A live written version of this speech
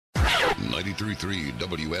93.3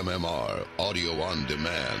 WMMR Audio on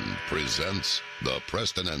Demand presents the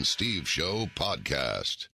Preston and Steve Show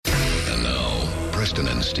podcast. And now, Preston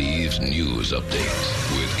and Steve's News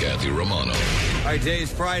Update with Kathy Romano. All right, today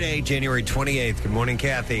is Friday, January 28th. Good morning,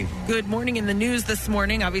 Kathy. Good morning. In the news this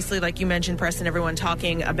morning, obviously, like you mentioned, Preston, everyone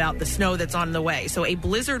talking about the snow that's on the way. So a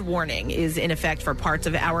blizzard warning is in effect for parts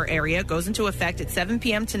of our area. It goes into effect at 7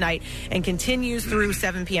 p.m. tonight and continues through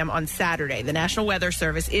 7 p.m. on Saturday. The National Weather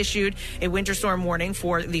Service issued a winter storm warning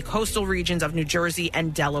for the coastal regions of New Jersey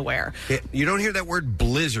and Delaware. You don't hear that word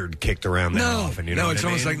blizzard kicked around that often. You know it's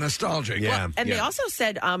almost like nostalgic. Yeah. Well, they also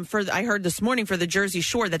said, I heard this morning for the Jersey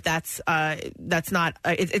Shore that's not,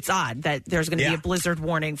 it's odd that there's going to be a blizzard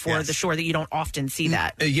warning for the shore that you don't often see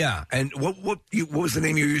that. Yeah. And what was the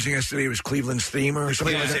name you were using yesterday? It was Cleveland Steamer or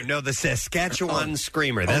something? No, the Saskatchewan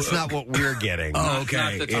Screamer. That's not what we're getting. Oh, okay.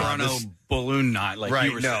 Not the Toronto balloon knot. Like right,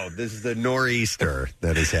 you were no. This is the nor'easter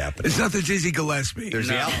that is happening. It's not the Dizzy Gillespie. There's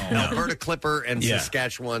the Alberta Clipper and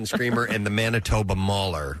Saskatchewan Screamer and the Manitoba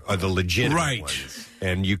Mauler are the legitimate ones.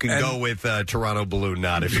 And you can go with Toronto balloon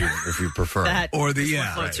knot if you prefer. Or the,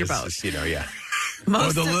 floats your boat.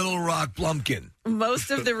 Or the Little Rock Blumpkin.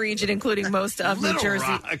 Most of the region, including most of New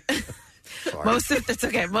Jersey. Most of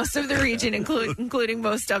the region, including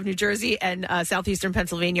most of New Jersey and southeastern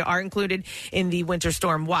Pennsylvania, are included in the winter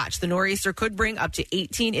storm watch. The nor'easter could bring up to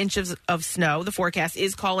 18 inches of snow. The forecast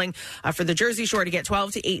is calling for the Jersey Shore to get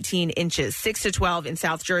 12 to 18 inches, 6 to 12 in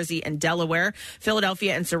South Jersey and Delaware.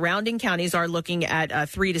 Philadelphia and surrounding counties are looking at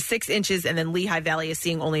 3 to 6 inches, and then Lehigh Valley is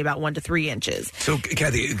seeing only about 1 to 3 inches. So,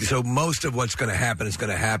 Kathy, most of what's going to happen is going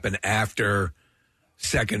to happen after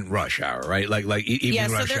second rush hour, right? Like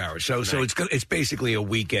evening rush hour. So it's basically a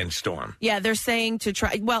weekend storm. Yeah, they're saying to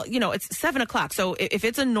try. Well, it's 7 o'clock. So if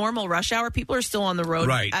it's a normal rush hour, people are still on the road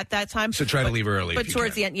at that time. So try to leave early. But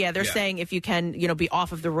towards the end, they're saying if you can, be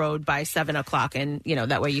off of the road by 7 o'clock, and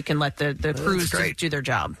that way you can let the crews do their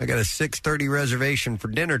job. I got a 6:30 reservation for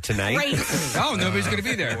dinner tonight. Great. Nobody's going to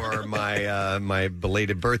be there for my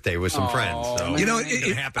belated birthday with some friends. So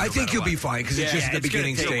I think you'll be fine because it's just the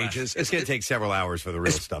beginning stages. It's going to take several hours for the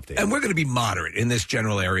real stuff to happen. And we're going to be moderate in this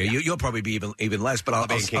general area. You'll probably be even less, but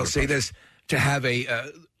I'll say this, to have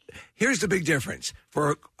here's the big difference.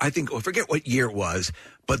 I forget what year it was,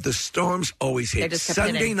 but the storms always hit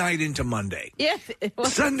Sunday night into Monday. Yeah.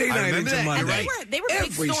 Sunday night into Monday. They were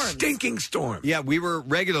every big storms. Stinking storm. Yeah, we were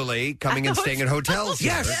regularly coming and staying at hotels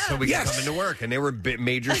so we could come into work, and they were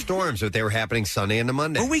major storms, but they were happening Sunday into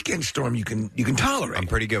Monday. A weekend storm you can tolerate. I'm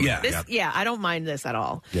pretty good with that. I don't mind this at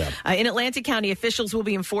all. Yeah. In Atlantic County, officials will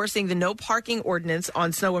be enforcing the no parking ordinance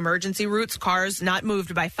on snow emergency routes. Cars not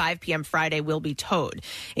moved by 5 p.m. Friday will be towed.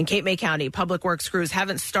 In Cape May County, public works crews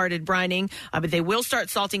haven't started brining, but they will start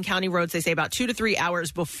salting county roads, they say, about 2 to 3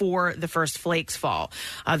 hours before the first flakes fall.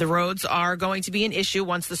 The roads are going to be an issue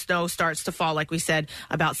once the snow starts to fall. Like we said,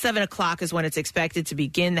 about 7 o'clock is when it's expected to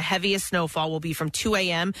begin. The heaviest snowfall will be from 2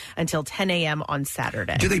 a.m. until 10 a.m. on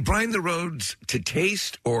Saturday. Do they brine the roads to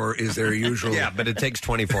taste, or is there a usual... Yeah, but it takes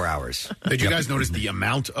 24 hours. Did you guys notice the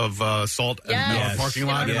amount of salt in our parking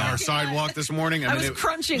lot and our sidewalk this morning? I was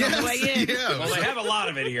crunching on the way in. Yeah. Well, they have a lot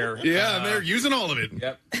of it here. Yeah, and they're using all of it.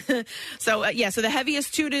 Yep. So the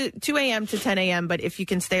heaviest 2 a.m. to 10 a.m., but if you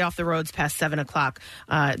can stay off the roads past 7 o'clock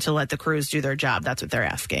to let the crews do their job, that's what they're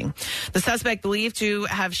asking. The suspect believed to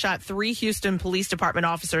have shot 3 Houston Police Department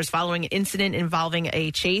officers following an incident involving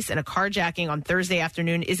a chase and a carjacking on Thursday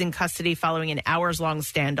afternoon is in custody following an hours-long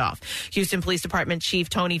standoff. Houston Police Department Chief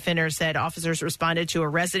Tony Finner said officers responded to a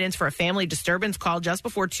residence for a family disturbance call just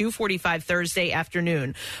before 2:45 Thursday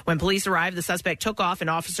afternoon. When police arrived, the suspect took off and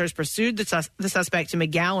officers pursued the suspect to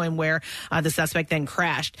McGowan, where the suspect then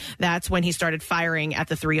crashed. That's when he started firing at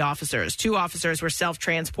the 3 officers. 2 officers were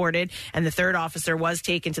self-transported, and the 3rd officer was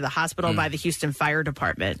taken to the hospital by the Houston Fire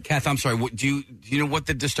Department. Kath, I'm sorry. Do you know what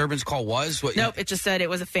the disturbance call was? Nope, it just said it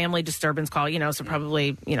was a family disturbance call, so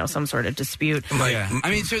probably, some sort of dispute. Yeah. I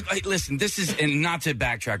mean, listen, this is, and not to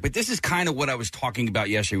backtrack, but this is kind of what I was talking about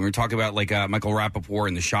yesterday. We were talking about, Michael Rappaport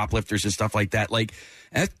and the shoplifters and stuff like that.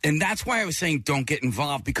 And that's why I was saying don't get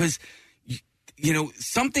involved, because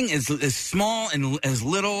something as small and as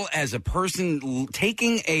little as a person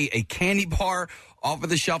taking a candy bar off of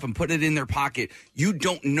the shelf and put it in their pocket, you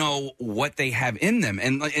don't know what they have in them.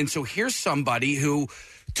 And so here's somebody who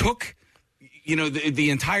took the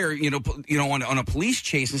entire on a police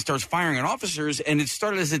chase and starts firing at officers, and it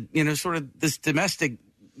started as a sort of this domestic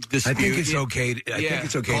dispute. I think it's okay. I think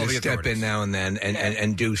it's okay to step in now and then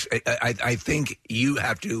and do. I think you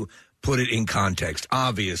have to put it in context.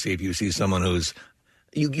 Obviously, if you see someone who's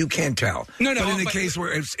You can't tell. No, But in the case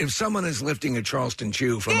where if someone is lifting a Charleston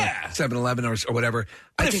Chew from a 7-Eleven or whatever,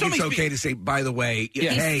 I think it's okay to say, by the way,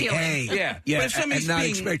 hey, But if somebody's and not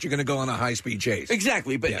being, expect you're going to go on a high-speed chase.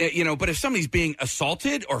 Exactly, but but if somebody's being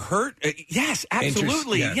assaulted or hurt, yes,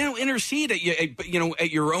 absolutely, intercede at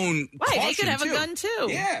at your own. Right, caution, they could have too. a gun too.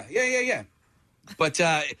 Yeah. But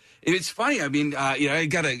it's funny. I mean, I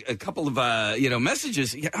got a couple of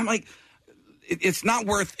messages. I'm like, it's not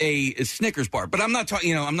worth a Snickers bar. But I'm not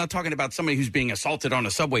talking. I'm not talking about somebody who's being assaulted on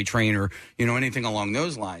a subway train or anything along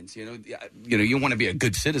those lines. You want to be a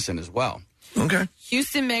good citizen as well. Okay.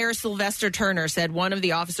 Houston Mayor Sylvester Turner said one of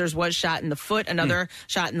the officers was shot in the foot, another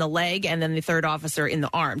shot in the leg, and then the third officer in the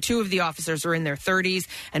arm. 2 of the officers are in their 30s,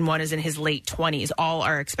 and one is in his late 20s. All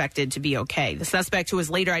are expected to be okay. The suspect, who was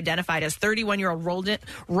later identified as 31-year-old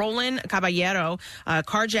Roland Caballero,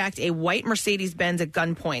 carjacked a white Mercedes-Benz at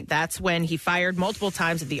gunpoint. That's when he fired multiple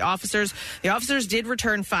times at the officers. The officers did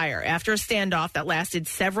return fire after a standoff that lasted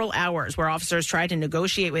several hours, where officers tried to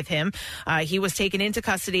negotiate with him. He was taken into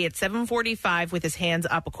custody at 7:45 with his hands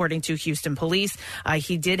up, according to Houston police.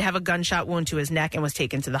 He did have a gunshot wound to his neck and was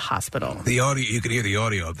taken to the hospital. The audio, you could hear the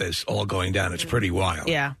audio of this all going down. It's pretty wild.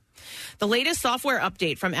 Yeah. The latest software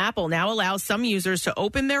update from Apple now allows some users to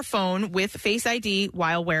open their phone with Face ID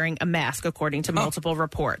while wearing a mask, according to multiple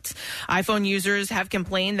reports. iPhone users have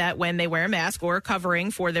complained that when they wear a mask or a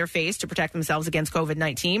covering for their face to protect themselves against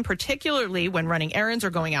COVID-19, particularly when running errands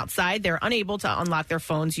or going outside, they're unable to unlock their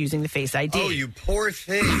phones using the Face ID. Oh, you poor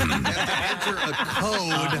thing. You have to enter a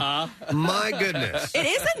code. My goodness. It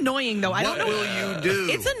is annoying, though. I don't know. What will you do?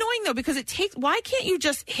 It's annoying, though, because why can't you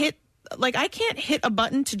just hit... Like, I can't hit a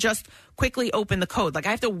button to just quickly open the code. Like, I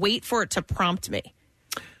have to wait for it to prompt me.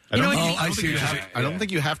 I don't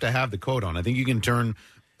think you have to have the code on. I think you can turn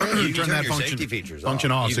that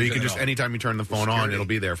function off. So you can just, anytime you turn the phone on, it'll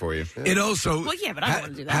be there for you. It also, but I don't want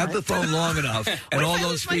to do that. Have the phone long enough, and all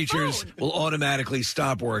those features will automatically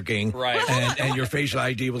stop working. Right. And your facial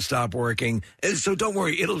ID will stop working. And so don't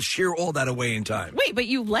worry, it'll shear all that away in time. Wait, but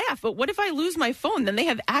you laugh. But what if I lose my phone? Then they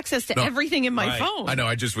have access to everything in my phone. I know.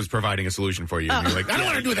 I just was providing a solution for you. And you're like, I don't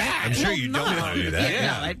want to do that. I'm sure you don't want to do that.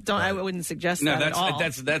 Yeah, I wouldn't suggest that at all.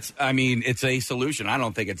 That's. I mean, it's a solution. I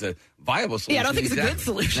don't think it's a viable solution. Yeah, I don't think it's a good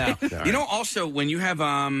solution. No. Also, when you have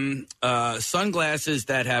sunglasses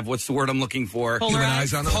that have, what's the word I'm looking for?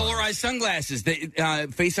 Polarized sunglasses.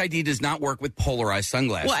 Face ID does not work with polarized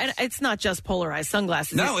sunglasses. Well, and it's not just polarized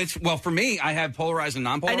sunglasses. No, for me, I have polarized and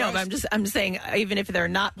non-polarized. I know, but I'm just saying, even if they're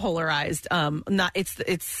not polarized,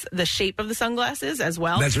 it's the shape of the sunglasses as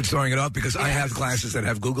well. That's what's throwing it off, because I have glasses that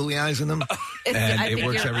have googly eyes in them, and it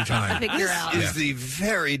works every time. I figure out. This is the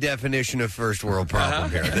very definition of first world problem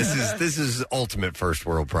here. This is ultimate first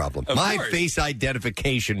world problem. My face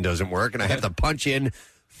identification doesn't work, and I have to punch in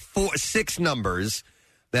 6 numbers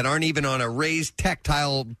that aren't even on a raised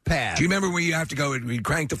tactile pad. Do you remember when you have to go and we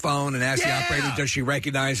crank the phone and ask the operator, does she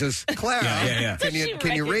recognize us? Clara,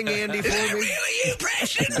 can you ring Andy for me? Is really you,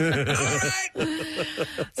 precious? All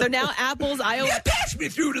right. So now Apple's iOS... Yeah, pass me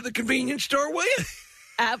through to the convenience store, will you?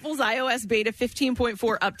 Apple's iOS Beta 15.4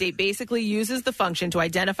 update basically uses the function to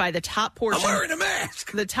identify the top portion. I'm wearing a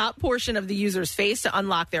mask. The top portion of the user's face to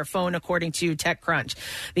unlock their phone, according to TechCrunch.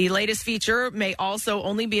 The latest feature may also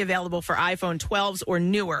only be available for iPhone 12s or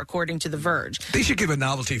newer, according to The Verge. They should give a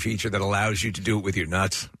novelty feature that allows you to do it with your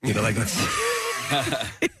nuts. Like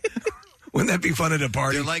wouldn't that be fun at a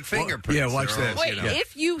party? They're like fingerprints. Watch this. Wait,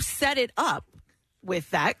 if you set it up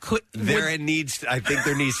with that, I think there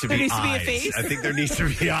needs to be eyes. Be a face? I think there needs to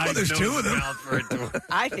be eyes. Well, there's 2 of them.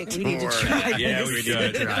 I think we need to try this. Yeah, we need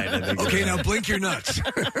to try it. Okay, now blink your nuts.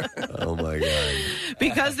 Oh, my God.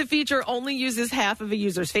 Because the feature only uses half of a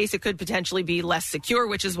user's face, it could potentially be less secure,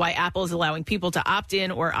 which is why Apple is allowing people to opt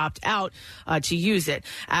in or opt out to use it.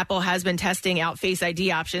 Apple has been testing out Face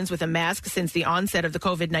ID options with a mask since the onset of the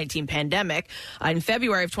COVID-19 pandemic. In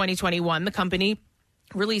February of 2021, the company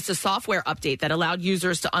released a software update that allowed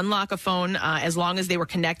users to unlock a phone as long as they were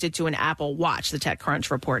connected to an Apple Watch, the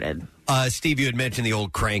TechCrunch reported. Steve, you had mentioned the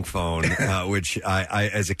old crank phone, which I,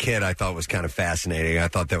 as a kid, I thought was kind of fascinating. I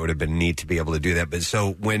thought that would have been neat to be able to do that. But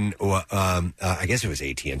so when, I guess it was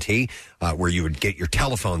AT&T, where you would get your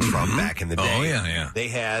telephones from back in the day. Oh, yeah. They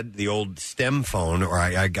had the old stem phone, or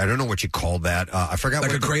I don't know what you called that. I forgot.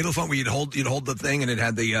 Like a cradle phone where you'd hold the thing and it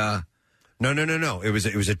had the... No. It was a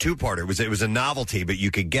 2-parter. It was a novelty, but you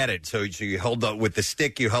could get it. So you held with the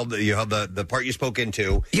stick. You held the part you spoke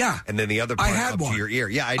into. Yeah, and then the other part up to your ear.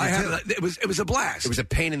 Yeah, I did too. It was a blast. It was a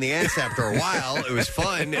pain in the ass after a while. It was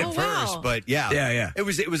fun at first, but yeah. It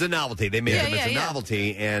was a novelty. They made them as a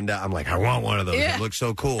novelty, and I'm like, I want one of those. It looks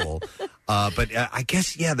so cool. But I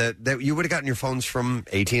guess, that you would have gotten your phones from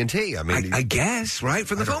AT&T. I mean, I guess, right?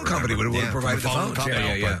 From the phone company would have provided the phones.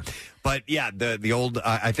 Yeah. But the old.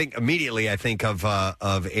 I think immediately I think of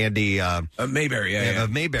Andy Mayberry.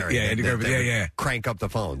 Of Mayberry. Yeah, Andy Mayberry. Crank up the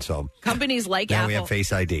phone. So companies like now Apple. we have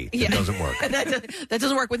Face ID. It doesn't work. that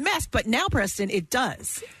doesn't work with Mask. But now, Preston, it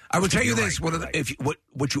does. I will tell you this: what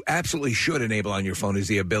you absolutely should enable on your phone is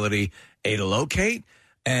the ability to locate.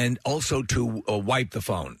 And also to wipe the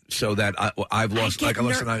phone, so that I've lost. I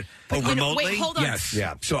lost an remotely. Wait, hold on. Yes,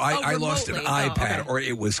 yeah. So I lost an iPad, or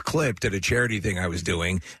it was clipped at a charity thing I was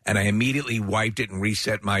doing, and I immediately wiped it and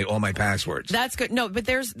reset all my passwords. That's good. No, but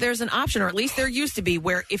there's an option, or at least there used to be,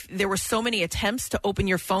 where if there were so many attempts to open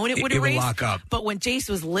your phone, it would erase. It would lock up. But when Jace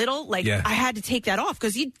was little, I had to take that off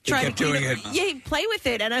because he'd try to doing it. Yeah, he'd play with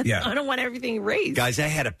it, and I don't want everything erased. Guys, I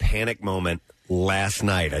had a panic moment last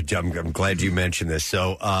night. I'm glad you mentioned this.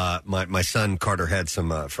 So my son Carter had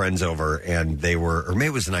some friends over, and they were, or maybe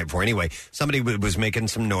it was the night before. Anyway, somebody was making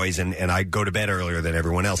some noise, and I go to bed earlier than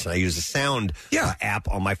everyone else, and I use a sound app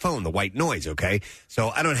on my phone, the white noise, okay? So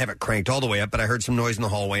I don't have it cranked all the way up, but I heard some noise in the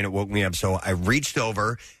hallway, and it woke me up. So I reached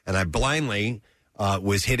over, and I blindly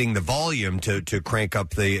was hitting the volume to crank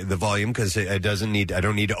up the volume because I don't need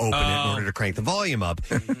to open it in order to crank the volume up.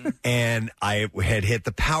 And I had hit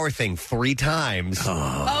the power thing 3 times.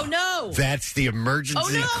 Oh no! That's the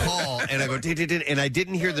emergency call. And I go, and I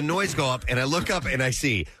didn't hear the noise go up. And I look up and I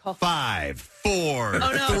see 5, 4,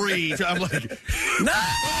 3. So I'm like, no!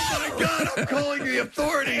 Oh my God! I'm calling the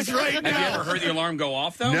authorities right now. Have you ever heard the alarm go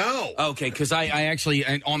off though? No. Okay, because I actually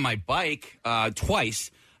on my bike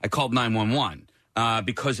twice I called 911.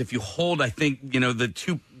 Because if you hold, I think, the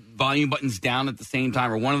 2 volume buttons down at the same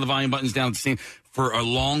time, or one of the volume buttons down at the same, for a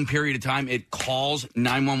long period of time, it calls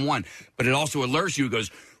 911. But it also alerts you. It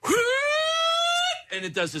goes, and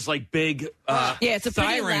it does this big it's a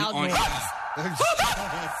pretty siren loud noise.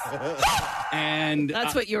 And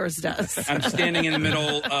that's what yours does. I'm standing in the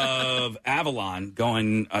middle of Avalon,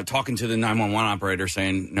 talking to the 911 operator,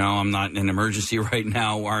 saying, "No, I'm not in an emergency right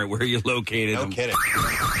now. All right, where are you located?" No kidding.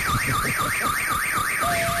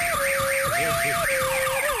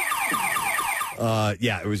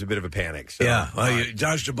 It was a bit of a panic. So. You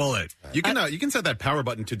dodged a bullet. You can set that power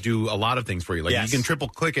button to do a lot of things for you. You can triple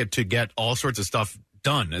click it to get all sorts of stuff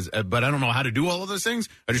done. But I don't know how to do all of those things.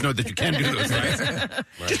 I just know that you can do those things. Right.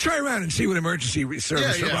 Just try around and see what emergency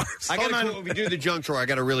service provides. When we do the junk drawer, I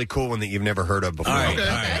got a really cool one that you've never heard of before. All right.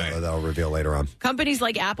 That I'll reveal later on. Companies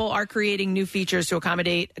like Apple are creating new features to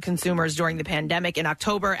accommodate consumers during the pandemic. In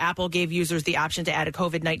October, Apple gave users the option to add a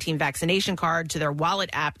COVID-19 vaccination card to their wallet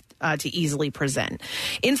app to easily present.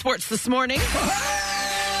 In sports this morning. Ball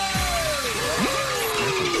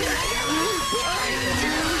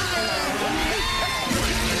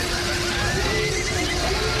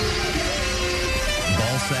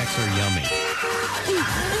sacks are yummy.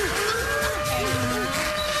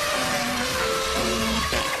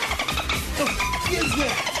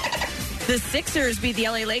 The Sixers beat the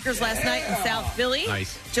LA Lakers last night in South Philly.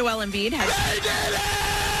 Nice. Joel Embiid has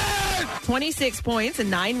 26 points and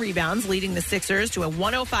 9 rebounds, leading the Sixers to a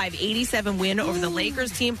 105-87 win over the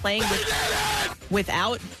Lakers team playing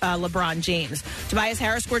without LeBron James. Tobias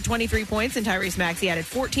Harris scored 23 points, and Tyrese Maxey added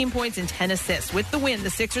 14 points and 10 assists. With the win, the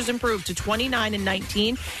Sixers improved to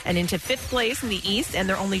 29-19 and into 5th place in the East, and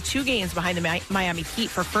they're only 2 games behind the Miami Heat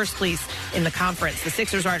for 1st place in the conference. The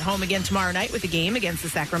Sixers are at home again tomorrow night with a game against the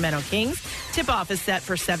Sacramento Kings. Tip-off is set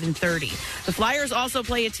for 7:30. The Flyers also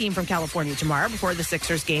play a team from California tomorrow. Before the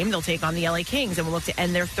Sixers game, they'll take on the LA Kings and will look to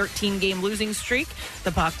end their 13-game losing streak.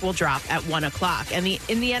 The puck will drop at 1 o'clock. And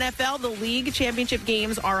in the NFL, the league championship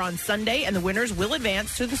games are on Sunday, and the winners will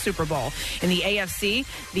advance to the Super Bowl. In the AFC,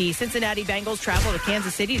 the Cincinnati Bengals travel to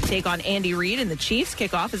Kansas City to take on Andy Reid and the Chiefs.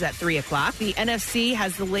 Kickoff is at 3 o'clock. The NFC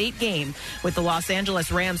has the late game with the Los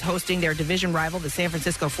Angeles Rams hosting their division rival, the San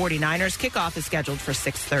Francisco 49ers. Kickoff is scheduled for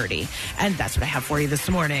 6:30. And that's what I have for you this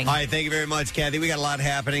morning. All right, thank you very much, Kathy. We got a lot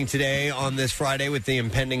happening today on this Friday with the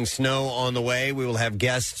impending snow on the way. We will have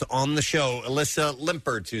guests on the show. Alyssa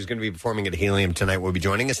Limpertz, who's going to be performing at Helium tonight, will be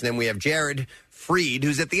joining us. And then we have Jared Freed,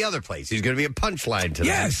 who's at the other place. He's going to be a Punchline tonight.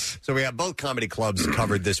 Yes. So we have both comedy clubs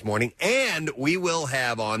covered this morning. And we will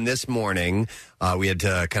have on this morning, we had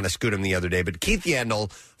to kind of scoot him the other day, but Keith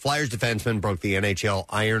Yandel, Flyers defenseman, broke the NHL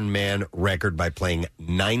Ironman record by playing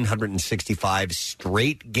 965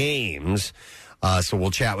 straight games. So we'll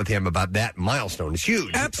chat with him about that milestone. It's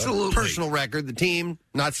huge. Absolutely. Personal record. The team,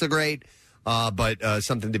 not so great. but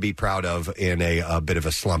something to be proud of in a bit of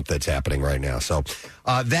a slump that's happening right now. So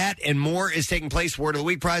that and more is taking place. Word of the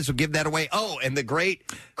Week prize, we'll give that away. Oh, and the great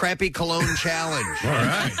Crappy Cologne Challenge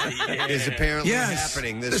is apparently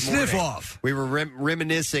happening this morning. Sniff off. We were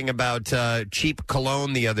reminiscing about cheap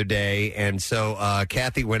cologne the other day, and so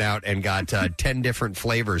Kathy went out and got 10 different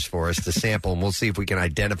flavors for us to sample, and we'll see if we can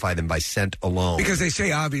identify them by scent alone. Because they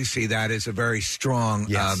say, obviously, that is a very strong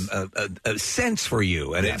sense for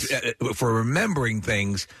you. And for remembering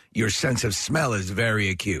things, your sense of smell is very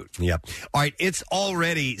acute. Yep. All right, it's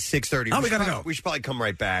already 6:30. Oh, we got to go. We should probably come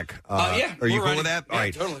right back. Are you cool ready. with that? Yeah, All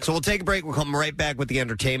right. totally. So we'll take a break. We'll come right back with the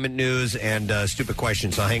entertainment news and stupid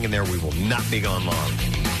questions. So hang in there. We will not be gone long.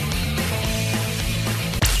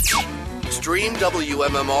 Stream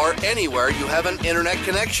WMMR anywhere you have an internet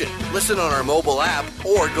connection. Listen on our mobile app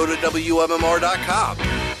or go to WMMR.com.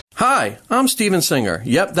 Hi, I'm Steven Singer.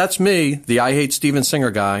 Yep, that's me, the I Hate Steven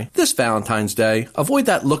Singer guy. This Valentine's Day, avoid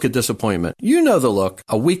that look of disappointment. You know the look.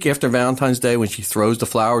 A week after Valentine's Day when she throws the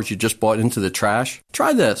flowers you just bought into the trash.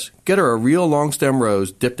 Try this. Get her a real long stem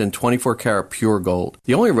rose dipped in 24 karat pure gold.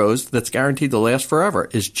 The only rose that's guaranteed to last forever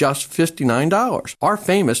is just $59. Our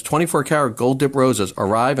famous 24 karat gold dip roses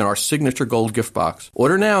arrive in our signature gold gift box.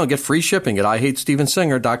 Order now and get free shipping at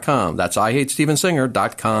IHateStevenSinger.com. That's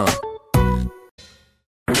IHateStevenSinger.com.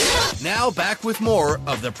 Now back with more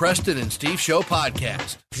of the Preston and Steve Show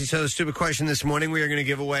podcast. So the stupid question this morning, we are going to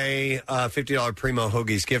give away a $50 Primo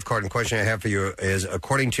Hoagies gift card. And the question I have for you is,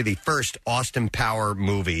 according to the first Austin Power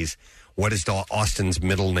movies, what is Austin's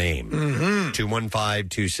middle name?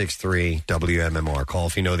 215-263-WMMR. Call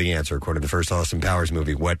if you know the answer. According to the first Austin Powers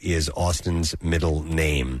movie, what is Austin's middle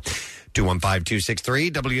name?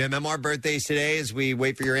 215-263-WMMR. Birthdays today as we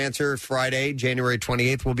wait for your answer. Friday, January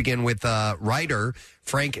 28th. We'll begin with writer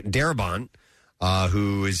Frank Darabont,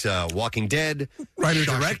 who is Walking Dead.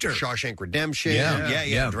 Writer-director. Shawshank Redemption.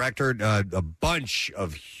 Yeah. Director a bunch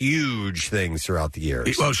of huge things throughout the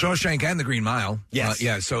years. Well, Shawshank and The Green Mile.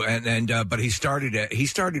 Yes. So but he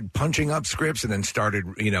started punching up scripts and then started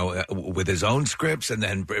with his own scripts and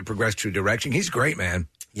then progressed to directing. He's great, man.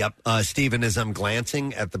 Yep. Stephen, as I'm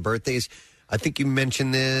glancing at the birthdays, I think you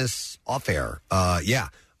mentioned this off air.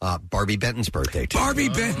 Barbie Benton's birthday too. Barbie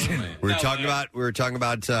Benton. We were talking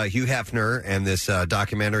about Hugh Hefner and this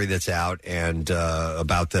documentary that's out and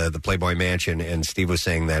about the Playboy Mansion. And Steve was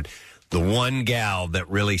saying that the one gal that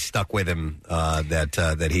really stuck with him,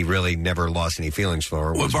 that he really never lost any feelings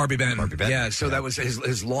for, was Barbie Benton. Barbie Benton. Yeah, so that was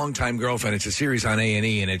his longtime girlfriend. It's a series on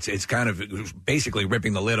A&E, and it's kind of basically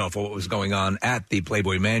ripping the lid off of what was going on at the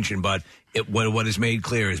Playboy Mansion. But what is made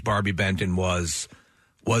clear is Barbie Benton was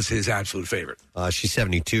his absolute favorite. She's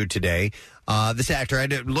 72 today. This actor, I had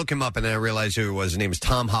to look him up, and then I realized who he was. His name is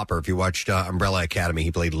Tom Hopper. If you watched Umbrella Academy,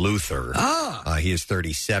 he played Luther. He is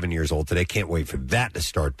 37 years old today. Can't wait for that to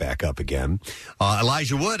start back up again.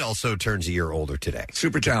 Elijah Wood also turns a year older today.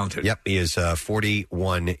 Super talented. Yep, he is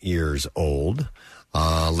 41 years old.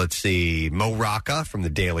 Let's see, Mo Rocca from The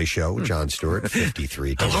Daily Show, Jon Stewart,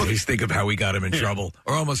 53 today. I always think of how we got him in trouble,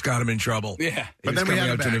 or almost got him in trouble. Yeah. But then we had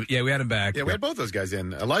him back. We had him back. Yeah, we had both those guys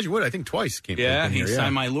in. Elijah Wood, I think, twice came in He here.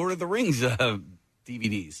 signed my Lord of the Rings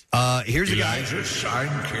DVDs. Here's a guy.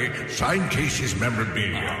 Sign cases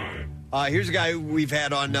memorabilia. Here's a guy we've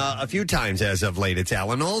had on a few times as of late. It's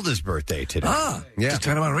Alan Alda's birthday today. Just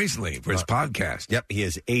had him on recently for his podcast. Yep, he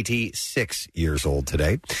is 86 years old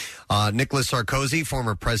today. Nicolas Sarkozy,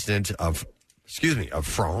 former president of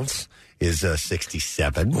France, is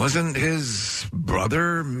 67. Wasn't his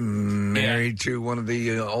brother married to one of the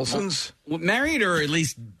Olsons? Married or at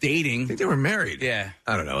least dating? I think they were married. Yeah.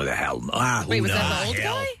 I don't know the hell. Wait, was that the old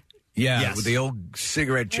guy? Yeah, Yes. with the old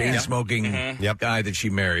cigarette chain smoking guy that she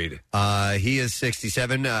married. He is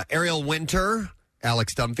 67. Ariel Winter,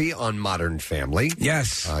 Alex Dunphy on Modern Family.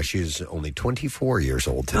 Yes. She's only 24 years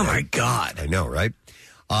old today. Oh, my God. I know, right?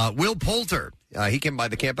 Will Poulter. He came by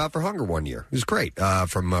the Camp Out for Hunger one year. It was great.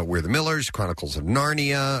 From We're the Millers, Chronicles of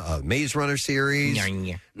Narnia, Maze Runner series.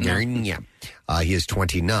 Narnia. He is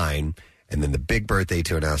 29. And then the big birthday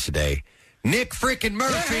to announce today, Nick frickin'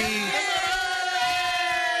 Murphy.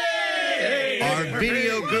 Our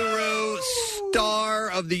video guru,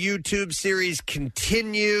 star of the YouTube series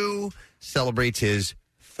Continue, celebrates his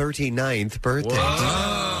 39th birthday.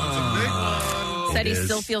 Said he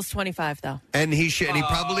still feels 25, though. And he should. And he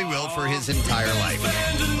probably will for his entire life.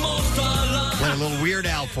 Went a little Weird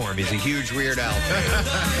Al for him. He's a huge Weird Al fan.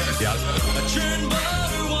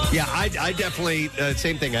 Yeah, I definitely,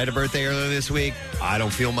 same thing. I had a birthday earlier this week. I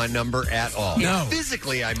don't feel my number at all. No.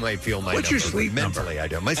 Physically, I might feel my What's number. your sleep Mentally, number? I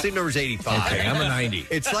don't. My sleep number is 85. Okay, I'm a 90.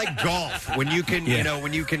 It's like golf. When you can,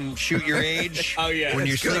 when you can shoot your age. Oh, yeah. When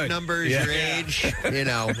your That's sleep good. number is your age.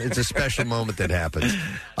 It's a special moment that happens.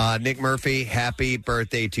 Nick Murphy, happy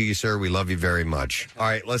birthday to you, sir. We love you very much. All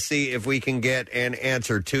right, let's see if we can get an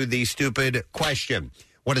answer to the stupid question.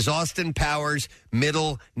 What is Austin Powers'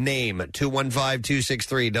 middle name?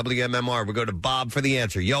 215-263-WMMR. We'll go to Bob for the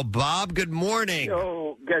answer. Yo, Bob, good morning.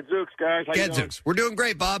 Yo, Gadzooks, guys. How you doing? Gadzooks. We're doing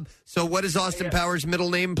great, Bob. So what is Austin Powers'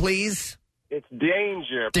 middle name, please? It's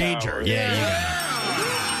Danger. Danger. Powers. Yeah, you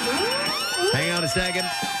got it. Hang on a second.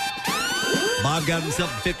 Bob got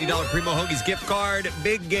himself a $50 Primo Hoagies gift card.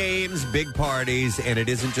 Big games, big parties, and it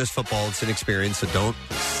isn't just football. It's an experience, so don't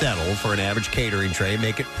settle for an average catering tray.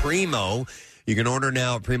 Make it Primo. You can order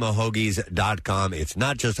now at PrimoHoagies.com. It's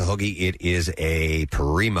not just a hoagie, it is a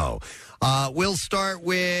Primo. We'll start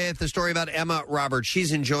with the story about Emma Roberts.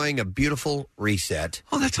 She's enjoying a beautiful reset.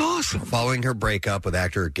 Oh, that's awesome. Following her breakup with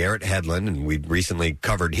actor Garrett Hedlund, and we recently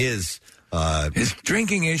covered his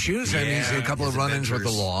drinking issues and a couple of run-ins with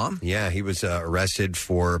the law. Yeah, he was arrested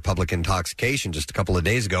for public intoxication just a couple of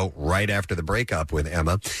days ago, right after the breakup with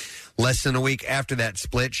Emma. Less than a week after that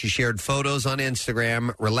split, she shared photos on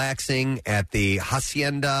Instagram relaxing at the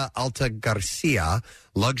Hacienda Alta Garcia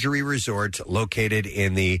luxury resort located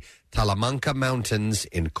in the Talamanca Mountains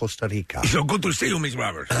in Costa Rica. So good to see you, Miss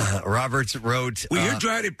Roberts. Roberts wrote, We heard you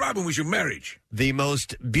had a problem with your marriage. The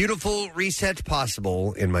most beautiful reset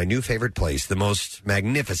possible in my new favorite place, the most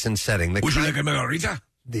magnificent setting. Would you like a margarita?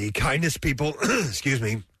 The kindest people, excuse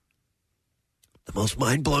me, the most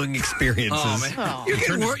mind-blowing experiences. Oh, man. You're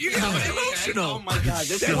getting emotional. Oh, my God.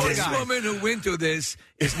 This This woman who went through this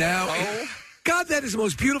is now... God, that is the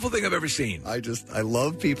most beautiful thing I've ever seen. I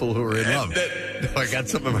love people who are in love. I got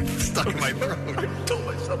something stuck in my throat. I told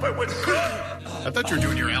myself I wouldn't cry. I thought you were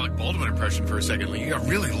doing your Alec Baldwin impression for a second. Like, you got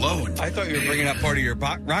really low. I thought you were bringing up part of your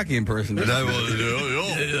Rocky impersonation.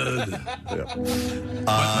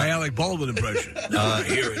 My Alec Baldwin impression.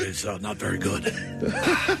 Here it is. Not very good.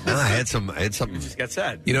 No, I had something. You just got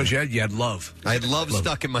sad. You know, Chad, you had love. I had love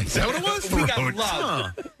stuck in my throat. Is that what it was? We got love.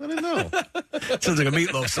 Huh. I didn't know. Sounds like a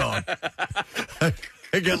Meatloaf song.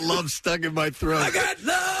 I got love stuck in my throat. I got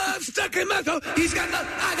love stuck in my throat. He's got love.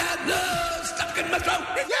 I got love stuck in my throat.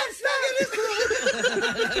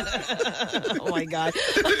 Oh, my God.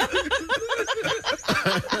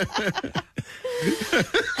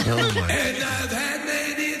 And I've had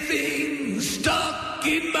many things stuck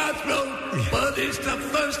in my throat, but it's the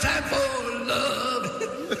first time for love.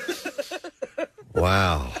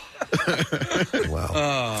 Wow.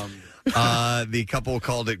 The couple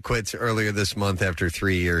called it quits earlier this month after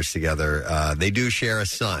 3 years together. They do share a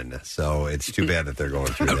son, so it's too bad that they're going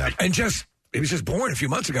through that. And he was just born a few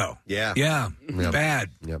months ago. Yeah. Yeah. Yep. Bad.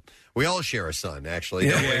 Yep. We all share a son, actually.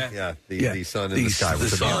 Yeah. Don't we? The son in the sky. The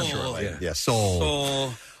soul. Shortly. Yeah,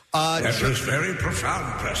 soul. That was very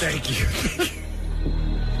profound, Preston. Thank you.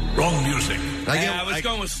 Wrong music. I was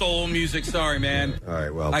going with soul music. Sorry, man. All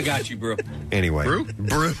right, well. I got you, bro. Anyway. Brew?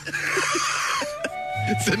 Brew.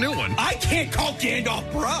 It's a new one. I can't call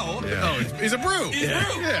Gandalf bro. Yeah. Oh, he's a brew. He's a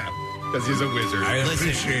brew. Yeah. Because he's a wizard. I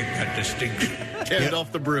appreciate that distinction.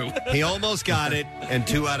 Gandalf the brew. He almost got it, and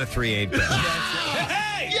 2 out of 3 ain't bad.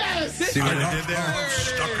 Hey! Yes! See what I did there?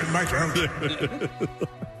 Stuck in my throat.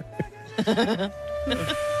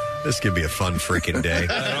 This could be a fun freaking day.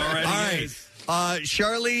 All right.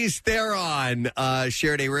 Charlize Theron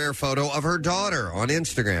shared a rare photo of her daughter on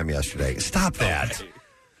Instagram yesterday. Stop that.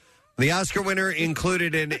 The Oscar winner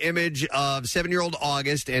included an image of 7-year-old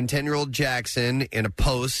August and 10-year-old Jackson in a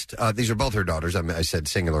post. These are both her daughters. I said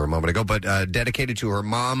singular a moment ago, but dedicated to her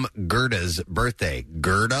mom, Gerda's birthday.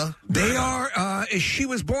 Gerda? They are, she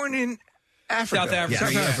was born in Africa. South Africa.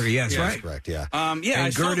 South Africa, yes, right? That's correct, yeah.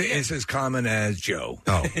 And Gerda is as common as Joe.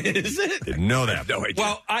 Oh. Is it? Didn't know that. No idea.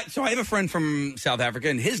 Well, so I have a friend from South Africa,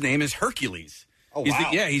 and his name is Hercules. Oh, He's wow.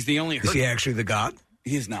 He's the only Is he actually the god?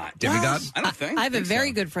 He is not. Demigod? I don't think. I have a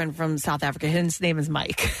very good friend from South Africa. His name is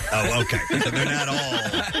Mike. Oh, okay. So they're not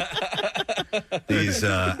all these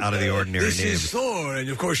out of the ordinary This names. is Thor, and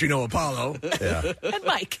of course you know Apollo. Yeah. And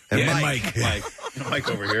Mike. And Yeah, Mike. Mike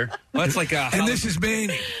over here. Well, that's like And this is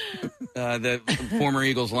Manny. the former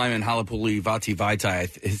Eagles lineman Halapoulivaati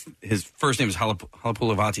Vaitai. His first name is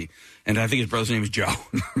Halapoulivaati, and I think his brother's name is Joe.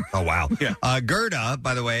 Oh, wow. Yeah. Gerda,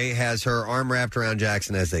 by the way, has her arm wrapped around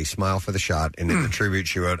Jackson as they smile for the shot. And in the tribute,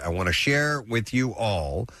 she wrote, I want to share with you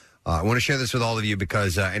all. I want to share this with all of you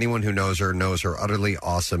because anyone who knows her utterly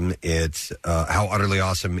awesome. It's how utterly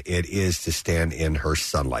awesome it is to stand in her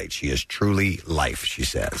sunlight. She is truly life, she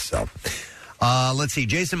says. So let's see.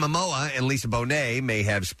 Jason Momoa and Lisa Bonet may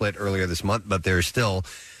have split earlier this month, but there's still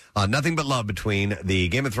nothing but love between the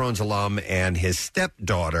Game of Thrones alum and his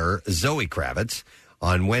stepdaughter, Zoe Kravitz.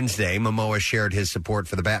 On Wednesday, Momoa shared his support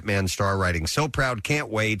for the Batman star, writing, "So proud, can't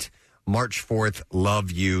wait. March 4th, love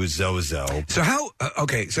you, Zozo." So how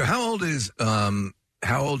old is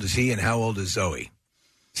he and how old is Zoe?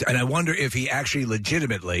 And I wonder if he actually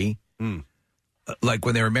legitimately, like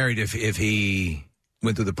when they were married, if he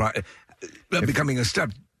went through the becoming a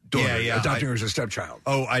stepdaughter, adopting her as a stepchild.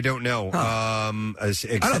 Oh, I don't know. I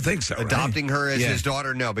don't think so. Adopting her as his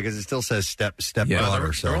daughter, no, because it still says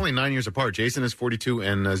stepdaughter. They're only 9 years apart. Jason is 42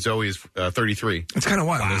 and Zoe is 33. It's kind of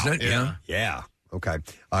wild, isn't it? Yeah. Okay.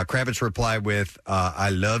 Kravitz replied with, I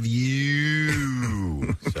love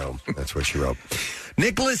you. So that's what she wrote.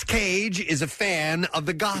 Nicolas Cage is a fan of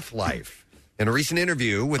the goth life. In a recent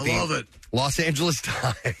interview with the Los Angeles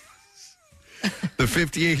Times, the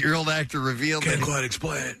 58-year-old actor revealed Can't quite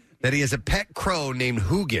explain it. That he has a pet crow named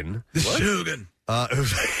Hugin. This is Hugin.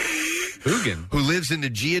 Hugin, who lives in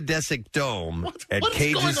the Geodesic Dome at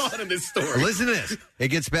Cage's. What's going on in this story? Listen to this. It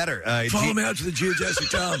gets better. Follow me out to the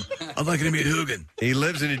Geodesic Dome. I'd like to meet Hugin. He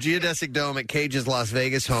lives in a Geodesic Dome at Cage's Las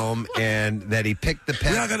Vegas home, and that he picked the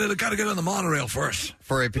pet. Yeah, I got to get on the monorail first.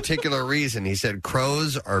 For a particular reason. He said,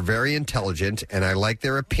 crows are very intelligent, and I like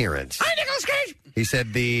their appearance. Hi, Nicolas Cage. He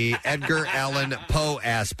said the Edgar Allan Poe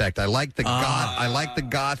aspect. I like the goth. I like the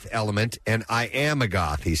goth element, and I am a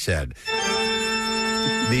goth. He said.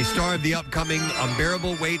 The star of the upcoming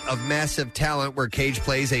Unbearable Weight of Massive Talent, where Cage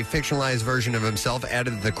plays a fictionalized version of himself,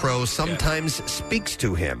 added that the crow sometimes speaks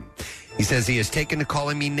to him. He says he has taken to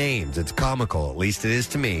calling me names. It's comical, at least it is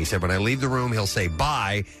to me. He said when I leave the room, he'll say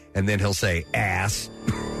bye, and then he'll say ass.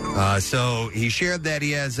 So he shared that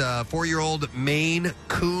he has a 4-year-old Maine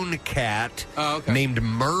Coon cat named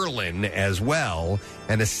Merlin as well,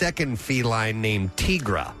 and a second feline named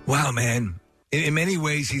Tigra. Wow, man. In many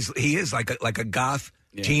ways, he is like a goth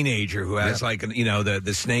teenager who has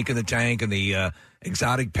the snake in the tank and the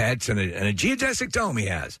exotic pets and a geodesic dome he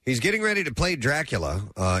has. He's getting ready to play Dracula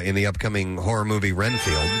in the upcoming horror movie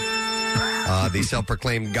Renfield. The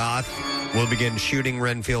self-proclaimed goth will begin shooting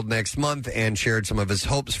Renfield next month and shared some of his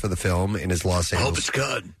hopes for the film in his Los Angeles I hope it's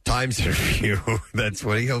good. Times interview. That's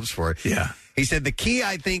what he hopes for. Yeah. He said the key,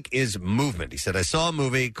 I think, is movement. He said, I saw a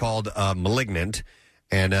movie called Malignant.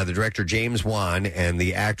 And the director, James Wan, and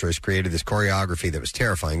the actress created this choreography that was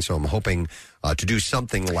terrifying. So I'm hoping to do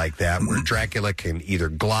something like that where Dracula can either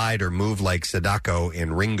glide or move like Sadako in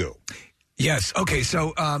Ringu. Yes. Okay.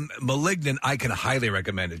 So Malignant, I can highly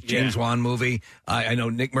recommend it. James Wan movie. I know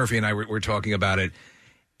Nick Murphy and I were talking about it.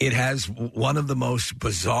 It has one of the most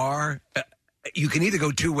bizarre... you can either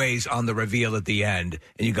go two ways on the reveal at the end,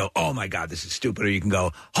 and you go, oh, my God, this is stupid. Or you can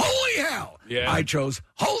go, holy hell. Yeah. I chose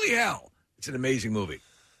holy hell. It's an amazing movie.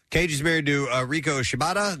 Cage is married to Riko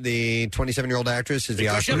Shibata, the 27-year-old actress, is the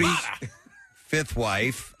Oscar's fifth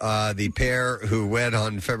wife. The pair who wed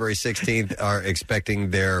on February 16th are expecting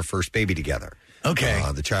their first baby together. Okay.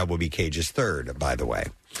 The child will be Cage's third, by the way.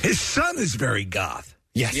 His son is very goth.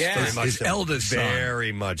 Yes, very much his so. eldest son.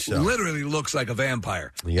 Very much so. Literally looks like a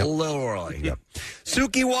vampire. Yep. Literally. Yep.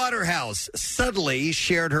 Suki Waterhouse subtly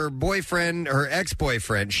shared shaded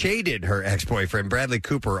her ex-boyfriend, Bradley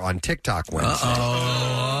Cooper, on TikTok Wednesday.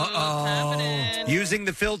 Using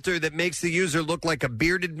the filter that makes the user look like a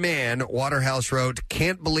bearded man, Waterhouse wrote,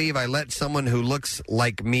 can't believe I let someone who looks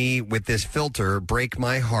like me with this filter break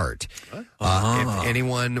my heart. If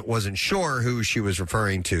anyone wasn't sure who she was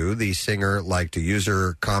referring to, the singer liked a user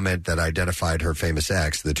comment that identified her famous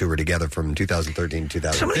ex. The two were together from 2013 to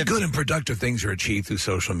 2015. So many good and productive things are achieved through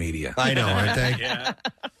social media. I know, aren't they? Yeah.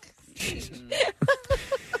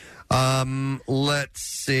 Let's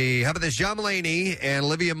see. How about this? John Mulaney and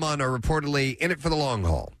Olivia Munn are reportedly in it for the long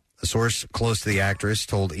haul. A source close to the actress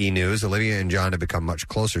told E! News Olivia and John have become much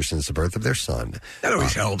closer since the birth of their son. That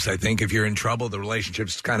always helps, I think. If you're in trouble, the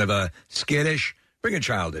relationship's kind of skittish. Bring a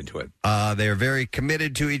child into it. They are very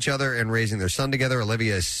committed to each other and raising their son together.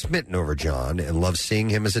 Olivia is smitten over John and loves seeing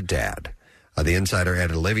him as a dad. The Insider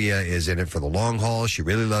added Olivia is in it for the long haul. She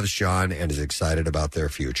really loves John and is excited about their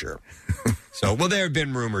future. There have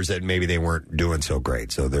been rumors that maybe they weren't doing so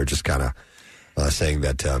great, so they're just kind of saying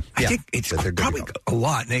that. I think it's probably a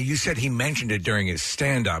lot. Now, you said he mentioned it during his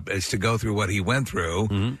stand-up as to go through what he went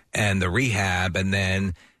through and the rehab, and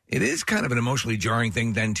then it is kind of an emotionally jarring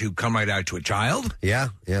thing then to come right out to a child. Yeah.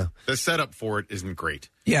 The setup for it isn't great.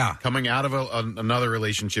 Yeah. Coming out of another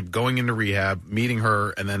relationship, going into rehab, meeting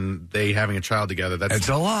her, and then they having a child together. That's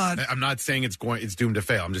a lot. I'm not saying it's doomed to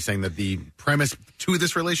fail. I'm just saying that the premise to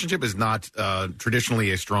this relationship is not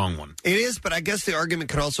traditionally a strong one. It is, but I guess the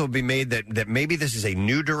argument could also be made that maybe this is a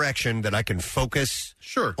new direction that I can focus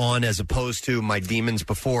on as opposed to my demons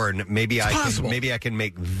before, and maybe I can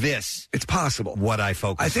make this. It's possible what I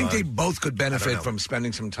focus on. I think they both could benefit from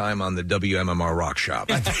spending some time on the WMMR Rock Shop.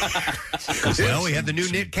 Well, we have the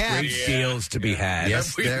new knit caps. Great deals to be had.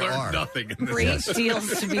 Yes, we there learned are. Nothing in this. Great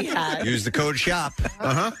deals to be had. Use the code SHOP.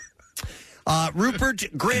 Rupert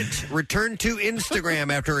Grint returned to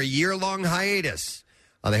Instagram after a year-long hiatus.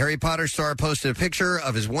 The Harry Potter star posted a picture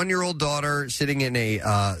of his 1-year-old daughter sitting in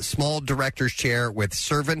a small director's chair with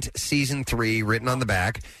Servant Season 3 written on the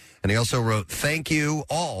back. And he also wrote, "Thank you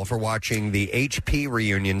all for watching the HP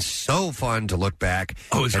reunion. So fun to look back.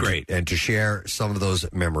 Oh, it's great. And to share some of those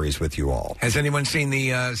memories with you all." Has anyone seen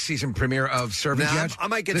the season premiere of Servant yet? I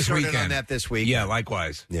might get this started weekend on that this week. Yeah,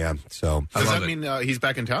 likewise. Yeah, so. Does that mean he's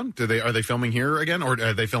back in town? Are they filming here again, or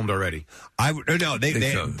are they filmed already? No,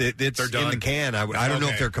 it's They're done? in the can. I don't know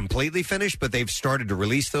if they're completely finished, but they've started to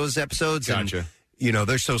release those episodes. Gotcha. And,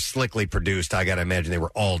 they're so slickly produced. I got to imagine they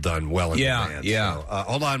were all done well in advance. Yeah. So,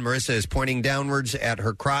 hold on. Marissa is pointing downwards at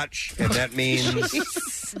her crotch, and that means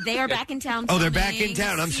they are back in town. Oh, they're back in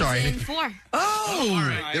town. I'm sorry. Season 4. Oh,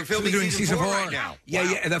 right. They're filming doing season 4 right now.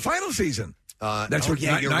 Yeah, the final season. That's what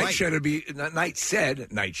Night Shed would be. Night said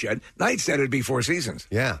it'd be 4 seasons.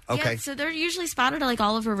 Yeah. Okay. Yeah, so they're usually spotted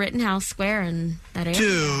all over Rittenhouse Square and that area.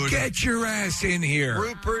 Dude, get your ass in here,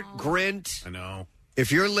 Rupert Grint. I know.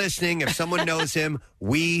 If you're listening, if someone knows him,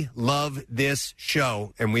 we love this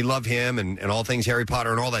show, and we love him and all things Harry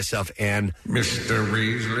Potter and all that stuff. And Mr.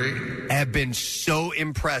 Weasley, have been so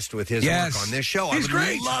impressed with his work on this show. He's I would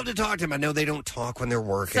great. love to talk to him. I know they don't talk when they're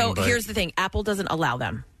working. So but here's the thing: Apple doesn't allow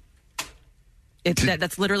them.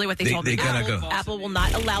 That's literally what they told me. Apple will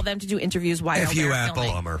not allow them to do interviews while F you, they're Apple.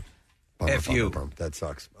 filming. Bummer. F you. That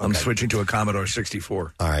sucks. I'm Okay. switching to a Commodore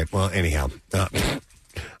 64. All right. Well, anyhow.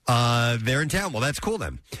 They're in town. Well, that's cool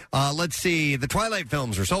then. Let's see. The Twilight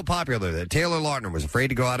films were so popular that Taylor Lautner was afraid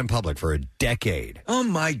to go out in public for a decade. Oh,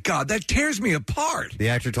 my God. That tears me apart. The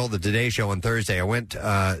actor told the Today Show on Thursday, "I went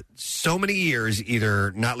so many years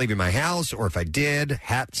either not leaving my house, or if I did,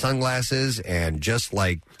 hat, sunglasses, and just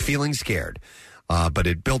feeling scared. But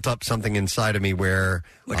it built up something inside of me where...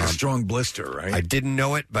 Like a strong blister, right? I didn't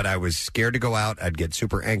know it, but I was scared to go out. I'd get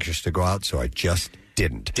super anxious to go out, so I just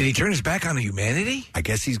didn't." Did he turn his back on humanity? I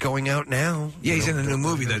guess he's going out now. Yeah, he's in a new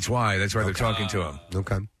movie. That's why they're talking to him.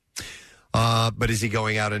 Okay. But is he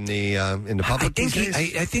going out in the public?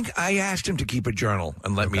 I think I asked him to keep a journal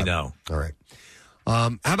and let me know. All right.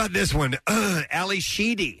 How about this one? Ali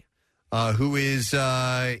Sheedy, who is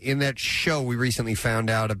in that show we recently found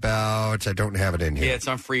out about. I don't have it in here. Yeah, it's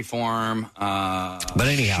on Freeform. But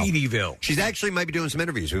anyhow, Sheedyville. She's actually might be doing some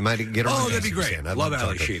interviews. We might get her on. Oh, that'd be great. I'd Love to talk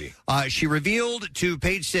Ali to her. Sheedy. She revealed to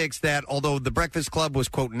Page Six that although The Breakfast Club was,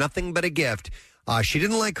 quote, nothing but a gift, she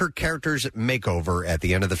didn't like her character's makeover at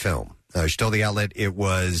the end of the film. She told the outlet it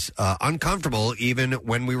was uncomfortable even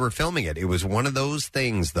when we were filming it. It was one of those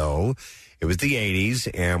things, though. It was the 80s,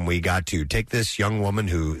 and we got to take this young woman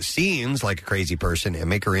who seems like a crazy person and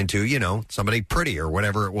make her into, somebody pretty or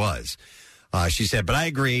whatever it was. She said, but I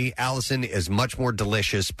agree, Allison is much more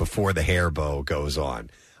delicious before the hair bow goes on.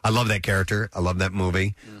 I love that character. I love that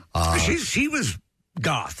movie. She was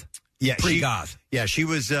goth. Yeah, pre-goth. She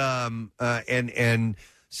was, and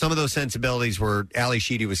some of those sensibilities were Ali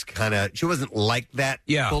Sheedy was she wasn't like that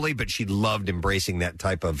fully, but she loved embracing that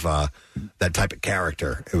type of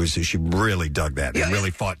character. She really dug that and really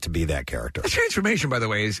fought to be that character. The transformation, by the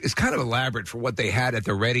way, is kind of elaborate for what they had at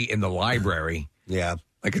the Ready in the library. Yeah.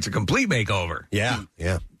 Like it's a complete makeover. Yeah.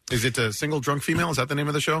 Is it a Single Drunk Female? Is that the name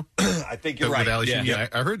of the show? I think you're right. With Ali Sheedy? Yeah,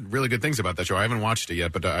 I heard really good things about that show. I haven't watched it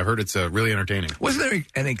yet, but I've heard it's really entertaining. Wasn't there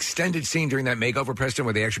an extended scene during that makeover, Preston,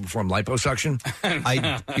 where they actually performed liposuction?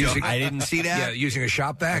 I didn't see that. Yeah, using a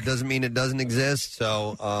shop vac. That doesn't mean it doesn't exist.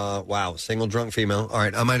 So, wow, Single Drunk Female. All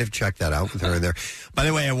right, I might have checked that out with her in there. By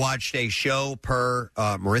the way, I watched a show per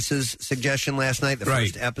Marissa's suggestion last night, the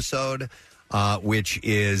first episode. Which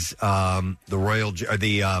is the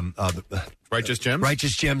Righteous Gems?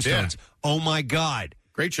 Righteous Gemstones. Yeah. Oh, my God.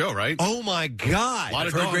 Great show, right? Oh, my God. A lot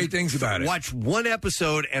of I've heard great things about it. Watch one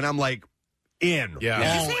episode, and I'm like, in. Yeah.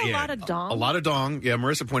 Did you say a lot of dong? A lot of dong. Yeah,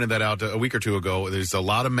 Marissa pointed that out a week or two ago. There's a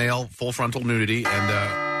lot of male full frontal nudity,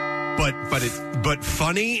 and but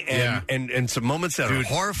funny and some moments that are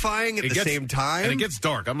horrifying at the same time. And it gets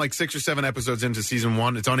dark. I'm like 6 or 7 episodes into season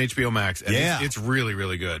 1. It's on HBO Max. And it's really,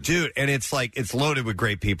 really good. Dude, and it's like it's loaded with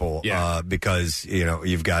great people because,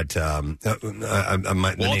 you've got Walton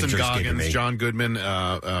Goggins, John Goodman,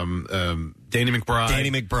 Danny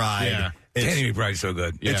McBride. Yeah. Danny McBride's so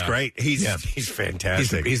good. It's great. He's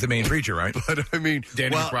fantastic. He's the main preacher, right? But I mean,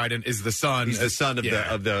 Danny McBride is the son. He's the son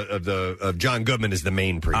of John Goodman is the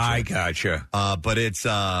main preacher. I gotcha. But it's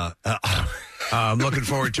I'm looking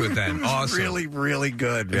forward to it then. Awesome. Really, really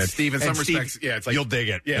good. And Steve, in some respects, it's like you'll dig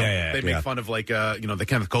it. Yeah. They make fun of like the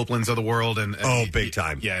Kenneth Copelands of the world, and big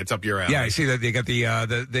time. Yeah, it's up your alley. Yeah, I see that they got the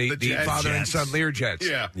father and son Learjets.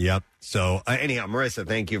 Yeah. Yep. So anyhow, Marissa,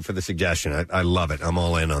 thank you for the suggestion. I love it. I'm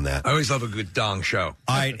all in on that. I always love a good dong show.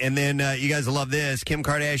 All right, and then you guys will love this. Kim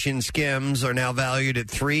Kardashian Skims are now valued at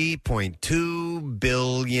 $3.2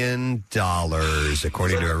 billion,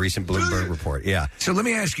 according to a recent Bloomberg report. Yeah. So let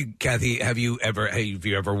me ask you, Kathy, have you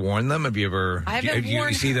ever worn them? Have you ever? I haven't worn.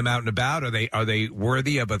 You see them out and about? Are they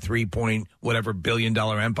worthy of a $3 billion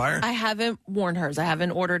empire? I haven't worn hers. I haven't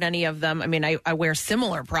ordered any of them. I mean, I wear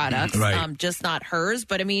similar products, right. Just not hers.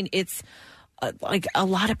 But I mean, it's like a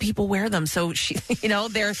lot of people wear them. So she,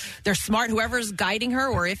 they're smart. Whoever's guiding her,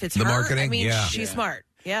 or if it's the her, marketing, I mean, she's smart.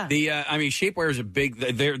 Yeah. Shapewear is a big.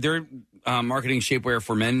 They're marketing shapewear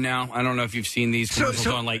for men now. I don't know if you've seen these commercials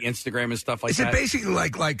on like Instagram and stuff like that. Is it basically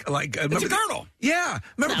like it's a girdle? Yeah.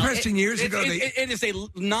 Remember Preston years ago? It is a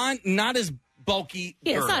not as bulky.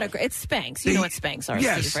 Yeah, girdle. it's not it's Spanx. You know what Spanx are,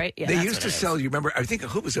 yes, Steve, right? Yeah, they used to sell. You remember? I think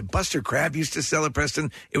who was it? Buster Crabbe used to sell it.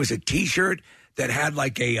 Preston. It was a T-shirt that had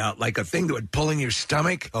like a thing that would pull in your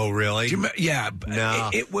stomach. Oh, really? Yeah. No.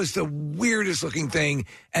 It was the weirdest looking thing,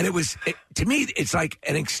 and to me, it's like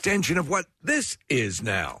an extension of what this is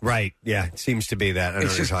now. Right. Yeah. It seems to be that. I know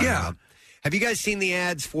what you're talking about. Have you guys seen the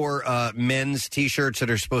ads for men's T-shirts that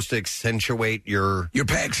are supposed to accentuate your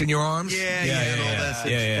pecs and your arms? Yeah. And all that.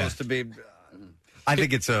 It's supposed to be. I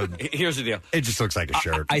think it's Here's the deal. It just looks like a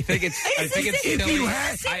shirt. I think it's.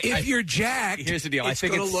 If you're jacked, here's the deal. It's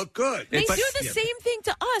going to look good. They do the same thing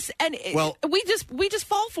to us, and we just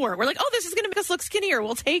fall for it. We're like, oh, this is going to make us look skinnier.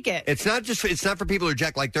 We'll take it. It's not for people who are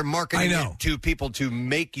jacked. Like they're marketing it to people to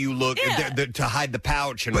make you look to hide the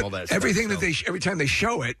pouch and all that. Everything stuff, every time they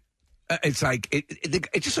show it. It's like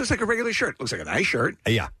it just looks like a regular shirt. It looks like a nice shirt.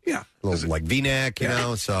 Yeah. A little like V-neck,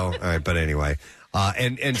 So all right, but anyway.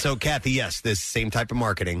 And so, Kathy, yes, this same type of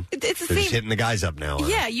marketing. It's the They're same. just hitting the guys up now.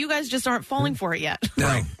 Yeah, you guys just aren't falling for it yet.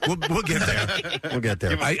 Right. We'll get there. We'll get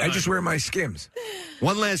there. I just wear my Skims.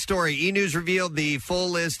 One last story. E! News revealed the full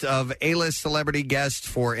list of A-list celebrity guests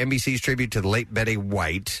for NBC's tribute to the late Betty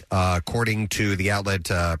White. According to the outlet,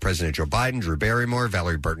 President Joe Biden, Drew Barrymore,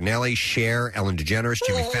 Valerie Bertinelli, Cher, Ellen DeGeneres,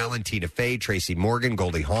 Jimmy Fallon, Tina Fey, Tracy Morgan,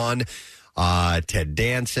 Goldie Hawn, Ted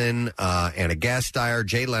Danson, Anna Gasteyer,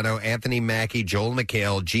 Jay Leno, Anthony Mackie, Joel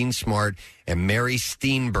McHale, Gene Smart, and Mary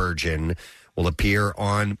Steenburgen will appear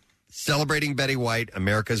on Celebrating Betty White,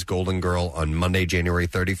 America's Golden Girl on Monday, January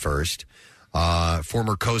 31st.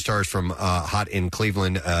 Former co-stars from Hot in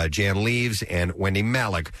Cleveland, Jan Leaves and Wendy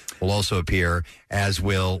Malick will also appear, as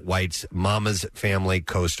will White's Mama's Family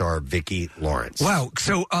co-star Vicki Lawrence. Wow.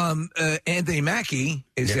 So Anthony Mackie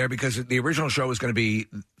is there because the original show was going to be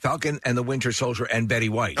Falcon and the Winter Soldier and Betty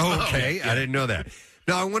White. Oh, okay. I didn't know that.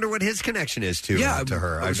 No, I wonder what his connection is to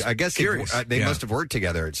her. I guess they must have worked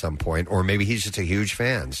together at some point, or maybe he's just a huge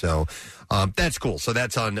fan. So that's cool. So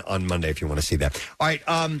that's on Monday if you want to see that. All right,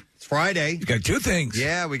 it's Friday. You got two things.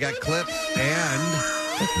 Yeah, we got clips and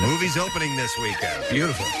movies opening this weekend.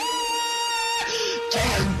 Beautiful.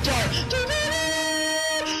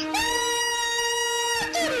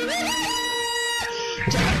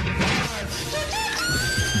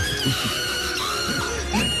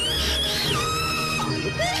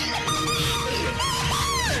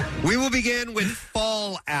 We will begin with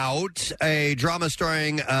Fallout, a drama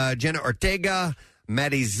starring Jenna Ortega,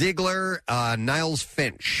 Maddie Ziegler, Niles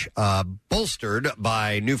Finch, bolstered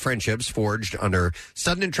by new friendships forged under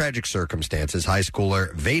sudden and tragic circumstances. High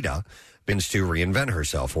schooler Veda begins to reinvent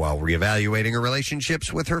herself while reevaluating her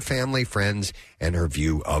relationships with her family, friends, and her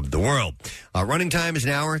view of the world. Running time is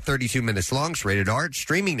an hour, 32 minutes long. It's rated R. It's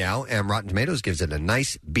streaming now, and Rotten Tomatoes gives it a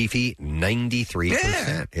nice, beefy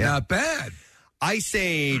 93%. Yeah, not bad. Ice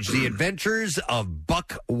Age, The Adventures of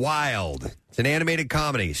Buck Wild. It's an animated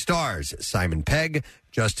comedy. Stars Simon Pegg,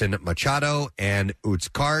 Justin Machado, and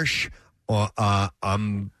Utkarsh Ambudkar.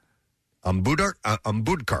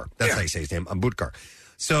 That's how you say his name, Ambudkar.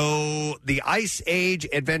 So the Ice Age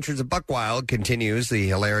Adventures of Buck Wild continues the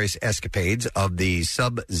hilarious escapades of the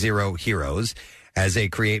Sub-Zero heroes as they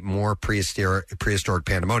create more prehistoric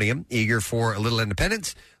pandemonium. Eager for a little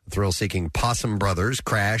independence, thrill-seeking Possum Brothers,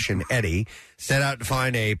 Crash and Eddie, set out to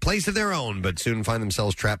find a place of their own, but soon find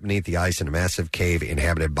themselves trapped beneath the ice in a massive cave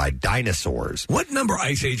inhabited by dinosaurs. What number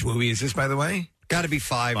Ice Age movie is this, by the way? Got to be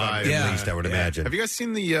five at least, I would imagine. Have you guys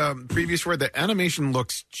seen the previews for it? The animation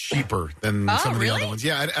looks cheaper than some of the other ones.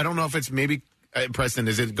 Yeah, I don't know if it's maybe, Preston,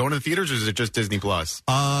 is it going to the theaters or is it just Disney Plus?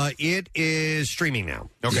 It is streaming now.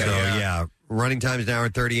 Okay. So, yeah. Running time is an hour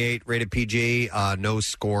 38, rated PG. No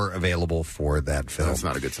score available for that film. That's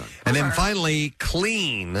not a good sign. And then finally,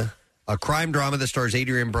 Clean, a crime drama that stars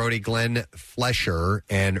Adrian Brody, Glenn Flesher,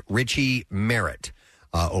 and Richie Merritt,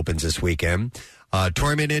 opens this weekend.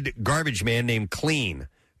 Tormented garbage man named Clean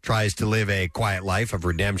tries to live a quiet life of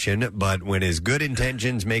redemption, but when his good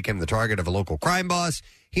intentions make him the target of a local crime boss,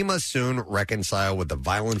 he must soon reconcile with the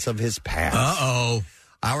violence of his past. Uh-oh.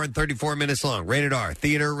 Hour and 34 minutes long. Rated R.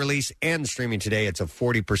 Theater release and streaming today. It's a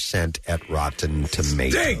 40% at Rotten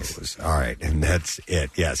Tomatoes. Stinks. All right, and that's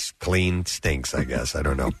it. Yes, Clean stinks, I guess. I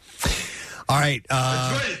don't know. All right.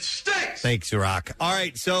 It stinks. Thanks, Rock. All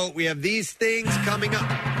right, so we have these things coming up.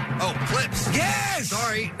 Oh, clips. Yes!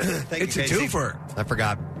 Sorry. Thank It's you, a Casey. twofer. I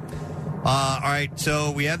forgot. All right,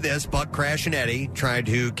 so we have this. Buck, Crash, and Eddie trying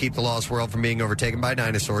to keep the lost world from being overtaken by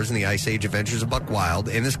dinosaurs in the Ice Age Adventures of Buck Wild.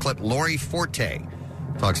 In this clip, Lori Forte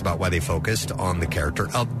talks about why they focused on the character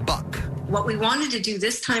of Buck. What we wanted to do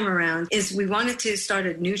this time around is we wanted to start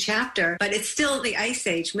a new chapter, but it's still the Ice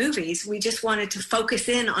Age movies. We just wanted to focus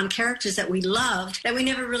in on characters that we loved that we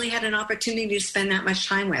never really had an opportunity to spend that much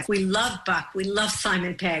time with. We love Buck. We love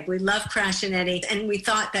Simon Pegg. We love Crash and Eddie. And we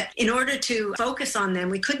thought that in order to focus on them,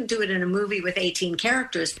 we couldn't do it in a movie with 18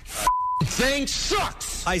 characters. Thing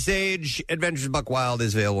sucks! Ice Age Adventures of Buck Wild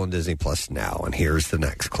is available on Disney Plus now, and here's the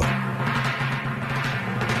next clip.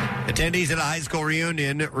 Attendees at a high school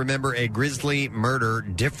reunion remember a grisly murder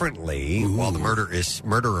differently, while the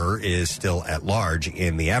murderer is still at large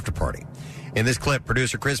in the after party. In this clip,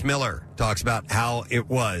 producer Chris Miller talks about how it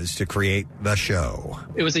was to create the show.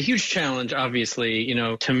 It was a huge challenge, obviously,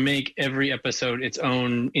 to make every episode its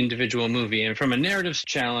own individual movie. And from a narrative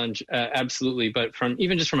challenge, absolutely. But from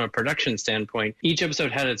a production standpoint, each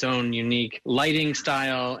episode had its own unique lighting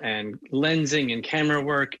style and lensing and camera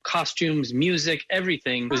work, costumes, music,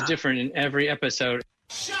 everything was different in every episode.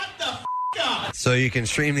 Shut the up! So you can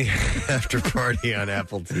stream the after party on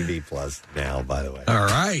Apple TV Plus now, by the way. All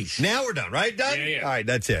right. Now we're done, right? Done? Yeah. All right,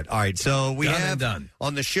 that's it. All right, so we have done.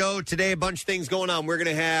 On the show today a bunch of things going on. We're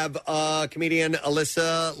going to have comedian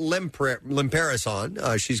Alyssa Limperis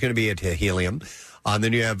on. She's going to be at Helium.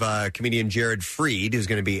 Then you have comedian Jared Freed, who's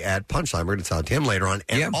going to be at Punchline. We're going to talk to him later on.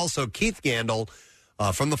 And also Keith Gandel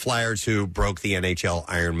from the Flyers, who broke the NHL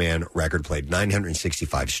Ironman record, played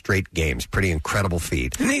 965 straight games. Pretty incredible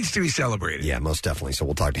feat. It needs to be celebrated. Yeah, most definitely. So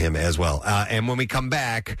we'll talk to him as well. And when we come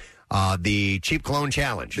back, the Cheap Cologne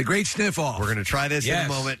Challenge. The Great Sniff Off. We're going to try this in a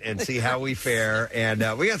moment and see how we fare. And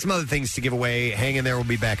we got some other things to give away. Hang in there. We'll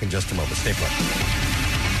be back in just a moment. Stay put.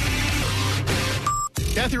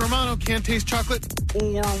 Kathy Romano can't taste chocolate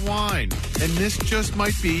or wine, and this just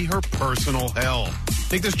might be her personal hell.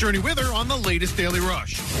 Take this journey with her on the latest Daily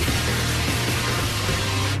Rush.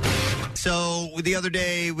 So the other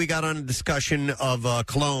day we got on a discussion of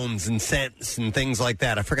colognes and scents and things like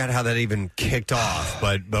that. I forgot how that even kicked off,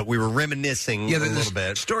 but we were reminiscing a little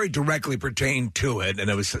bit. Story directly pertained to it, and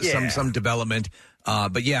it was some development.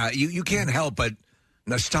 But yeah, you can't help but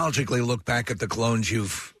nostalgically look back at the colognes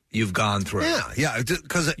you've gone through. Yeah,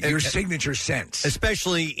 because your signature scents,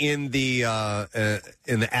 especially in the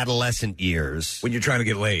adolescent years when you're trying to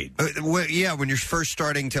get laid. When you're first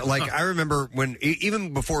starting to I remember when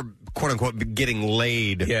even before quote unquote getting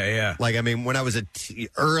laid. Yeah. Like I mean, when I was a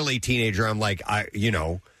early teenager, I'm like I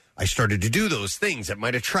started to do those things that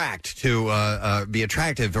might attract to be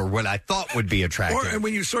attractive, or what I thought would be attractive. And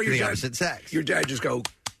when you saw your the dad, opposite sex, your dad just go.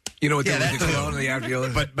 You know what they would cologne in the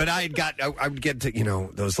after. But I would get to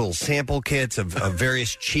those little sample kits of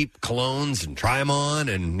various cheap colognes and try them on,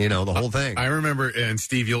 and the whole thing. I remember, and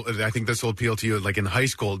Steve, I think this will appeal to you. Like in high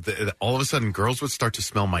school, all of a sudden, girls would start to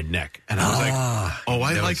smell my neck, and I was like, "Oh,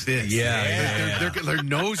 I like this." Yeah. Their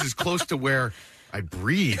nose is close to where I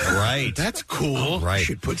breathe. Right, that's cool. Right, I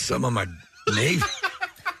should put some on my name.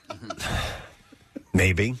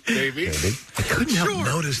 Maybe. I couldn't help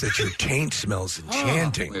notice that your taint smells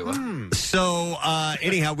enchanting. So,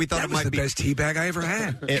 anyhow, we thought that it was might the be best tea bag I ever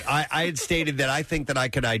had. I had stated that I think that I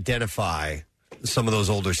could identify some of those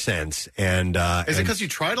older scents. And is it because you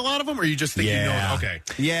tried a lot of them, or you just think you know? Okay,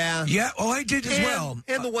 yeah. Oh, I did as well.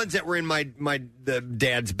 And the ones that were in the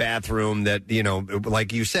dad's bathroom that,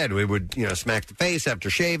 like you said, we would, smack the face after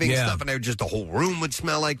shaving and stuff, and the whole room would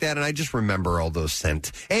smell like that. And I just remember all those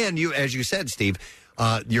scents. And you, as you said, Steve,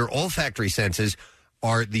 your olfactory senses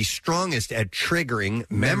are the strongest at triggering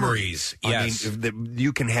memories. Yes. I mean,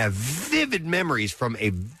 you can have vivid memories from a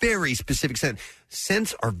very specific scent.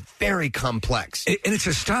 Scents are very complex. And it's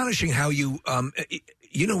astonishing how you,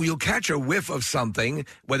 you'll catch a whiff of something,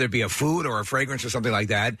 whether it be a food or a fragrance or something like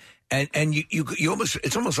that, and you almost,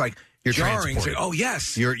 it's almost like you're jarring. transported. Oh,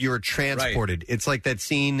 yes. You're transported. Right. It's like that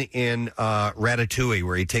scene in Ratatouille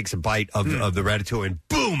where he takes a bite of the ratatouille and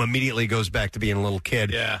boom, immediately goes back to being a little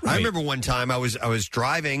kid. Yeah. I remember one time I was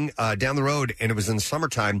driving down the road, and it was in the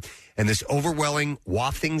summertime, and this overwhelming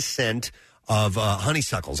wafting scent of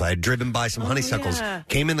honeysuckles. I had driven by some honeysuckles,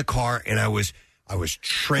 came in the car, and I was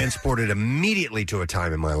transported immediately to a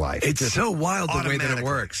time in my life. It's so wild the way that it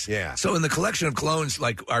works. Yeah. So in the collection of colognes,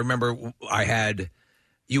 like I remember I had...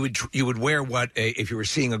 You would wear if you were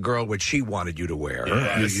seeing a girl, what she wanted you to wear,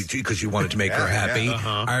 because you wanted to make her happy. Yeah,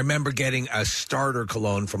 uh-huh. I remember getting a starter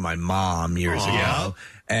cologne from my mom years ago,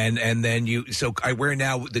 and then so I wear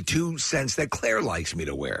now the two scents that Claire likes me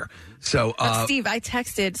to wear. So Steve, I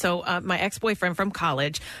texted my ex-boyfriend from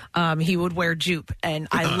college. He would wear Jupe, and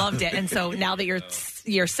I loved it. And so now that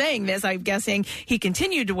you're saying this, I'm guessing he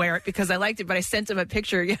continued to wear it because I liked it. But I sent him a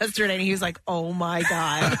picture yesterday, and he was like, "Oh my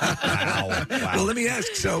god!" Wow. Well, let me ask.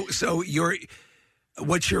 So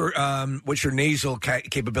what's your nasal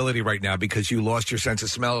capability right now, because you lost your sense of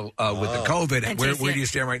smell with the COVID? Where do you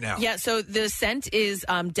stand right now? Yeah, so the scent is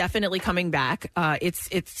definitely coming back.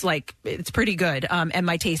 It's pretty good, and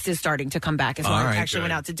my taste is starting to come back as well. I actually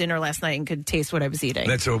went out to dinner last night and could taste what I was eating.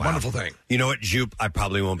 That's a wonderful thing. You know what, Jupe, I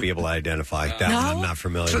probably won't be able to identify that one. I'm not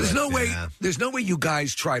familiar. So there's with. There's no way you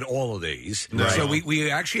guys tried all of these. Right. So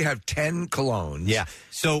we actually have 10 colognes. Yeah.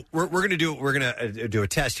 So we're gonna do a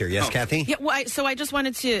test here. Yes, Kathy. Yeah. Well, so I just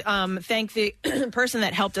wanted to thank the person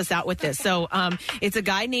that helped us out with this. So it's a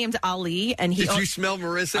guy named Ali, and he. Did you smell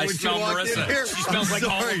Marissa when you walked in here? She smells like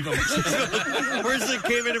all of them. Marissa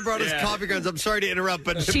came in and brought us coffee grounds. I'm sorry to interrupt,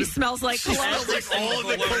 but she smells like cologne. Smells like all of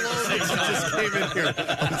the cologne that just came in here.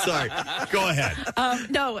 I'm sorry. Go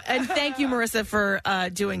ahead. No, and thank you, Marissa, for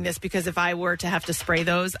doing this, because if I were to have to spray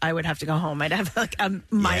those, I would have to go home. I'd have like a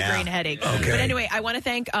migraine headache. Okay. But anyway, I want to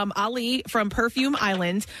thank Ali from Perfume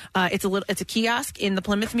Island. It's a kiosk in the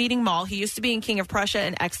Plymouth Meeting Mall. He used to be in King of Prussia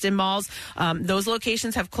and Exton malls. Those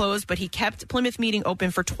locations have closed, but he kept Plymouth Meeting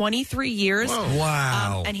open for 23 years. Whoa.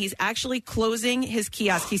 Wow. And he's actually closing his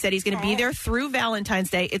kiosk. He said he's going to be there through Valentine's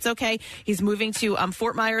Day. It's okay. He's moving to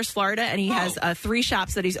Fort Myers, Florida, and he has 3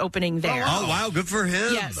 shops that he's opening there. Oh, wow. Good for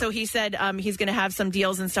him. Yeah, so he said he's going to have some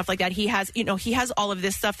deals and stuff like that. He has all of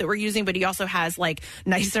this stuff that we're using, but he also has like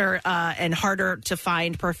nicer and harder to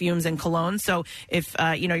find perfumes and colognes. So if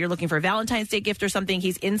you're looking for a Valentine's Day gift or something,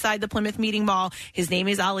 he's inside the Plymouth Meeting Mall. His name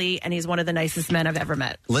is Ali, and he's one of the nicest men I've ever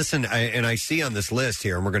met. Listen, I see on this list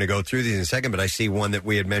here, and we're going to go through these in a second, but I see one that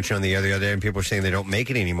we had mentioned on the other day, and people are saying they don't make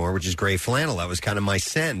it anymore, which is gray flannel. That was kind of my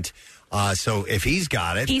scent. So if he's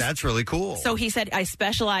got it, that's really cool. So he said, I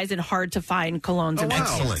specialize in hard-to-find colognes and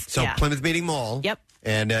perfumes. Excellent. So Plymouth Meeting Mall. Yep.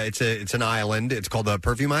 And it's an island. It's called the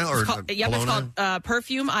Perfume Island? It's called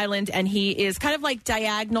Perfume Island, and he is kind of like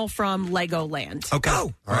diagonal from Legoland. Okay.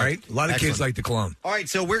 Oh, all right. A lot of kids like the cologne. All right,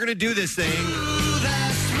 so we're going to do this thing.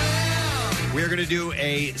 We're going to do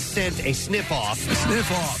a sniff-off.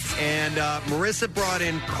 Sniff-off. And Marissa brought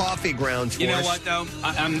in coffee grounds for us. You know what, though?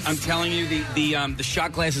 I'm telling you, the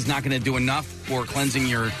shot glass is not going to do enough for cleansing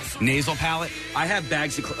your nasal palate. I have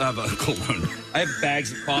bags of cologne. I have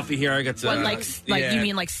bags of coffee here. I got you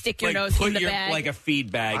mean like stick your nose in the bag? Like a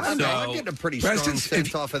feed bag. I'm getting a pretty strong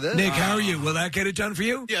sense off of this. Nick, how are you? Will that get it done for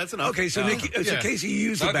you? Yeah, that's enough. Okay, so Nick, Casey, you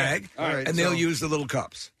use the bag, and they'll use the little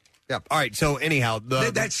cups. Yep. All right. So anyhow,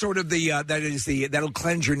 that's sort of that'll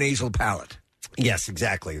cleanse your nasal palate. Yes,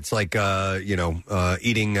 exactly. It's like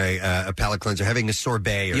eating a palate cleanser, having a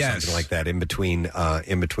sorbet or something like that in between. For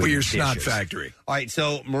your dishes. snot factory. All right.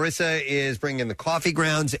 So Marissa is bringing in the coffee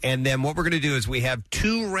grounds, and then what we're going to do is we have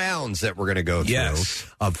 2 rounds that we're going to go through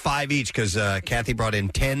of 5 each, because Kathy brought in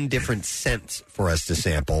 10 different scents for us to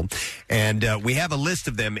sample, and we have a list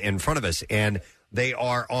of them in front of us, and they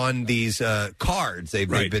are on these cards. They've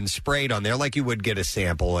been sprayed on there like you would get a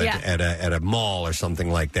sample at a mall or something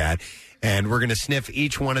like that. And we're going to sniff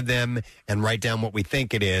each one of them and write down what we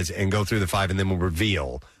think it is and go through the 5, and then we'll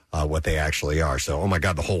reveal what they actually are. So, oh my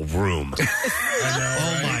God, the whole room.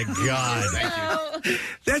 Oh my God.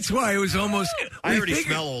 That's why it was almost. I already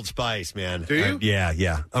smell Old Spice, man. Do you?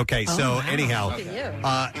 Yeah. Okay, so anyhow,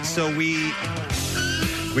 so we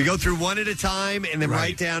go through one at a time and then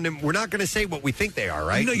write down. And we're not going to say what we think they are,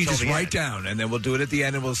 right? No, you just write down, and then we'll do it at the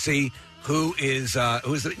end, and we'll see who is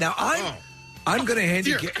the. Now I'm going to hand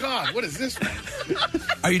you. Dear God, what is this one?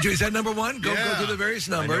 Are you doing? Is that number one? Go through the various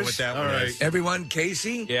numbers. I know what that one is. Everyone,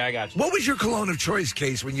 Casey. Yeah, I got you. What was your cologne of choice,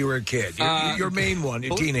 Case, when you were a kid? Your main one,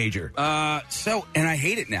 your teenager. And I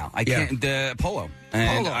hate it now. I can't. The Polo.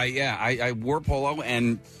 And Polo. I wore Polo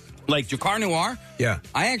and like Drakkar Noir. Yeah.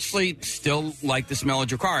 I actually still like the smell of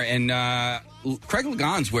Drakkar, and Craig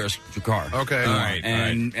Legans wears Drakkar. Okay. All right.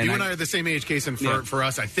 And you and I are the same age, Case, and for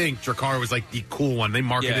us, I think Drakkar was like the cool one. They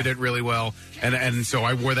marketed it really well, and so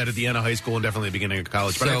I wore that at the end of high school and definitely at the beginning of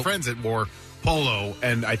college. But I have friends that wore Polo,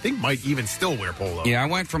 and I think might even still wear Polo. Yeah, I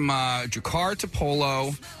went from Drakkar to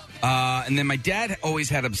Polo. And then my dad always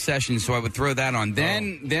had Obsession, so I would throw that on.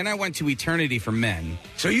 Then I went to Eternity for Men.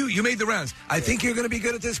 So you made the rounds. I think you're going to be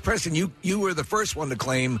good at this, Preston. You were the first one to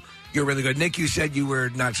claim you're really good. Nick, you said you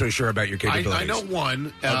were not so sure about your capabilities. I know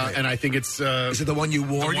one, and I think it's... is it the one you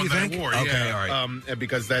wore, the one you think? I wore, okay, all right.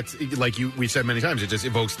 Because that's, like we've said many times, it just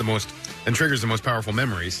evokes the most and triggers the most powerful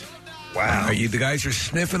memories. Wow. The guys are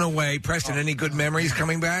sniffing away. Preston, any good memories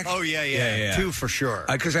coming back? Oh, yeah. 2 for sure.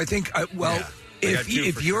 Because I think,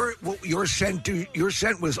 If your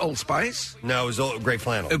scent was Old Spice? No, it was Gray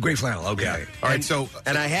Flannel. Gray Flannel, okay. Yeah. All right,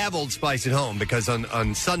 and I have Old Spice at home because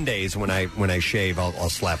on Sundays when I shave, I'll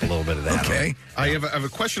slap a little bit of that. Okay. on. I have a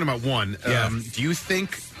question about one. Yeah. Do you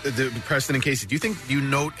think Preston and Casey? Do you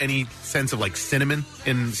note any sense of like cinnamon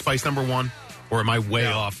in Spice number 1, or am I way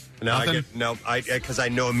off? No, because I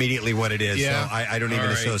know immediately what it is. Yeah. So I don't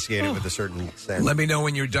even associate it with a certain scent. Let me know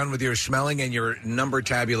when you're done with your smelling and your number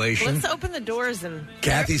tabulation. Let's open the doors and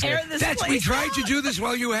Kathy's air this place we tried out. to do this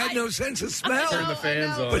while you had no sense of smell. Turn the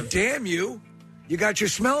fans on. But damn you got your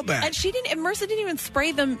smell back. And Marissa didn't even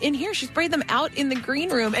spray them in here. She sprayed them out in the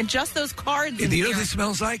green room and just those cards. Do you know what it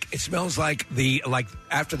smells like? It smells like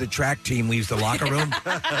after the track team leaves the locker room.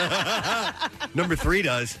 Number 3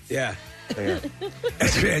 does. Yeah.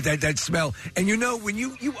 that smell. And when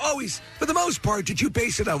you always, for the most part, did you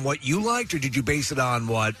base it on what you liked, or did you base it on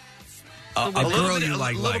what a girl you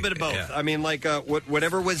liked? A little bit of both. Yeah. I mean, like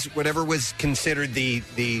whatever was considered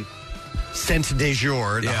the scent du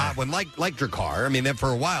jour, the hot one, like Drakkar. I mean, that for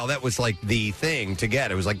a while that was like the thing to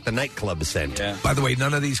get. It was like the nightclub scent. Yeah. By the way,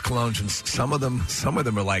 none of these colognes, and some of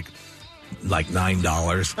them are like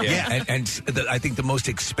 $9. Yeah. And I think the most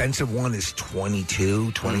expensive one is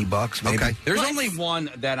 $20 maybe. Okay. There's only one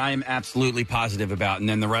that I am absolutely positive about, and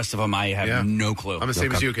then the rest of them I have no clue. I'm the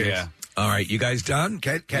same as you, Case. Yeah. All right, you guys done?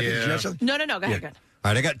 Kathy, did you have something? No. Go ahead.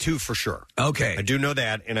 All right, I got 2 for sure. Okay. I do know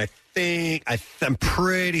that, and I'm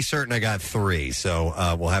pretty certain I got 3,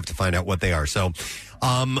 so we'll have to find out what they are. So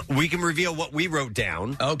we can reveal what we wrote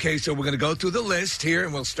down. Okay, so we're going to go through the list here,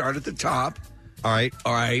 and we'll start at the top. All right.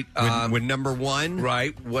 With number 1.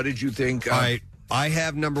 Right. What did you think? All right. I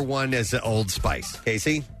have number 1 as the Old Spice.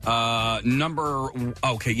 Casey?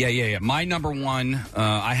 Okay, yeah. My number 1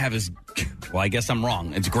 I have is, well, I guess I'm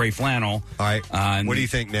wrong. It's Gray Flannel. All right. What do you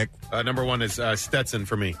think, Nick? Number 1 is Stetson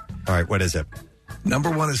for me. All right. What is it?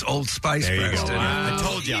 Number 1 is Old Spice. There you go. Preston. Wow. I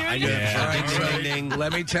told you. I knew it. All right, so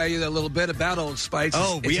let me tell you a little bit about Old Spice.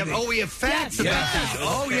 We have facts about this.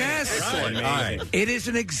 Oh, yes. Excellent. All right. It is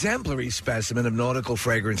an exemplary specimen of nautical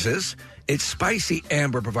fragrances. Its spicy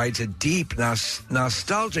amber provides a deep,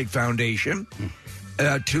 nostalgic foundation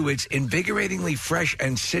to its invigoratingly fresh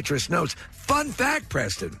and citrus notes. Fun fact,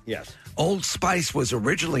 Preston. Yes. Old Spice was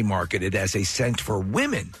originally marketed as a scent for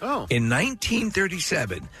women in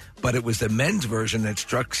 1937, but it was the men's version that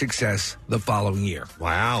struck success the following year.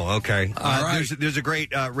 Wow, okay. All right. There's a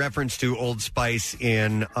great reference to Old Spice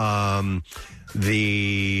in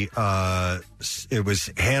it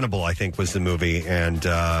was Hannibal, I think, was the movie, and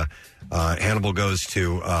Hannibal goes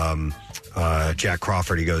to Jack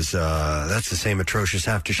Crawford. He goes, that's the same atrocious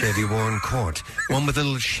aftershave you wore in court. One with a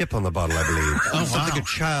little ship on the bottle, I believe. Something a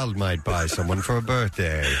child might buy someone for a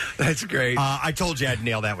birthday. That's great. I told you I'd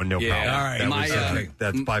nail that one, no problem. All right.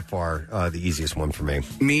 That's by far the easiest one for me.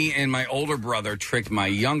 Me and my older brother tricked my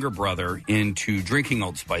younger brother into drinking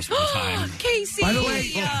Old Spice one time. Casey! By the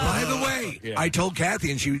way, I told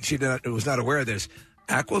Kathy, and she was not aware of this,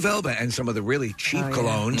 Aquavelva and some of the really cheap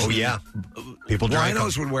colognes. Oh, yeah. People drank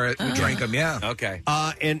Rhinos them. would drink them, yeah. Okay.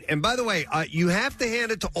 And by the way, you have to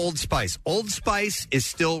hand it to Old Spice. Old Spice is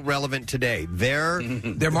still relevant today. Their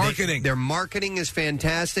marketing. Their marketing is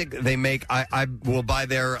fantastic. They make. I will buy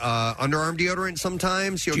their underarm deodorant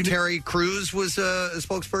sometimes. Terry Crews was a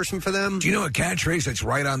spokesperson for them. Do you know a catchphrase that's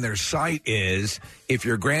right on their site is, if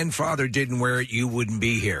your grandfather didn't wear it, you wouldn't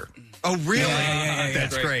be here. Oh, really? Yeah.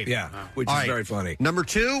 That's great. Yeah, which All is right. very funny. Number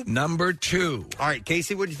two? Number two. All right,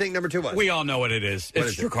 Casey, what do you think number two was? We all know what it is. What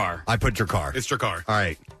It's is it? Drakkar. I put Drakkar. It's Drakkar. All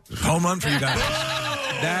right. Home run for you guys.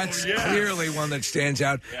 That's clearly one that stands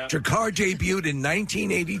out. Drakkar debuted in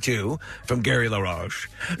 1982 from Gary LaRoche.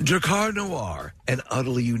 Drakkar Noir, an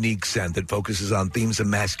utterly unique scent that focuses on themes of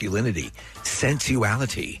masculinity,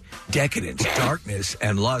 sensuality, decadence, darkness,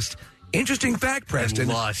 and lust. Interesting fact, Preston. And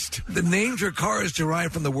lust. The name Drakkar is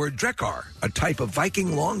derived from the word Drekkar, a type of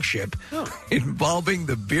Viking longship involving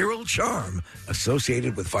the virile charm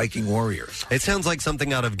associated with Viking warriors. It sounds like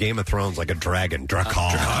something out of Game of Thrones, like a dragon.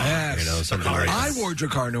 Drakkar. Yes. You know, something like I wore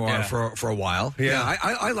Drakkar Noir for a while. Yeah.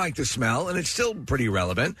 I like the smell, and it's still pretty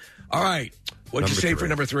relevant. All right. What'd you say for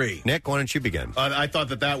number three? Nick, why don't you begin? I thought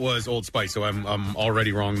that was Old Spice, so I'm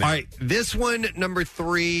already wrong there. All right, this one, number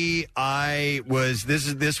three,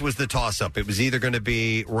 this was the toss-up. It was either going to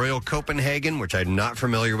be Royal Copenhagen, which I'm not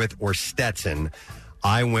familiar with, or Stetson.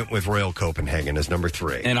 I went with Royal Copenhagen as number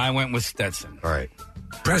three. And I went with Stetson. All right.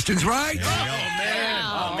 Preston's right.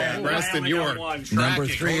 Oh, man, Preston, you are Number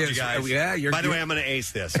three is By the way, I'm going to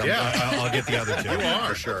ace this. I'll get the other two. You are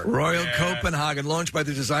for sure. Royal Copenhagen, launched by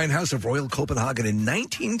the design house of Royal Copenhagen in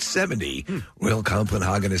 1970. Royal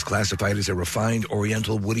Copenhagen is classified as a refined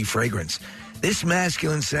oriental woody fragrance. This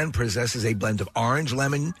masculine scent possesses a blend of orange,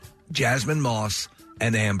 lemon, jasmine moss,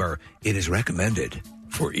 and amber. It is recommended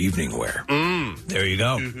for evening wear. There you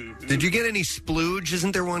go. Did you get any splooge?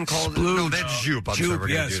 Isn't there one called? Splooge. No, that's Joop. I'm sorry, we're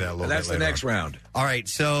going to do that a little That's bit the later next on. round. All right,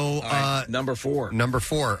 so Number four. Number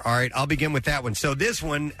four. All right, I'll begin with that one. So this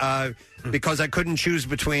one, because I couldn't choose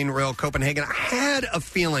between Royal Copenhagen, I had a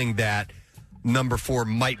feeling that number four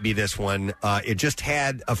might be this one. It just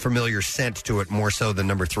had a familiar scent to it more so than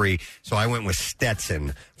number three. So I went with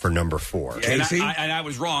Stetson for number four. Casey? And I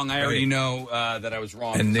was wrong. I already know that I was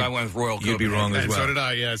wrong. And so Nick, I went with Royal you'd be wrong as And well. so did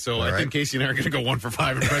I, yeah. So All I right. think Casey and I are going to go 1 for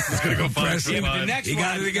 5, and Preston's going to go 5 for Preston, 5. the next He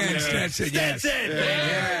got one- it again. Yeah. Stetson, yes.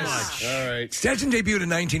 Yes. All right. Stetson debuted in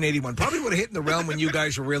 1981. Probably would have hit in the realm when you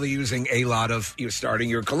guys were really using a lot of, starting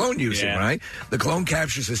your cologne using, Yeah. right? The cologne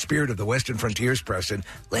captures the spirit of the Western frontiers, Preston,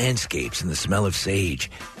 landscapes and the smell of sage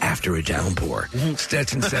after a downpour.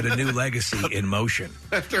 Stetson set a new legacy in motion.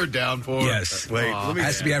 After a downpour. Yes. Wait, let me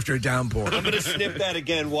Has to be after a downpour. I'm going to snip that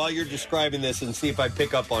again while you're describing this and see if I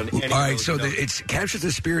pick up on any All of right, those so notes. it captures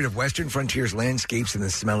the spirit of Western frontiers, landscapes, and the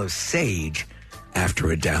smell of sage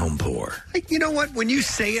after a downpour. You know what? When you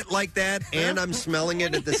say it like that and I'm smelling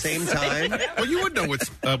it at the same time, Well, you would know what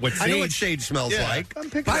I know what sage smells Yeah. like. I'm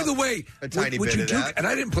picking By up the way, a tiny would bit you of do, that. and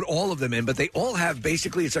I didn't put all of them in, but they all have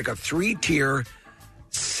basically it's like a 3-tier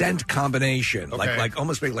scent combination, Okay. like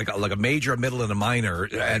almost like a major, a middle, and a minor,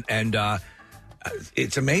 and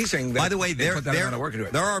it's amazing. That By the way, they put that amount of work into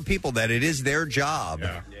it. there are people that it is their job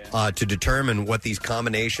to determine what these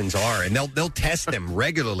combinations are, and they'll test them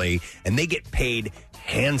regularly, and they get paid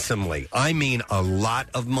handsomely. I mean, a lot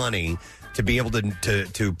of money to be able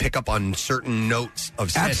to pick up on certain notes of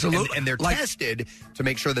scent. Absolutely. And they're Like- tested to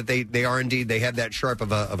make sure that they are indeed they have that sharp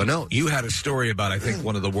of a note. You had a story about, I think,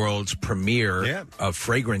 one of the world's premier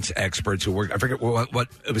fragrance experts who worked. I forget what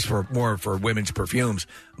it was for, more for women's perfumes,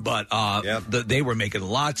 but they were making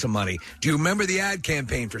lots of money. Do you remember the ad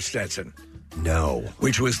campaign for Stetson? No,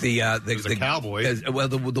 which was the cowboy.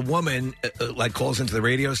 The woman like calls into the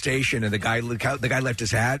radio station, and the guy left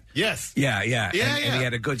his hat. Yes. Yeah. Yeah, and yeah. he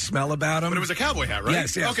had a good smell about him. But it was a cowboy hat, right?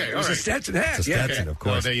 Yes. Okay, It all was a right. Stetson hat. It's a Yeah. Stetson, of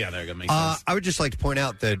course. There you go. Makes sense. I would just like to point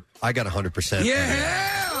out that I got 100%.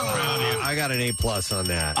 I got an A+ on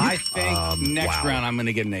that. I think next wow. round I'm going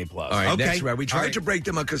to get an A+. All right, Okay. next round. We tried All right. to break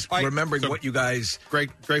them up because All right. remembering what you guys. Gray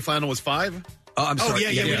Flannel was 5? Oh, I'm sorry. Oh,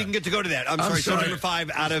 yeah, we didn't get to go to that. I'm sorry. So number 5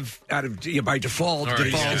 out of by default. All right,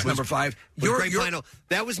 Default yeah. is number 5. Gray Flannel.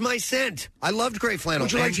 That was my scent. I loved Gray Flannel.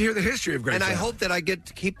 Would you like to hear the history of Gray And I Flannel? hope that I get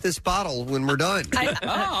to keep this bottle when we're done.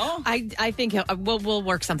 I think we'll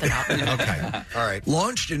work something out. Okay. All right.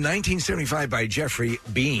 Launched in 1975 by Jeffrey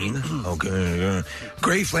Bean,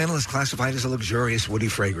 Gray Flannel is classified as a luxurious woody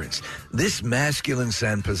fragrance. This masculine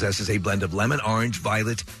scent possesses a blend of lemon, orange,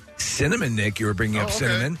 violet, cinnamon, Nick, you were bringing up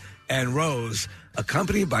cinnamon, and rose,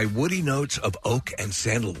 accompanied by woody notes of oak and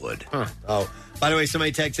sandalwood. Oh, By the way,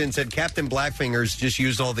 somebody texted in and said Captain Blackfingers just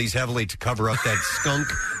used all these heavily to cover up that skunk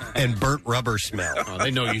and burnt rubber smell. Oh, they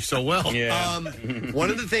know you so well. Yeah. One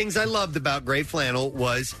of the things I loved about gray flannel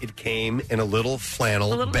was it came in a little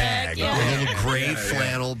flannel bag. yeah. A little gray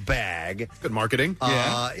flannel bag. Good marketing.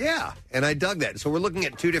 Yeah, and I dug that. So we're looking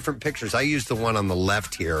at two different pictures. I used the one on the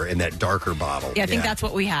left here in that darker bottle. Yeah, I think that's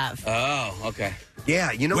what we have. Oh, okay.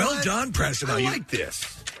 Yeah, you know Well what? done, Preston. I like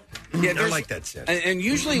this. Yeah, I like that scent. And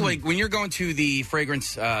usually, like when you're going to the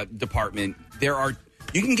fragrance department,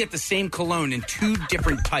 you can get the same cologne in two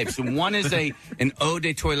different types. And one is an eau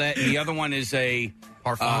de toilette, and the other one is a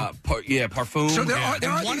parfum. Parfum. So there are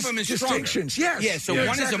and one these of them is distinctions. Stronger. Yes. Yeah. So You're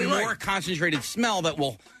one exactly is a more right. concentrated smell that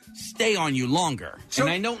will stay on you longer. So-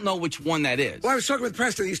 and I don't know which one that is. Well, I was talking with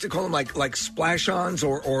Preston. They used to call them like splash-ons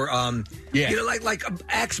or you know, like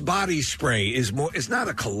Axe body spray is more. It's not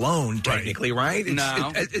a cologne technically, right? It's,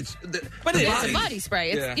 No. it's But it's a body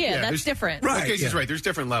spray. It's, that's there's- different. Well, Casey's right. There's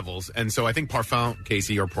different levels, and so I think parfum,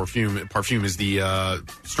 Casey, or perfume is the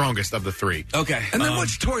strongest of the three. Okay. And then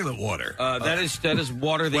what's toilet water? That is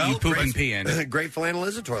water that you poop and pee in. Great flannel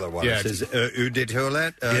is a toilet water. Yeah, It says eau de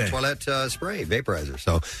toilette, toilette spray, vaporizer.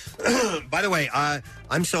 So, by the way,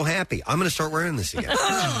 I'm so happy. I'm going to start wearing this again.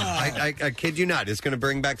 I kid you not. It's going to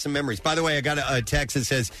bring back some memories. By the way, I got a text that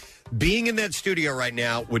says, being in that studio right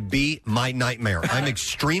now would be my nightmare. I'm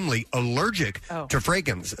extremely allergic to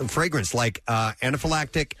fragrance like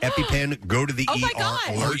anaphylactic, EpiPen, go to the Oh, my ER God.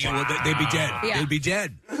 allergic. They'd be dead. Yeah. They'd be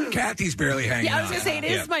dead. Kathy's barely hanging Yeah, I was on. going to say it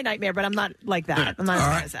is my nightmare, but I'm not like that. I'm not as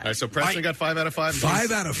bad as that. All right, so Preston got 5 out of 5.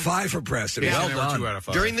 5 out of 5 for Preston. Yeah, Well and they were done. 2 out of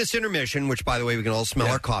 5. During this intermission, which, by the way, we can all smell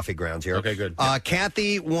our coffee grounds here. Okay, good.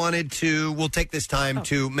 Kathy wanted to, we'll take this time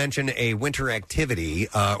to mention a winter activity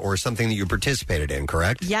or something that you participated in,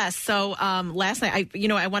 correct? Yes. So last night,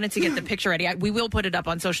 I wanted to get the picture ready. We will put it up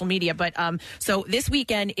on social media. But so this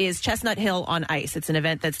weekend is Chestnut Hill on Ice. It's an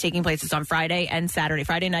event that's taking place. It's on Friday and Saturday.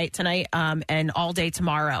 Friday night tonight and all day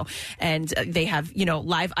tomorrow. And they have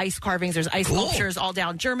live ice carvings. There's ice sculptures all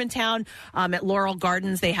down Germantown. At Laurel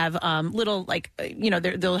Gardens, they have little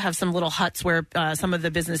they'll have some little huts where some of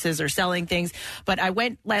the businesses are selling things. But I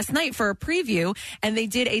went last night for a preview, and they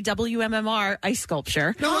did a WMMR ice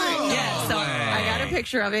sculpture. No way. Yeah. So I got a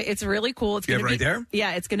picture of it. It's really cool. It's You going have to it be right there?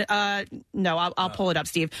 Yeah, it's going to. No, I'll pull it up,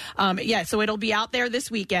 Steve. So it'll be out there this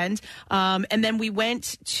weekend. And then we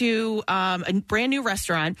went to a brand new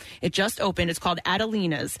restaurant. It just opened. It's called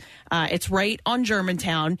Adelina's. It's right on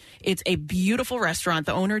Germantown. It's a beautiful restaurant.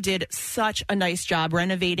 The owner did such a nice job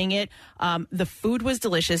renovating it. The food was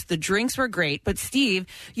delicious. The drinks were great. But Steve,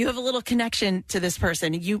 you have a little connection to this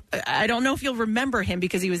person. I don't know if you'll remember him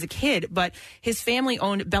because he was a kid, but his family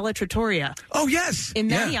owned Bella Trattoria. Oh, yes. In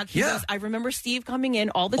Manioc. He Yeah. goes, I remember Steve coming in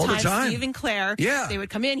all the All the time. time. Steve and Claire. Yeah. They would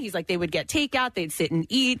come in. He's like, they would get takeout. They'd sit and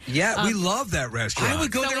eat. Yeah, we love that restaurant. I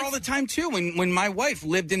would go there all the time too when my wife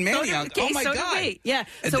lived in Manioc. Oh my so God! did we. Yeah.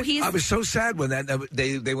 And So he's I was so sad when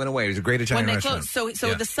they went away. It was a great Italian when they restaurant. closed. So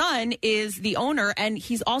Yeah. the son is the owner, and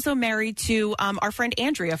he's also married to our friend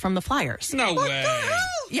Andrea from the Flyers. No way.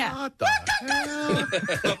 Yeah.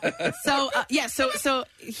 So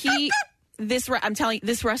he I'm telling you,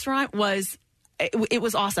 this restaurant was. It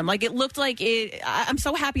was awesome. Like, it looked like it. I'm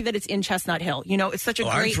so happy that it's in Chestnut Hill. It's such a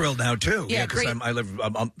great. I'm thrilled now too. Yeah, because great. I live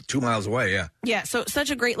I'm 2 miles away. Yeah. Yeah, so such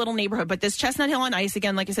a great little neighborhood. But this Chestnut Hill on Ice,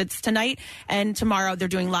 again, like I said, it's tonight and tomorrow. They're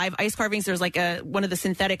doing live ice carvings. There's like one of the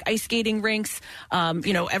synthetic ice skating rinks.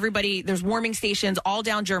 Everybody, there's warming stations all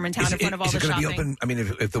down Germantown in front of all the Is it shopping. going to be open? I mean,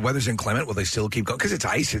 if the weather's inclement, will they still keep going? Because it's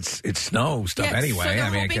ice, it's snow stuff Yeah, anyway. so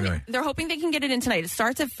I mean, they're hoping they can get it in tonight. It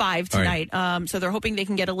starts at 5 All tonight. right. So they're hoping they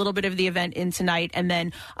can get a little bit of the event in tonight. And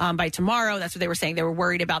then by tomorrow, that's what they were saying. They were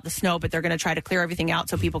worried about the snow, but they're going to try to clear everything out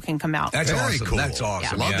so people can come out. That's Very awesome. cool. That's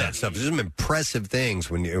awesome. I love Yeah. that stuff. There's some impressive things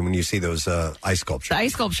when you see those ice sculptures. The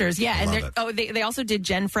ice sculptures, yeah. I And love they also did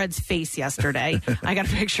Jen Fred's face yesterday. I got a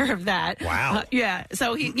picture of that. Wow. Yeah.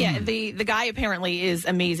 So the guy apparently is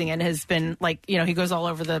amazing and has been he goes all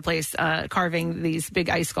over the place carving these big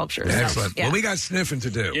ice sculptures. So, Excellent. yeah. Well, we got sniffing to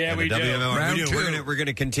do. Yeah, we do. WMMR. Round We do. two. We're going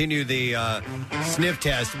to continue the sniff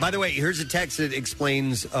test. By the way, here's a text that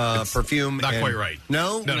explains perfume. Not quite right.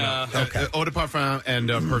 No? No. Okay. Eau de parfum and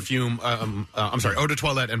perfume. I'm sorry. Eau de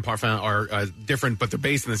toilette and parfum are different, but they're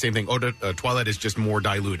based in the same thing. Eau de toilette is just more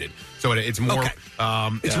diluted, so it's more. Okay.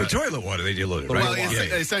 It's with toilet water they dilute it, right? Well,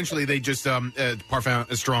 essentially, they just parfum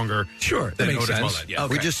is stronger. Sure, that than makes eau de sense. toilette. Yeah.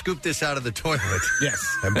 We just scooped this out of the toilet.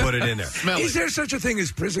 Yes. And put it in there. Smell Is it. there such a thing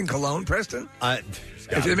as prison cologne, Preston?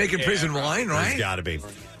 If If they're making prison wine, right? There's got to be.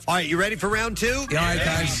 All right, you ready for round two? Yeah, all right,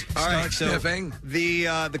 guys. All right, so sniffing.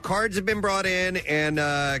 the cards have been brought in,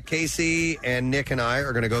 and Casey and Nick and I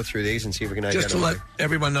are going to go through these and see if we can identify. Just to let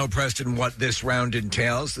everyone know, Preston, what this round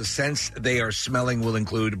entails, the scents they are smelling will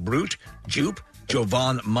include Brut, Jupe,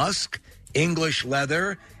 Jovan Musk, English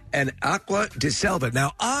Leather, and Aqua di Selva.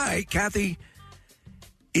 Now, Kathy,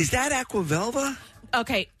 is that Aqua Velva?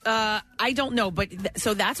 Okay, I don't know, but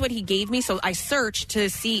so that's what he gave me. So I searched to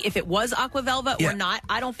see if it was Aqua Velva or not.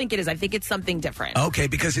 I don't think it is. I think it's something different. Okay,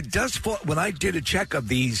 because it does fall. When I did a check of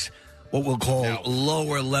these, what we'll call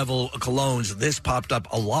lower level colognes, this popped up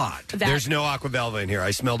a lot. There's no Aqua Velva in here.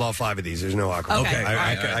 I smelled all 5 of these. There's no Aqua. Okay.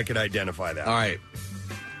 I could identify that. All right.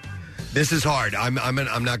 This is hard. I'm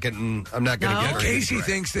not getting. I'm not going to get. Casey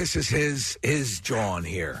thinks this is his John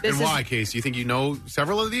here. And why, Casey? You think you know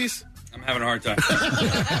several of these? I'm having a hard time.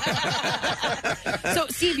 So,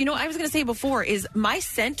 Steve, you know what I was going to say before is my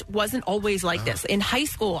scent wasn't always like this. In high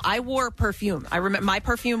school, I wore perfume. I remember my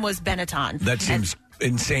perfume was Benetton. That seems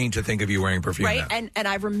insane to think of you wearing perfume right? now. And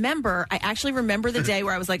I actually remember the day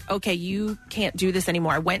where I was like, okay, you can't do this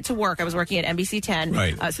anymore. I went to work. I was working at NBC 10.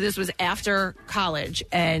 Right. So this was after college,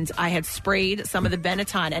 and I had sprayed some of the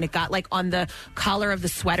Benetton, and it got like on the collar of the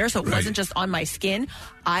sweater, so it wasn't just on my skin.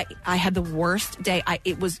 I had the worst day.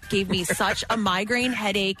 It gave me such a migraine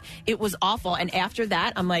headache. It was awful. And after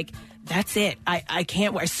that, I'm like, that's it. I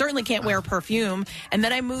certainly can't wear perfume. And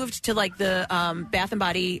then I moved to like the Bath and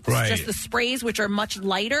Body, just the sprays, which are much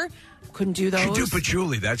lighter. Couldn't do those. You do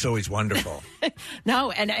patchouli. That's always wonderful.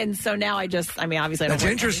 No, and so now obviously I don't That's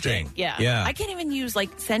wear interesting. anything. Yeah. Yeah. I can't even use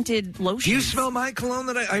like scented lotion. Do you smell my cologne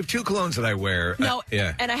that I have 2 colognes that I wear? No,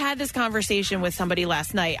 yeah. And I had this conversation with somebody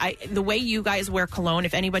last night. The way you guys wear cologne,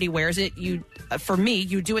 if anybody wears it, for me,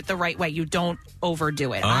 you do it the right way. You don't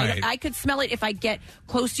overdo it. I could smell it if I get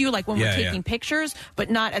close to you, like when we're taking pictures, but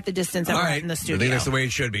not at the distance that we're at in the studio. I think that's the way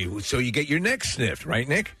it should be. So you get your neck sniffed, right,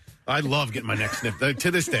 Nick? I love getting my neck sniffed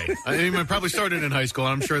to this day. I mean, I probably started in high school.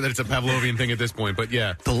 I'm sure that it's a Pavlovian thing at this point, but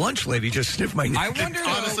yeah. The lunch lady just sniffed my neck. I wonder,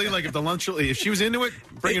 honestly, like if she was into it,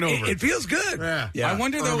 bring it over. It feels good. Yeah. I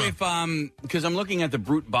wonder though if because I'm looking at the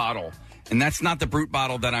Brut bottle. And that's not the Brut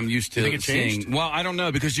bottle that I'm used to seeing. Well, I don't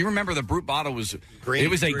know, because you remember the Brut bottle was green. It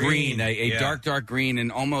was a green, dark green,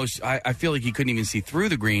 and almost I feel like you couldn't even see through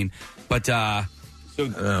the green. But why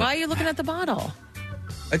are you looking at the bottle?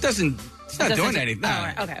 It doesn't. It's not doing anything. Oh,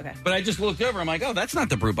 right. Okay. But I just looked over. I'm like, oh, that's not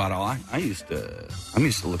the Brut bottle. I'm used to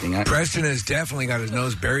looking at. Preston has definitely got his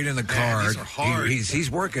nose buried in the card. These are hard. He's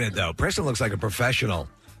working it though. Preston looks like a professional.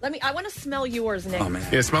 I want to smell yours, Nick. Oh man.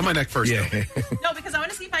 Yeah, smell my neck first. Yeah. No, because I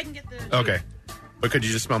want to see if I can get the. Okay. But could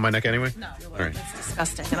you just smell my neck anyway? No, you're right. That's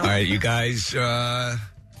disgusting. All right, you guys. Getting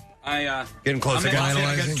closer. I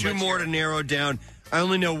got 2 more to narrow down. I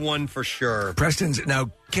only know 1 for sure. Preston's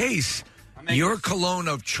now. Case, your cologne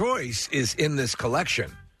of choice is in this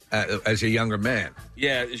collection as a younger man.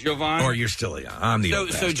 Yeah, Jovan. Or you're still young. I'm the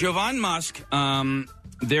old So Jovan Musk.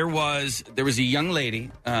 There was a young lady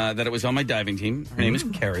that was on my diving team. Her name is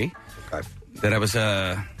Carrie. Okay. That I was.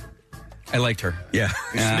 I liked her. Yeah.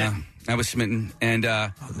 I was smitten, and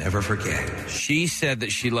I'll never forget. She said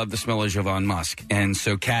that she loved the smell of Jovan Musk, and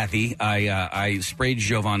so Kathy, I sprayed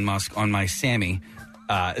Jovan Musk on my Sammy.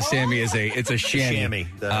 Sammy is a chamois.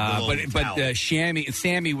 But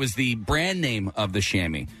Sammy was the brand name of the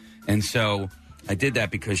chamois, and so I did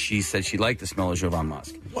that because she said she liked the smell of Jovan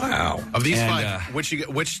Musk. Wow! Of these 5,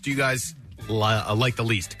 which do you guys like the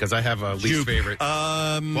least? Because I have a least favorite.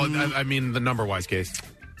 Well, I mean the number wise case.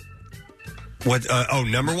 What?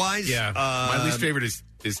 Number wise? Yeah. My least favorite is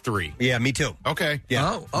 3. Yeah, me too. Okay.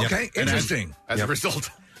 Yeah. Oh, okay. Yep. Interesting. As a result,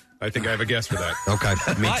 I think I have a guess for that. Okay.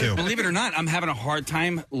 Me too. Believe it or not, I'm having a hard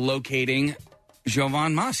time locating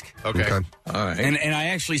Jovan Musk. Okay. All right. And I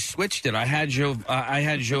actually switched it. I had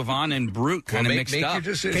Jovan and Brut kind of mixed up.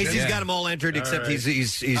 Casey's got them all entered, except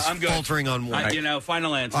he's faltering on 1.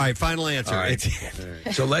 Final answer. All right, final answer. All right.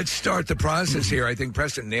 So let's start the process here. I think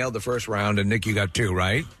Preston nailed the first round, and Nick, you got 2,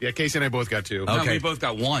 right? Yeah, Casey and I both got 2. No, Okay. we both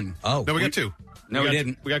got 1. Oh. No, we got 2. No, we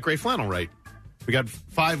didn't. We got gray flannel right. We got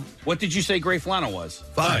 5. What did you say gray flannel was?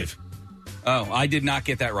 5. Oh, I did not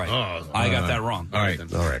get that right. I got that wrong. All right.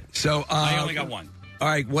 So I only got 1. All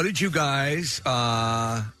right. What did you guys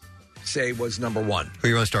say was number 1? Who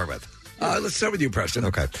you want to start with? Let's start with you, Preston.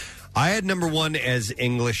 Okay. I had number 1 as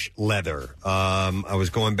English leather. I was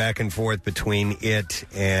going back and forth between it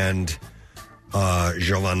and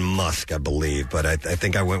Jovan Musk, I believe, but I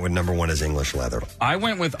think I went with number 1 as English leather. I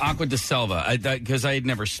went with Aqua di Selva because I had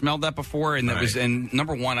never smelled that before, and and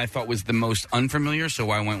number 1 I thought was the most unfamiliar, so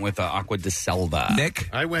I went with Aqua di Selva. Nick,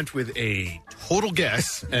 I went with a total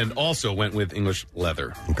guess and also went with English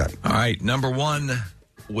leather. Okay. All right, number 1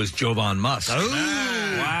 was Jovan Musk. Oh,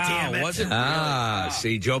 wow. Damn it. Was it?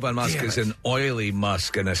 See, Jovan Musk is an oily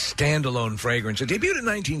musk and a standalone fragrance. It debuted in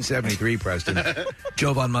 1973, Preston.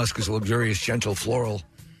 Jovan Musk is a luxurious, gentle floral.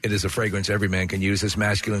 It is a fragrance every man can use. This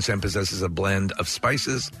masculine scent possesses a blend of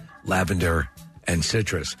spices, lavender, and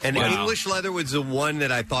citrus. And English leather was the one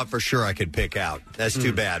that I thought for sure I could pick out. That's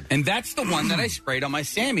too bad. And that's the one that I sprayed on my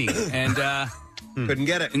Sammy. And couldn't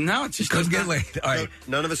get it. No, it just couldn't get laid. All right.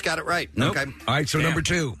 None of us got it right. Nope. Okay. All right, so number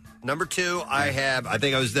 2. Number 2,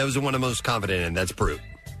 that was the one I'm most confident in. That's Brute.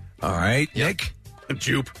 All right, Nick.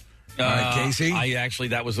 Jupe. All right, Casey.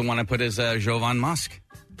 That was the one I put as Jovan Musk.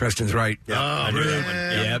 Preston's right. Yeah, I knew that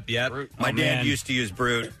one. Yep. Brute. My dad used to use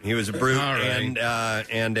Brute. He was a Brute and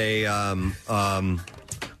a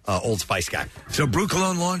Old Spice guy. So Brute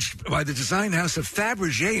Cologne launched by the design house of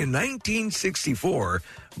Fabergé in 1964.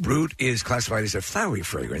 Brute is classified as a flowery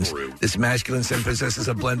fragrance. This masculine scent possesses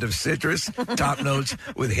a blend of citrus, top notes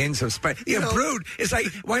with hints of spice. Yeah, Brute. It's like,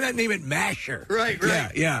 why not name it Masher? Right.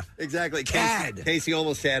 Yeah. Exactly. Cad. Casey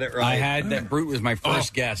almost had it right. I had that. Brute was my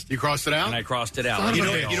first guest. You crossed it out? And I crossed it out. You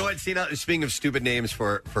know what? See, now, speaking of stupid names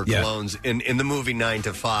for colognes, in the movie 9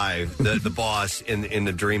 to 5, the boss in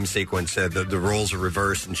the dream sequence said the roles are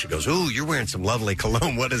reversed, and she goes, "Ooh, you're wearing some lovely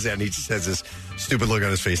cologne. What is that?" And he just has this stupid look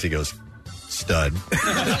on his face. He goes, "Stud,"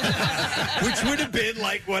 which would have been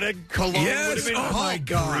like what a cologne would have been. Oh my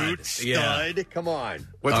God, Brute, Stud. Come on.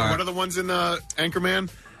 What are the ones in Anchorman?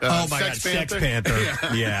 Oh my God, Sex Panther.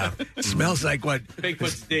 Yeah. Smells like what? Bigfoot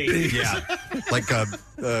Steve. Yeah. Like a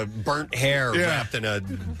burnt hair wrapped in a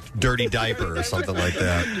dirty diaper or something like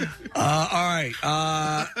that. All right.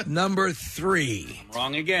 Number 3.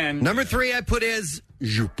 Wrong again. Number 3 I put as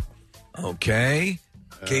Jupe. Okay.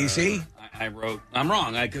 Casey? I'm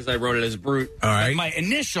wrong because I wrote it as Brute. All right. But my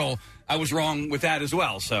initial, I was wrong with that as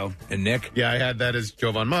well. So. And Nick? Yeah, I had that as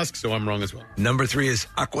Jovan Musk, so I'm wrong as well. Number 3 is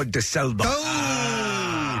Aqua de Selva.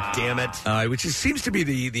 Oh, damn it. Which seems to be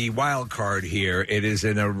the wild card here. It is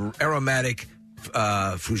an aromatic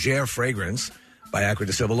fougere fragrance by Aqua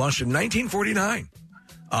de Selva, launched in 1949.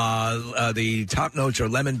 The top notes are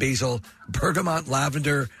lemon, basil, bergamot,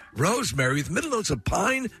 lavender, rosemary, with middle notes of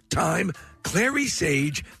pine, thyme, clary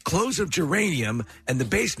sage, cloves of geranium, and the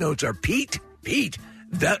base notes are peat,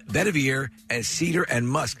 vetiver, and cedar and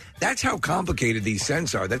musk. That's how complicated these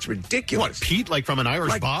scents are. That's ridiculous. What, peat, like from an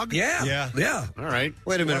Irish bog? Yeah. All right.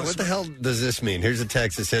 Wait a minute. What the hell does this mean? Here's a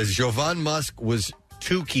text that says Jovan Musk was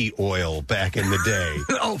Tukey oil back in the day.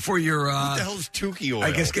 Oh, for your... what the hell's Tukey oil? I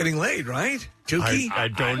guess getting laid, right? Tukey? I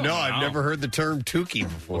don't know. I've never heard the term Tukey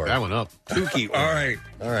before. Look that one up. Tukey oil.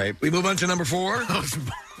 All right. We move on to number 4.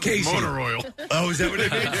 Casey. Motor oil. Oh, is that what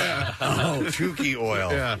it is? Yeah. Oh, Tukey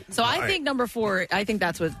oil. Yeah. So I think number 4, I think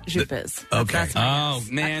that's what Jupe is. Okay. That's my guess.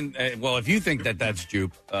 Man. Well, if you think that's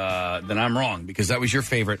Jupe, then I'm wrong because that was your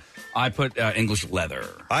favorite. I put English leather.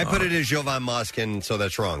 I put it as Jovan Musk, and so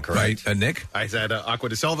that's wrong, correct? Right. Nick? I said Aqua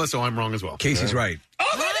de Selva, so I'm wrong as well. Casey's right.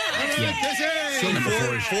 So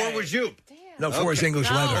 4 was Jupe. No, 4 is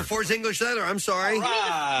English leather. 4 is English leather. I'm sorry.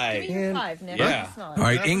 Right. Give me 5, Nick. Yeah. All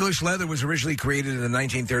right, English leather was originally created in the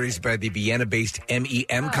 1930s by the Vienna-based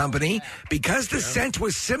MEM company because the scent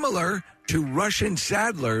was similar to Russian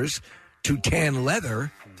saddlers to tan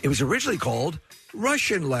leather. It was originally called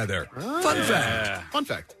Russian leather. Fun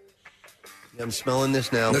fact. I'm smelling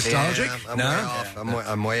this now. Nostalgic? Yeah, I'm No? way off.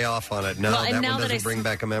 I'm way off on it. No, Well, and that now one that doesn't bring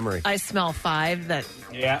back a memory. I smell 5. That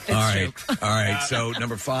Yeah. it's All right. So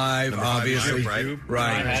number 5, obviously.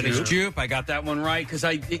 Right. That is Jupe. I got that one right because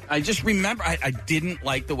I just remember I didn't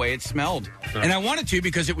like the way it smelled, and I wanted to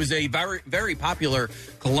because it was a very very popular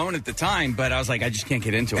cologne at the time. But I was like, I just can't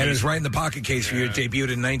get into it. And it's right in the pocket case for you. It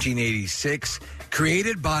debuted in 1986,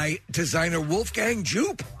 created by designer Wolfgang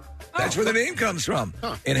Jupe. That's where the name comes from.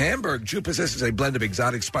 In Hamburg, Jupe possesses a blend of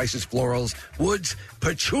exotic spices, florals, woods,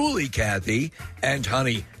 patchouli, Kathy, and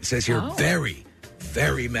honey. It says here, very,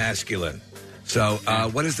 very masculine. So,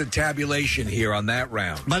 what is the tabulation here on that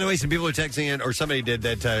round? By the way, some people are texting in, or somebody did,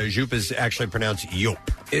 that Jupe is actually pronounced Yope.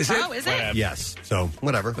 Is it? Oh, is it? Yes. So,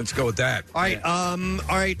 whatever. Let's go with that. All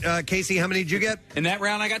right, Casey, how many did you get? In that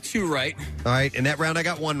round, I got 2 right. All right, in that round, I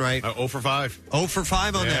got 1 right. 0 for 5. 0 for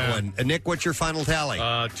 5 on that one. Nick, what's your final tally?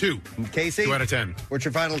 2. Casey? 2 out of 10. What's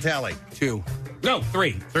your final tally? 2. No,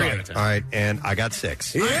 3. 3 out of 10. All right, and I got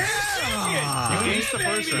 6. You aced the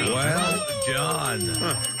first round. Well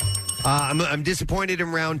done. I'm disappointed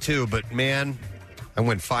in round 2, but man, I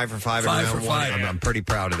went 5 for 5 in 5 round for 1. 5. I'm pretty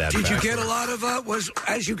proud of that. Did you fact. get a lot of,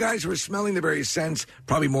 as you guys were smelling the various scents,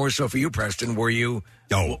 probably more so for you, Preston, were you,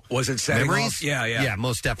 was it setting memories? off? Yeah. Yeah,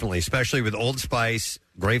 most definitely, especially with Old Spice,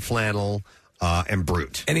 Gray Flannel, and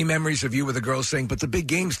Brute. Any memories of you with a girl saying, but the big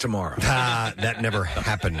game's tomorrow? That never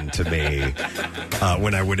happened to me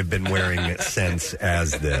when I would have been wearing scents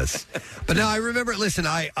as this. But no, I remember, listen,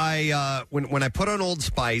 when I put on Old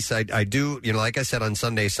Spice, I do, like I said on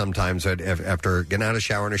Sundays sometimes, after getting out of the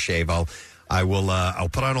shower and a shave, I'll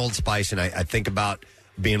put on Old Spice and I think about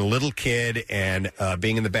being a little kid and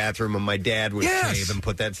being in the bathroom and my dad would shave and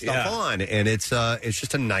put that stuff on. And it's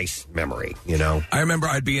just a nice memory, I remember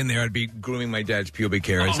I'd be in there, I'd be grooming my dad's pubic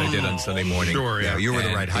hair as I did on Sunday morning. Sure, yeah. You were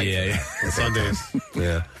the right height. Yeah. Sundays.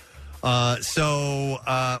 Yeah.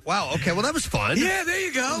 Wow. Okay. Well, that was fun. Yeah, there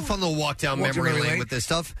you go. Fun little walk down memory lane with this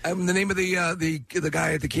stuff. The name of the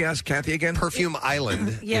guy at the kiosk, Kathy, again? Perfume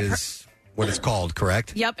Island is what it's called,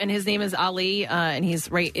 correct? Yep, and his name is Ali, and he's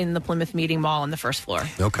right in the Plymouth Meeting Mall on the first floor.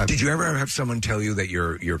 Okay. Did you ever have someone tell you that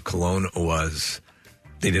your cologne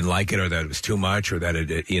they didn't like it, or that it was too much, or that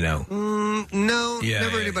it no,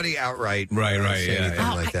 never anybody outright say anything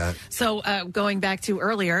like that. So going back to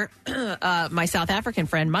earlier, my South African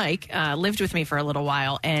friend Mike lived with me for a little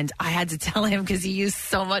while, and I had to tell him because he used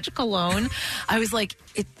so much cologne. I was like,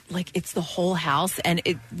 it's the whole house, and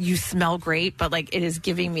you smell great, but it is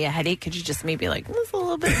giving me a headache. Could you just maybe just a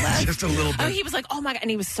little bit less? Just a little bit. Oh, he was like, oh my God,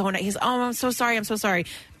 and he was so nice. He's, oh, I'm so sorry.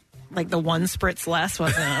 The one spritz less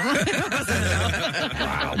wasn't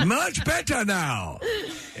wow, much better now.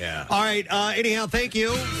 Yeah. All right. Anyhow, thank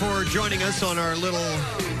you for joining us on our little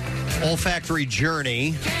olfactory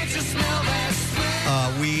journey.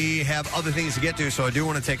 We have other things to get to, so I do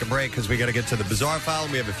want to take a break because we got to get to the Bizarre File,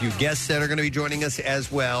 and we have a few guests that are going to be joining us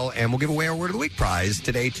as well, and we'll give away our Word of the Week prize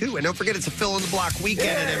today, too. And don't forget, it's a fill-in-the-block weekend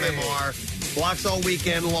at MMR. Blocks all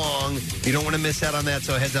weekend long. You don't want to miss out on that,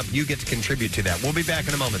 so heads up, you get to contribute to that. We'll be back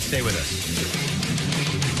in a moment. Stay with us.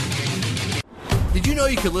 Did you know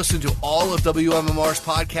you could listen to all of WMMR's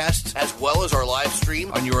podcasts as well as our live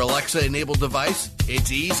stream on your Alexa-enabled device?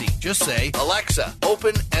 It's easy. Just say, Alexa,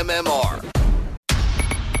 open MMR.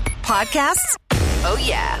 Podcasts? Oh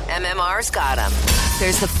yeah, MMR's got them.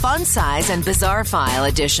 There's the Fun Size and Bizarre File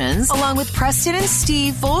editions, along with Preston and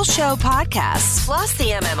Steve full show podcasts, plus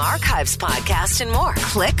the MM Archives podcast and more.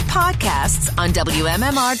 Click podcasts on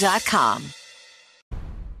WMMR.com.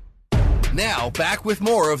 Now, back with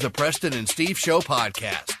more of the Preston and Steve Show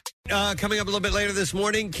podcast. Coming up a little bit later this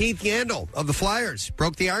morning, Keith Yandel of the Flyers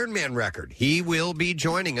broke the Ironman record. He will be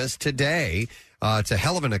joining us today. It's a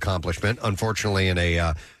hell of an accomplishment, unfortunately, in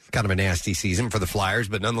a kind of a nasty season for the Flyers,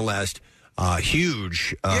 but nonetheless,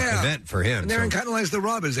 huge event for him. And therein kind of lies the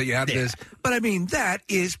rub is that you have this. But I mean, that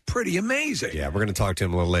is pretty amazing. Yeah, we're going to talk to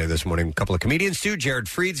him a little later this morning. A couple of comedians, too. Jared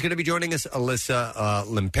Freed's going to be joining us, Alyssa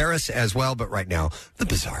Limperis as well. But right now, the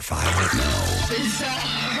Bizarre File.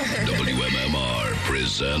 WMMR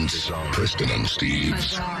presents Preston and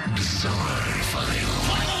Steve's Bizarre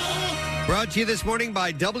File. Brought to you this morning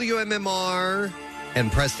by WMMR and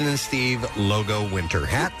Preston and Steve logo winter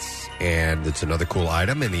hats. And it's another cool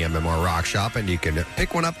item in the MMR Rock Shop, and you can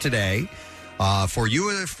pick one up today for you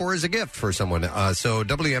or as a gift for someone. So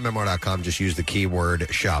WMMR.com, just use the keyword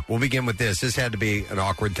shop. We'll begin with this. This had to be an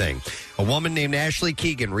awkward thing. A woman named Ashley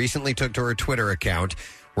Keegan recently took to her Twitter account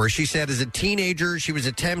where she said as a teenager she was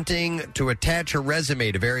attempting to attach her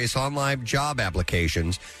resume to various online job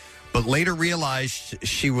applications, but later realized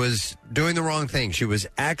she was doing the wrong thing. She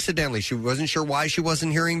wasn't sure why she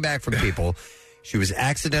wasn't hearing back from people. She was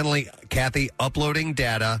accidentally, Kathy, uploading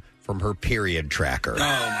data from her period tracker. Oh,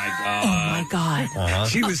 my God. Oh, my God. Uh-huh.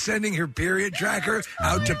 She was sending her period tracker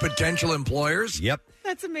out to potential employers? Yep.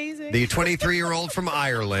 That's amazing. The 23-year-old from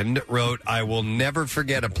Ireland wrote, I will never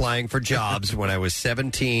forget applying for jobs when I was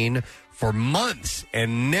 17 for months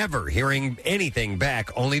and never hearing anything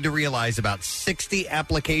back, only to realize about 60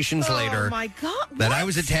 applications later my God, that I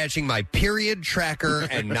was attaching my period tracker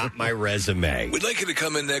and not my resume. We'd like you to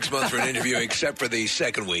come in next month for an interview, except for the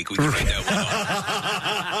second week. We can find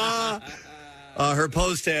that one. Her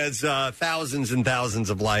post has thousands and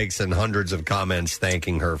thousands of likes and hundreds of comments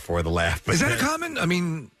thanking her for the laugh. Is that a comment? I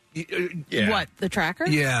mean... What, the tracker?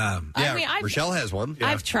 Yeah. Yeah, I mean, Rochelle has one. Yeah.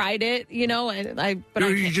 I've tried it, and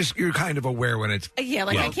you're kind of aware when it's...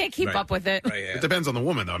 I can't keep up with it. Right, yeah. It depends on the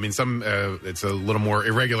woman, though. I mean, some it's a little more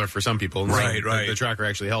irregular for some people. And right. The tracker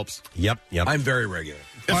actually helps. Yep. I'm very regular.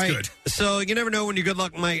 That's all right, good. So you never know when your good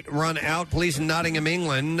luck might run out. Police in Nottingham,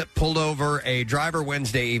 England, pulled over a driver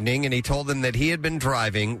Wednesday evening, and he told them that he had been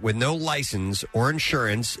driving with no license or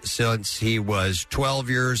insurance since he was 12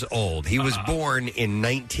 years old. He was born in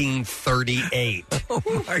 1938.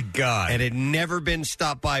 Oh, my God. And had never been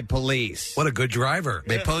stopped by police. What a good driver.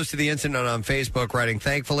 They posted the incident on Facebook, writing,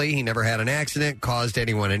 thankfully, he never had an accident, caused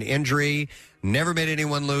anyone an injury. never made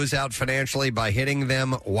anyone lose out financially by hitting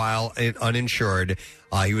them while uninsured.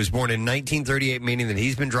 He was born in 1938, meaning that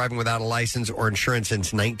he's been driving without a license or insurance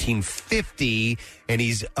since 1950, and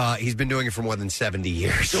he's been doing it for more than 70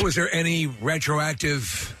 years. So is there any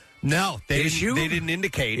retroactive... No, they didn't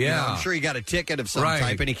indicate. Yeah. You know, I'm sure he got a ticket of some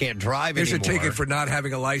type and he can't drive There's anymore. a ticket for not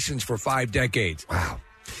having a license for 5 decades. Wow.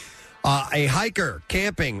 A hiker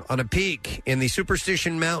camping on a peak in the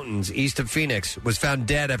Superstition Mountains east of Phoenix was found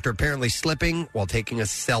dead after apparently slipping while taking a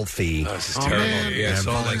selfie. Oh, this is terrible. Man. Yeah, And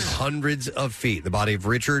falling hundreds of feet. The body of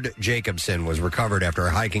Richard Jacobson was recovered after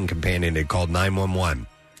a hiking companion had called 911.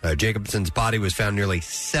 Jacobson's body was found nearly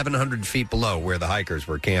 700 feet below where the hikers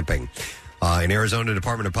were camping. An Arizona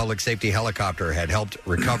Department of Public Safety helicopter had helped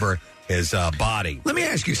recover his body. Let me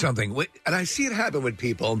ask you something. And I see it happen with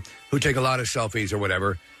people who take a lot of selfies or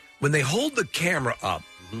whatever. When they hold the camera up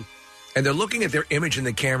and they're looking at their image in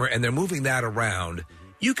the camera and they're moving that around,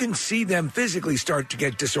 you can see them physically start to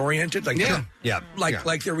get disoriented. Like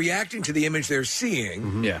like they're reacting to the image they're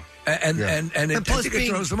seeing. Yeah. And plus I think it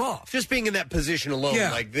throws them off. Just being in that position alone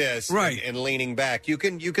like this right. and leaning back, you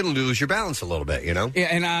can lose your balance a little bit, you know? Yeah,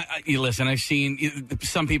 and you listen, I've seen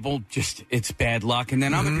some people just, it's bad luck. And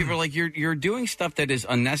then other people are like, you're doing stuff that is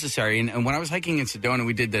unnecessary. And when I was hiking in Sedona,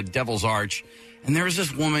 we did the Devil's Arch. And there was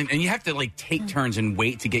this woman, and you have to like take turns and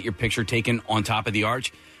wait to get your picture taken on top of the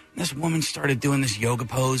arch. And this woman started doing this yoga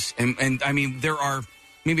pose. And I mean, there are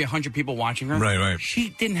maybe 100 people watching her. Right. She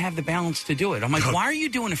didn't have the balance to do it. I'm like, why are you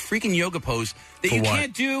doing a freaking yoga pose that you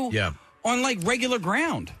can't do on like regular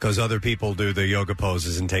ground? Because other people do the yoga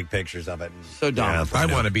poses and take pictures of it. So dumb. I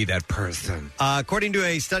want to be that person. According to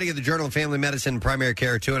a study of the Journal of Family Medicine and Primary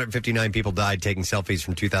Care, 259 people died taking selfies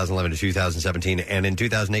from 2011 to 2017. And in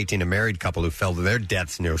 2018, a married couple who fell to their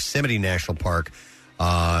deaths in Yosemite National Park,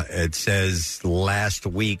 it says last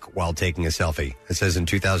week while taking a selfie. It says in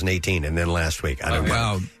 2018 and then last week. I don't know.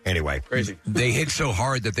 Wow. Anyway. Crazy. They hit so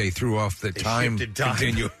hard that they threw off the time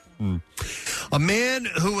continuum. A man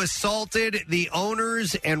who assaulted the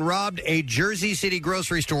owners and robbed a Jersey City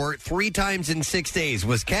grocery store 3 times in 6 days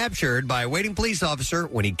was captured by a waiting police officer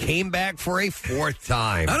when he came back for a 4th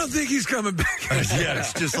time. I don't think he's coming back. Yeah,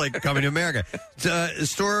 it's just like coming to America.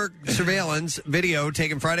 Store surveillance video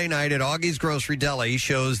taken Friday night at Augie's Grocery Deli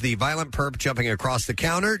shows the violent perp jumping across the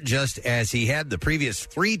counter just as he had the previous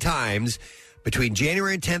 3 times between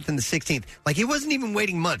January 10th and the 16th. Like, he wasn't even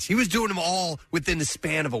waiting months. He was doing them all within the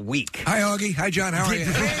span of a week. Hi, Augie. Hi, John. How are you?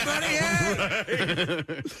 Hey,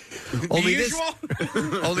 buddy. Only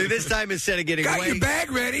this time, instead of getting Got away... your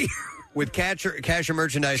bag ready. With cash or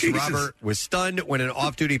merchandise, the robber was stunned when an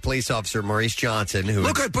off-duty police officer, Maurice Johnson,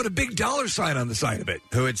 I put a big $sign on the side of it,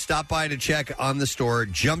 who had stopped by to check on the store,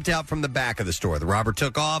 jumped out from the back of the store. The robber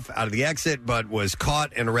took off out of the exit, but was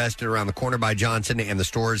caught and arrested around the corner by Johnson and the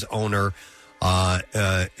store's owner.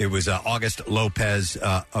 It was Augustin Lopez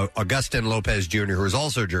Jr., who was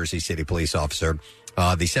also a Jersey City police officer.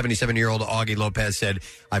 The 77-year-old Augie Lopez said,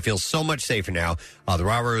 "I feel so much safer now." The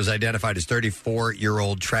robber was identified as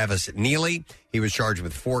 34-year-old Travis Neely. He was charged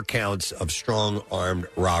with 4 counts of strong-armed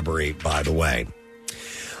robbery, by the way.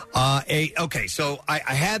 So I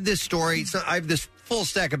had this story. So I have this full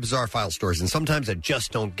stack of bizarre file stories, and sometimes I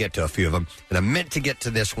just don't get to a few of them. And I meant to get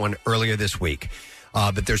to this one earlier this week.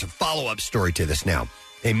 But there's a follow-up story to this now.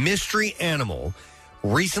 A mystery animal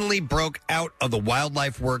recently broke out of the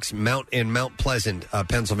Wildlife Works in Mount Pleasant,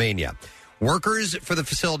 Pennsylvania. Workers for the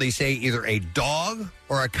facility say either a dog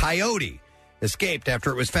or a coyote escaped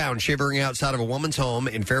after it was found shivering outside of a woman's home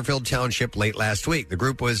in Fairfield Township late last week. The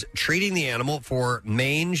group was treating the animal for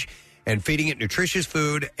mange and feeding it nutritious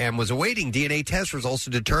food and was awaiting DNA test results to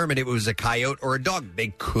determine if it was a coyote or a dog.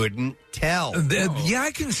 They couldn't tell. Yeah,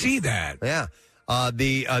 I can see that. Yeah.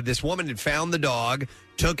 This woman had found the dog,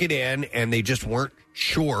 took it in, and they just weren't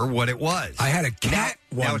sure what it was. I had a cat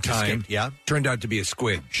one time. Yeah. Turned out to be a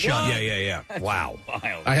squid. Yeah. Wow.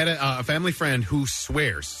 I had a family friend who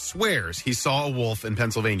swears he saw a wolf in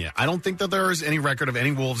Pennsylvania. I don't think that there is any record of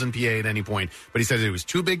any wolves in PA at any point, but he says it was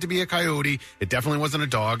too big to be a coyote. It definitely wasn't a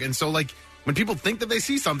dog. And so, like, when people think that they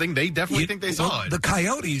see something, they definitely think they saw it. The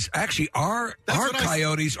coyotes actually are. Our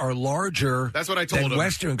coyotes are larger. That's what I told than him.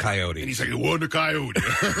 Western coyotes. And he's like, it wasn't a coyote.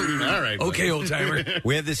 All right. Okay, old timer.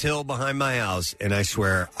 We have this hill behind my house, and I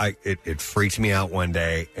swear it freaked me out one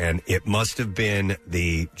day, and it must have been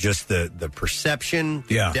the perception,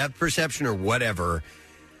 depth perception, or whatever.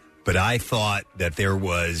 But I thought that there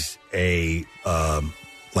was a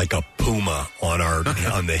like a puma on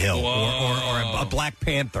the hill, or a Black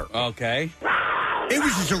Panther. Okay. It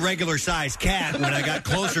was just a regular sized cat when I got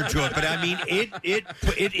closer to it, but I mean,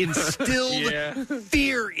 it instilled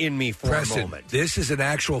fear in me for Preston, a moment. This is an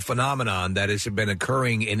actual phenomenon that has been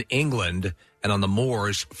occurring in England and on the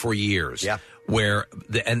moors for years. Yeah. Where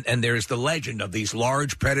and there's the legend of these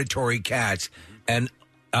large predatory cats, and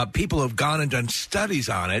people who have gone and done studies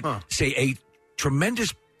on it say a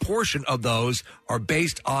tremendous portion of those are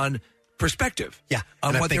based on perspective. Yeah,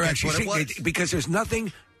 on and what they're actually what it seeing, because there's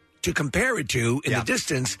nothing to compare it to in the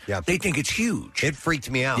distance. They think it's huge. It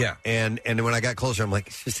freaked me out. Yeah. And when I got closer, I'm like,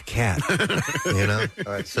 it's just a cat. You know?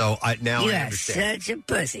 All right. So now I understand. Such a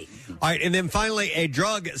pussy. All right. And then finally, a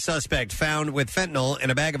drug suspect found with fentanyl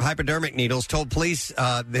in a bag of hypodermic needles told police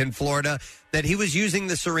in Florida that he was using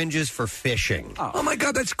the syringes for fishing. Oh, my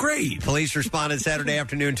God, that's great. Police responded Saturday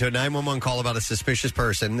afternoon to a 911 call about a suspicious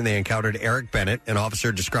person, and they encountered Eric Bennett. An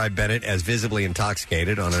officer described Bennett as visibly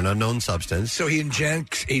intoxicated on an unknown substance. So he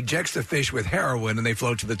injects the fish with heroin, and they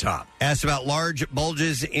float to the top. Asked about large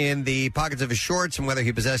bulges in the pockets of his shorts and whether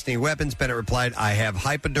he possessed any weapons, Bennett replied, I have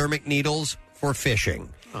hypodermic needles for fishing.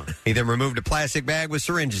 He then removed a plastic bag with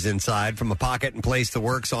syringes inside from a pocket and placed the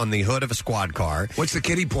works on the hood of a squad car. What's the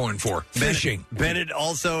kiddie porn for? Fishing. Bennett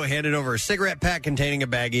also handed over a cigarette pack containing a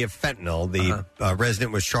baggie of fentanyl. The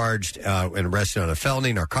resident was charged and arrested on a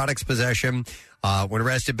felony narcotics possession. When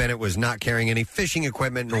arrested, Bennett was not carrying any fishing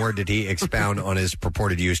equipment, nor did he expound on his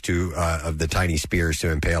purported use of the tiny spears to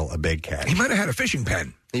impale a big cat. He might have had a fishing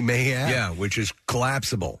pen. He may have. Yeah, which is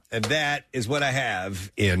collapsible. And that is what I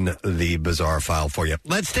have in the bizarre file for you.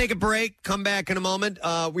 Let's take a break. Come back in a moment.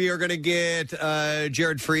 We are going to get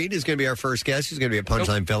Jared Freed is going to be our first guest. He's going to be a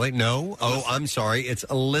Punchline Philly. No. Oh, I'm sorry. It's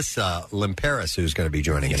Alyssa Limperis who's going to be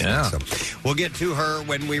joining us next. So we'll get to her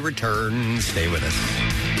when we return. Stay with us.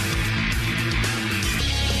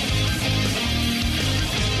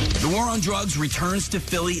 The War on Drugs returns to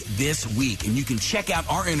Philly this week, and you can check out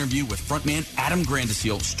our interview with frontman Adam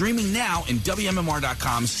Grandiseel, streaming now in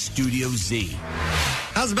WMMR.com's Studio Z.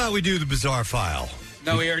 How's about we do the bizarre file?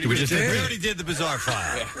 No, we already did. We already did the bizarre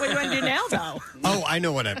file. What do you want to do now, though? Oh, I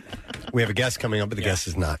know we have a guest coming up, but the guest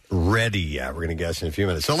is not ready yet. We're going to guess in a few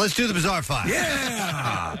minutes. So let's do the bizarre file.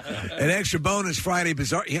 Yeah! An extra bonus Friday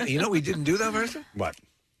bizarre. Yeah, you know we didn't do that, Versa? What?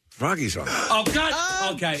 Froggy song. Oh,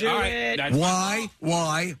 God. Okay, all right. That's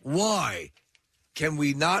Why can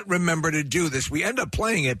we not remember to do this? We end up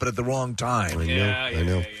playing it, but at the wrong time. I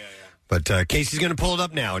know. But Casey's going to pull it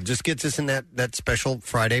up now. It just gets us in that special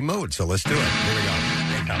Friday mode. So let's do it. Here we go.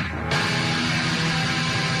 Here it comes.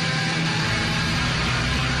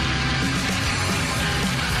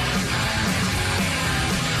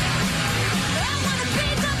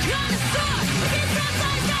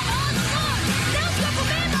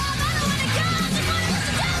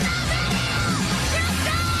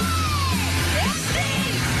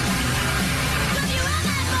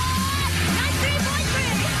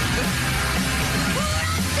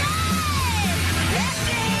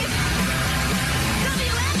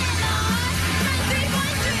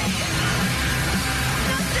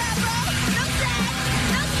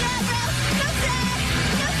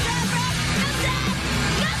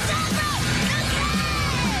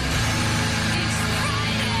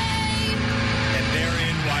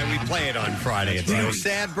 Friday. It's no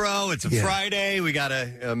sad, bro. It's a Friday. We got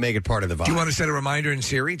to make it part of the vibe. Do you want to set a reminder in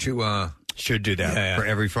Siri to... Should do that for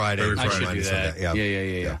every Friday. I should do that.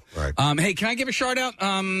 Yeah. Right. Hey, can I give a shout out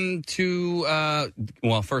to?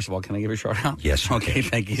 Well, first of all, can I give a shout out? Yes. Okay.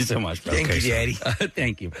 Thank you so much, bro. Thank you, Daddy.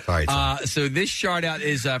 Thank you. All right. So this shout out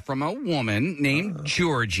is from a woman named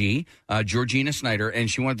Georgie, Georgina Snyder, and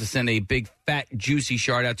she wanted to send a big, fat, juicy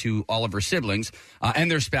shout out to all of her siblings and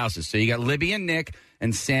their spouses. So you got Libby and Nick.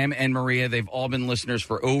 And Sam and Maria, they've all been listeners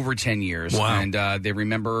for over 10 years. Wow. And they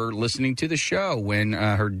remember listening to the show when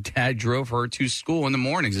her dad drove her to school in the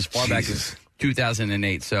mornings as far back as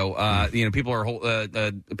 2008. So, people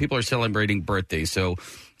are celebrating birthdays. So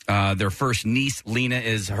their first niece, Lena,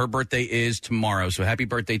 her birthday is tomorrow. So happy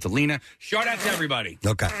birthday to Lena. Shout out to everybody.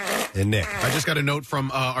 Okay. And Nick. I just got a note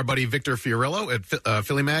from our buddy Victor Fiorillo at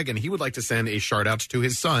Philly Mag, and he would like to send a shout out to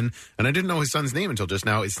his son. And I didn't know his son's name until just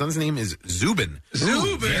now. His son's name is Zubin.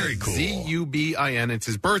 Zubin. Very cool. Zubin. It's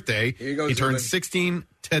his birthday. Here you go, he Zubin. turns 16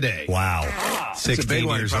 today. Wow. That's a big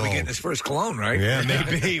one. He's probably getting his first cologne, right? Yeah,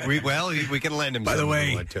 maybe. We can lend him. By the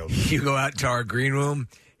way, you go out to our green room.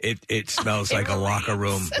 it smells like a locker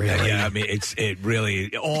room. Really? Yeah, I mean, it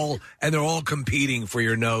really and they're all competing for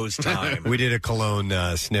your nose time. We did a cologne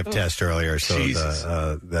sniff test earlier, so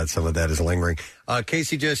that some of that is lingering.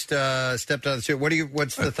 Casey just stepped out of the chair.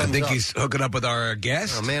 What's the thumbs up? I think he's hooking up with our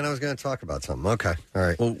guest. Oh man, I was going to talk about something. Okay, all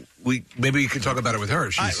right. Well, maybe you can talk about it with her.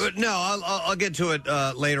 I'll get to it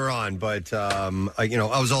later on. But I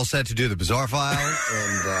was all set to do the bizarre file,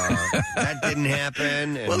 and that didn't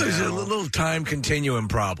happen. And there's a little time continuum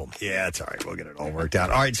problem. Yeah, it's all right. We'll get it all worked out.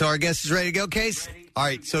 All right, so our guest is ready to go, Case. All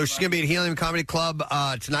right, so she's going to be at Helium Comedy Club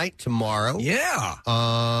tonight, tomorrow. Yeah.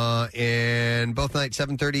 And both nights,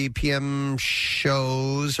 7:30 p.m.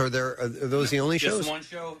 shows. Are those the only shows? Just one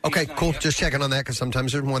show. Okay, cool. Just checking on that because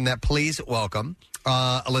sometimes there's one that. Please welcome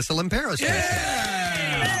Alyssa Lamperos.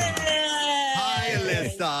 Hi,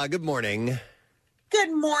 Alyssa. Good morning.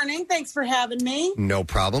 Good morning. Thanks for having me. No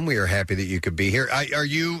problem. We are happy that you could be here.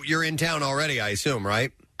 You're in town already, I assume,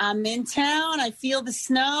 right? I'm in town. I feel the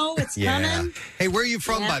snow. It's coming. Hey, where are you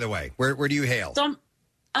from, by the way? Where do you hail? So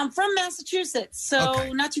I'm from Massachusetts,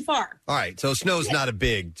 so not too far. All right, so snow's not a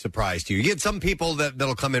big surprise to you. You get some people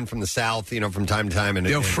that'll come in from the south, from time to time, and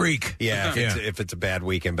they'll freak. Yeah, if it's a bad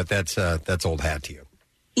weekend, but that's old hat to you.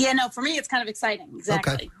 Yeah, no, for me it's kind of exciting,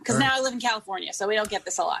 exactly, because now I live in California, so we don't get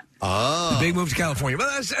this a lot. Oh, the big move to California.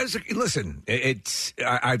 Well, listen,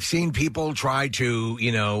 I've seen people try to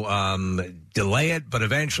delay it, but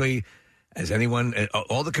eventually. As anyone,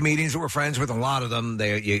 all the comedians that we're friends with, a lot of them,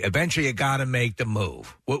 eventually you got to make the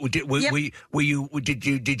move.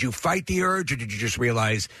 Did you fight the urge, or did you just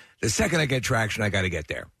realize the second I get traction, I got to get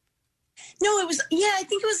there? No, it was. Yeah, I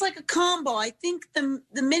think it was like a combo. I think the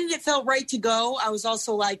minute it felt right to go, I was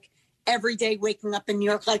also like every day waking up in New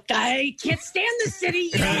York, like I can't stand the city.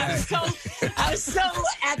 I was so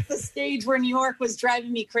at the stage where New York was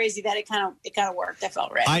driving me crazy that it kind of worked. I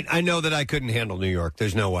felt ready. I know that I couldn't handle New York.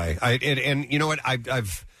 There's no way. And you know what?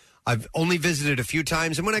 I've only visited a few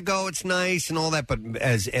times, and when I go, it's nice and all that. But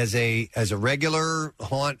as a regular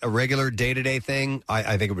haunt, a regular day-to-day thing,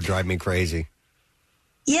 I think it would drive me crazy.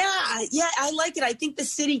 Yeah, I like it. I think the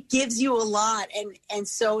city gives you a lot, and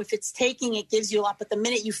so if it's taking, it gives you a lot. But the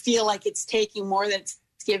minute you feel like it's taking more than it's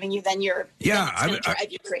giving you, then it's going to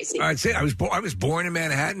drive you crazy. I'd say I was born in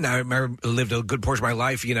Manhattan. I lived a good portion of my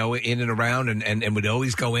life, in and around, and would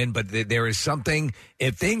always go in. But there is something,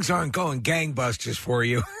 if things aren't going gangbusters for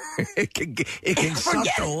you, it can suck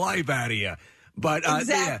the life out of you. But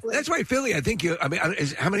exactly. That's why Philly. I think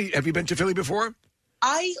how many have you been to Philly before?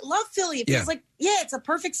 I love Philly. It feels like, it's a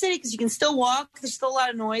perfect city because you can still walk. There's still a lot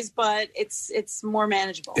of noise, but it's more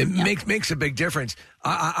manageable. It makes a big difference.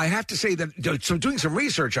 I have to say that, so doing some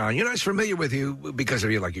research on you, I was familiar with you because of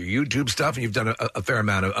your YouTube stuff, and you've done a fair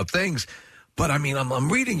amount of things. But, I mean,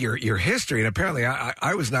 I'm reading your history, and apparently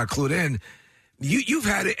I was not clued in. You've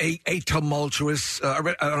had a tumultuous, I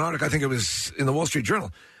read an article, I think it was in the Wall Street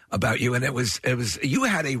Journal, about you, and it was you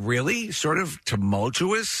had a really sort of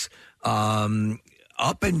tumultuous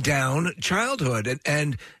up and down childhood.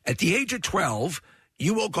 And at the age of 12,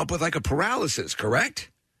 you woke up with like a paralysis, correct?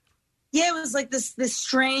 Yeah, it was like this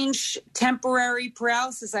strange temporary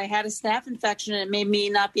paralysis. I had a staph infection and it made me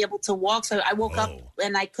not be able to walk. So I woke up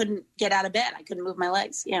and I couldn't get out of bed. I couldn't move my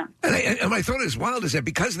legs. Yeah. And my thought is wild is that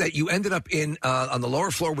because of that, you ended up in on the lower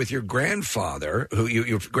floor with your grandfather, who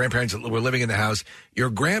your grandparents were living in the house. Your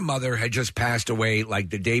grandmother had just passed away like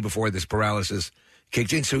the day before this paralysis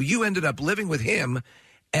kicked in. So you ended up living with him,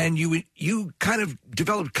 and you kind of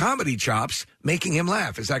developed comedy chops, making him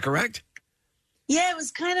laugh. Is that correct? Yeah, it was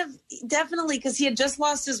kind of definitely because he had just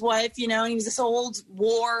lost his wife, and he was this old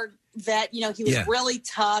war vet. He was really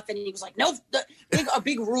tough, and he was like, a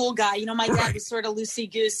big rule guy. My dad was sort of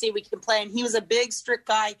loosey-goosey. We can play, and he was a big, strict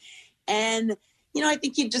guy. And, I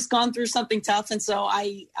think he'd just gone through something tough. And so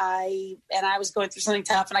I was going through something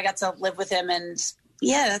tough, and I got to live with him. And,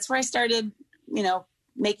 yeah, that's where I started,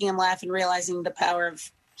 making him laugh and realizing the power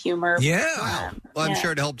of humor. Yeah. Well, I'm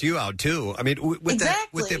sure it helped you out, too. I mean, with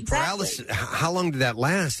the paralysis, how long did that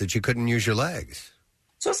last that you couldn't use your legs?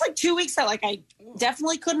 So it's like 2 weeks that I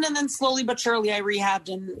definitely couldn't. And then slowly but surely I rehabbed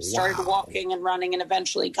and started walking and running and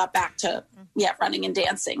eventually got back to, running and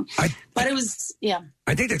dancing. But it was,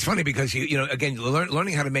 I think that's funny because, again,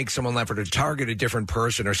 learning how to make someone laugh or to target a different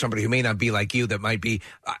person or somebody who may not be like you that might be,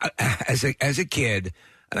 as a kid,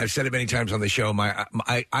 and I've said it many times on the show,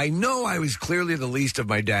 I know I was clearly the least of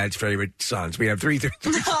my dad's favorite sons. We have three.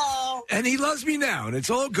 And he loves me now, and it's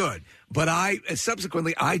all good. But I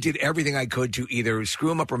did everything I could to either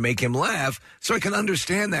screw him up or make him laugh so I can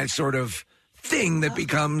understand that sort of thing that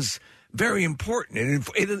becomes very important.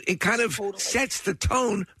 And it kind of sets the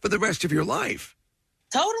tone for the rest of your life.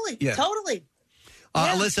 Totally.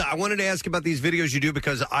 Alyssa, I wanted to ask about these videos you do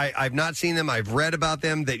because I've not seen them. I've read about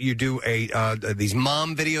them, that you do these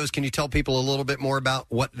mom videos. Can you tell people a little bit more about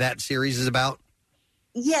what that series is about?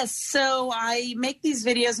 Yes, so I make these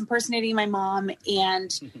videos impersonating my mom,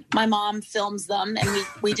 and my mom films them, and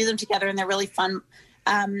we do them together, and they're really fun.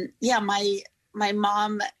 My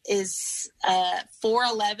mom is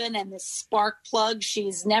 4'11" and this spark plug.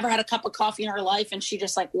 She's never had a cup of coffee in her life, and she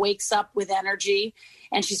just like wakes up with energy.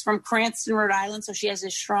 And she's from Cranston, Rhode Island, so she has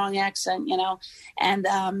this strong accent, you know. And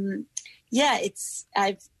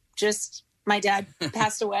my dad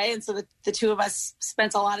passed away, and so the two of us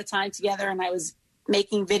spent a lot of time together, and I was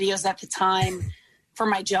making videos at the time for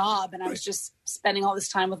my job, and I was just spending all this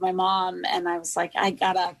time with my mom, and I was like, I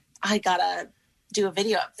gotta do a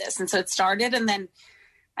video of this. And so it started, and then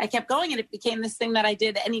I kept going, and it became this thing that I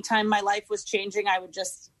did anytime my life was changing. I would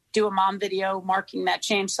just do a mom video marking that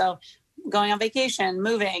change. So going on vacation,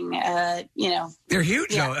 moving, They're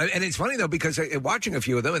huge, though. And it's funny, though, because watching a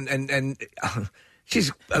few of them, and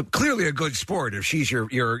she's clearly a good sport if she's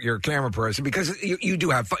your camera person, because you do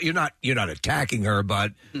have fun. You're not attacking her,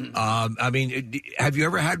 but I mean, have you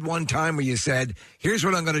ever had one time where you said, "Here's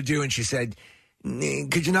what I'm going to do," and she said,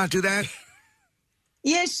 "Could you not do that?"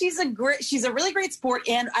 Yeah, she's a really great sport,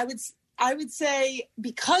 and I would say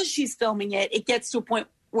because she's filming it, it gets to a point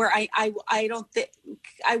where I don't think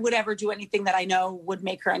I would ever do anything that I know would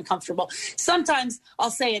make her uncomfortable. Sometimes I'll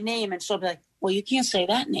say a name and she'll be like, "Well, you can't say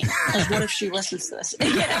that name, because what if she listens to this?"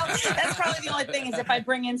 That's probably the only thing, is if I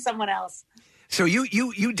bring in someone else. So you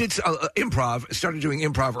did improv, started doing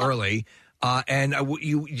improv early, and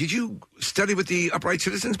did you study with the Upright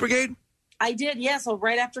Citizens Brigade? I did, yeah. So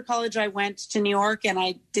right after college, I went to New York and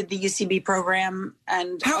I did the UCB program.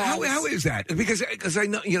 And how is that? Because I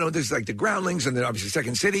know, there's like the Groundlings and then obviously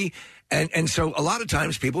Second City, and so a lot of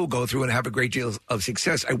times people go through and have a great deal of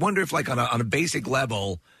success. I wonder if, like, on a basic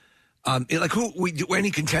level, any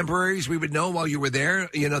contemporaries we would know while you were there,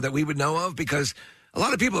 that we would know of, because a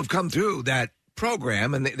lot of people have come through that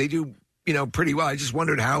program and they do pretty well. I just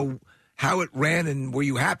wondered how it ran, and were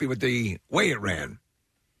you happy with the way it ran?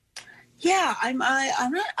 Yeah, I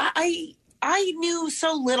knew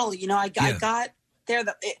so little, I got there.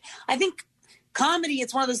 I think comedy,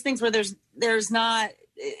 it's one of those things where there's not,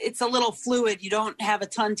 it's a little fluid. You don't have a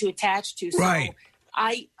ton to attach to. So right.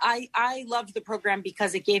 I loved the program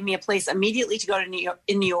because it gave me a place immediately to go to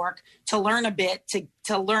New York to learn a bit,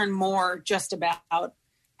 to learn more just about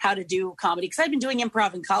how to do comedy. Because I'd been doing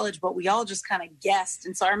improv in college, but we all just kind of guessed.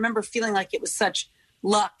 And so I remember feeling like it was such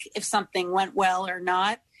luck if something went well or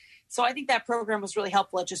not. So I think that program was really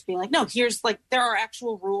helpful at just being like, no, here's there are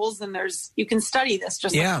actual rules, and you can study this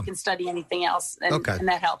just like you can study anything else. And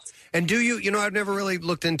that helped. And do you, I've never really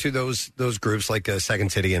looked into those groups like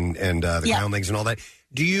Second City and the Groundlings and all that.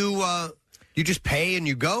 Do you just pay and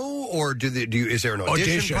you go, or is there an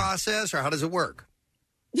audition process, or how does it work?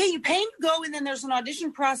 Yeah, you pay and you go, and then there's an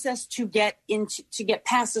audition process to get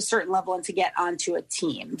past a certain level and to get onto a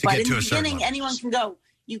team. But in the beginning, anyone can go.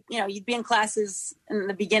 You'd be in classes in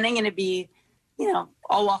the beginning, and it'd be,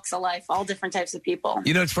 all walks of life, all different types of people.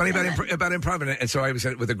 It's funny about improv, and so I was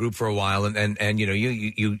with a group for a while, and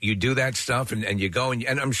you do that stuff, and you go, and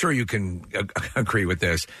I'm sure you can agree with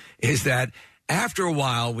this, is that after a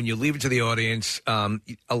while, when you leave it to the audience, a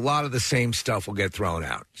lot of the same stuff will get thrown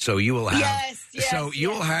out. So you will have,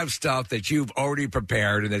 will have stuff that you've already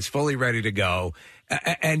prepared and that's fully ready to go.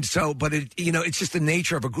 And so, but it's just the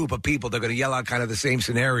nature of a group of people. They're going to yell out kind of the same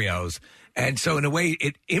scenarios. And so in a way,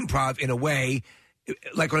 improv in a way,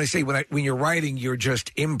 like when I say, when you're writing, you're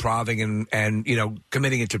just improving and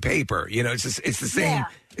committing it to paper. It's the same,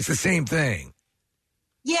 it's the same thing.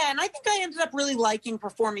 Yeah, and I think I ended up really liking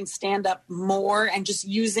performing stand-up more and just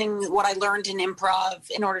using what I learned in improv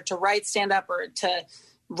in order to write stand-up or to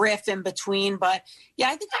riff in between. But, yeah,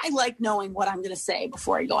 I think I like knowing what I'm going to say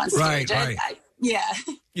before I go on stage. Right.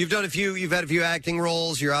 You've had a few acting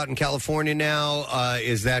roles. You're out in California now.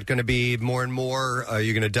 Is that going to be more and more? Are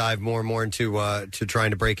you going to dive more and more into to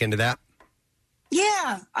trying to break into that?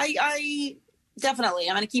 Yeah, I definitely.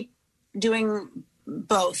 I'm going to keep doing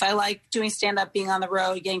both. I like doing stand-up, being on the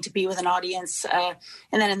road, getting to be with an audience. And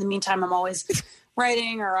then in the meantime, I'm always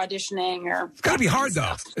writing or auditioning. It's got to be hard,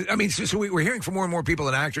 though. I mean, so we're hearing from more and more people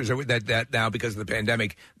and actors that now, because of the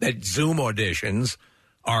pandemic, that Zoom auditions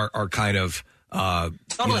are kind of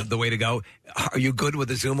the way to go. Are you good with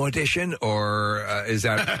a Zoom audition, or is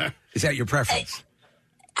that your preference?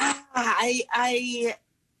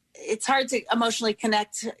 It's hard to emotionally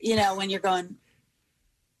connect, when you're going,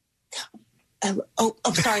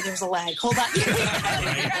 sorry, there's a lag. Hold on.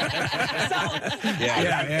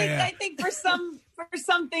 I think for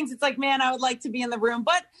some things it's like, man, I would like to be in the room.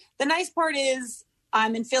 But the nice part is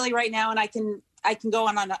I'm in Philly right now, and I can go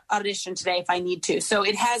on an audition today if I need to. So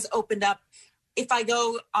it has opened up. If I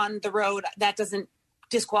go on the road, that doesn't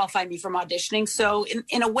disqualify me from auditioning. So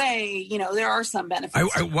in a way, there are some benefits.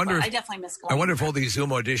 I wonder. I definitely miss going. I wonder if all these Zoom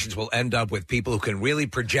auditions will end up with people who can really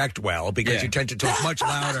project well, because you tend to talk much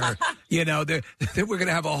louder. We're going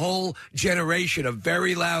to have a whole generation of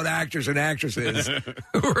very loud actors and actresses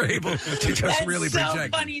who are able to just really project.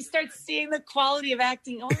 That's so funny. You start seeing the quality of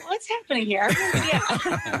acting. Oh, what's happening here?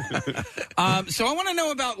 So I want to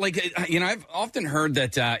know about, I've often heard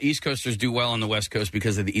that East Coasters do well on the West Coast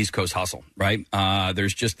because of the East Coast hustle, right?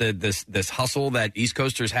 There's just this hustle that East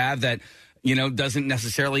Coasters have that, doesn't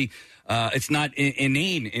necessarily, it's not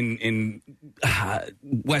inane in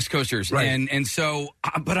West Coasters. Right. And so,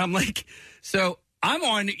 but I'm like, so I'm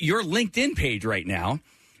on your LinkedIn page right now.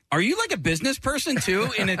 Are you like a business person too?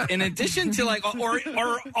 In addition to or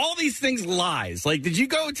are all these things lies? Like, did you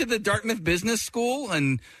go to the Dartmouth Business School,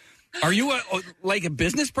 and are you a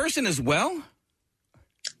business person as well?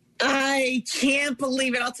 I can't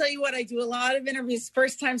believe it. I'll tell you what, I do a lot of interviews.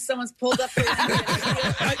 First time someone's pulled up their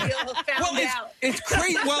It's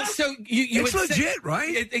crazy. Well, so it's legit,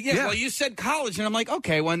 right? Well, you said college, and I'm like,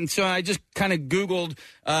 okay. Well, so I just kind of Googled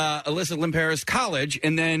Alyssa Limperis College,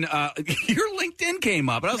 and then your LinkedIn came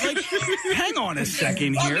up, and I was like, hang on a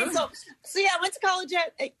second here. Okay, so yeah, I went to college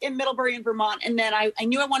in Middlebury in Vermont, and then I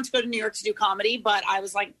knew I wanted to go to New York to do comedy, but I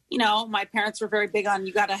was like, my parents were very big on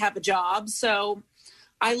you got to have a job, so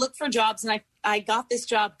I looked for jobs, and I got this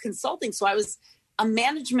job consulting. So I was a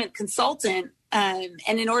management consultant. And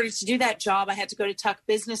in order to do that job, I had to go to Tuck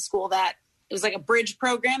Business School. It was like a bridge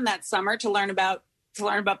program that summer to learn about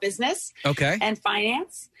business and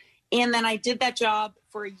finance. And then I did that job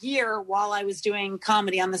for a year while I was doing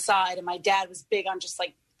comedy on the side. And my dad was big on just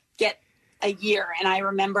get a year. And I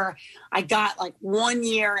remember I got 1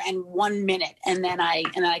 year and 1 minute, and then I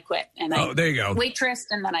quit. And there you go. Waitressed,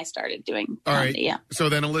 and then I started doing comedy. All right. Yeah. So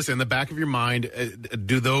then, Alyssa, in the back of your mind,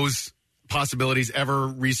 do those possibilities ever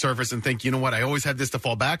resurface and think, you know what, I always had this to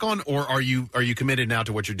fall back on? Or are you committed now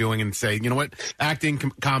to what you're doing and say, you know what, acting,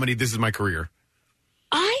 comedy, this is my career?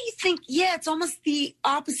 I think, it's almost the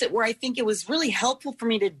opposite, where I think it was really helpful for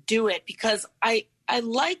me to do it because I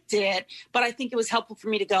liked it, but I think it was helpful for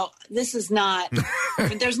me to go, this is not,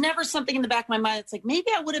 there's never something in the back of my mind that's like, maybe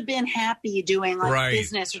I would have been happy doing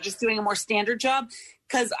business or just doing a more standard job.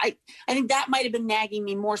 Because I think that might have been nagging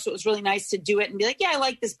me more. So it was really nice to do it and be like, yeah, I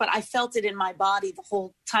like this, but I felt it in my body the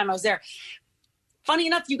whole time I was there. Funny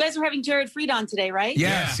enough, you guys are having Jared Freed on today, right?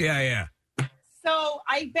 Yes, yeah. So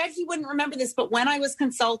I bet he wouldn't remember this, but when I was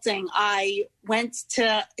consulting, I went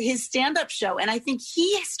to his stand-up show, and I think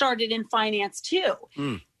he started in finance too.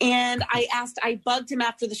 And I bugged him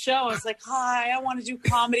after the show. I was like, hi, I want to do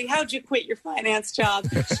comedy. How'd you quit your finance job?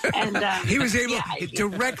 And he was able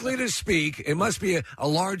directly to speak. It must be a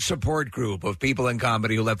large support group of people in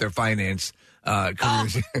comedy who left their finance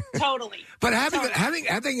careers. Totally. But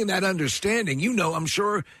having that understanding, I'm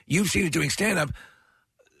sure you've seen it doing stand-up.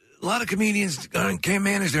 A lot of comedians can't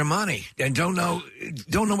manage their money and don't know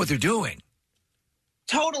what they're doing.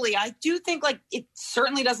 Totally. I do think it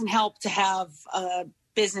certainly doesn't help to have a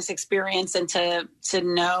business experience and to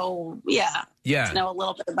know, to know a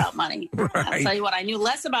little bit about money. Right. I'll tell you what, I knew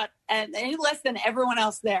less than everyone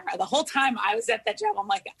else there. The whole time I was at that job, I'm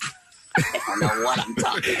like, I don't know what I'm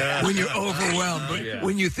talking about. When you're overwhelmed, but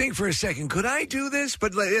when you think for a second, could I do this?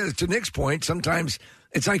 But to Nick's point, sometimes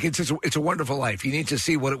it's like it's a wonderful life. You need to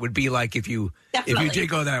see what it would be like if you did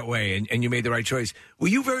go that way and you made the right choice. Were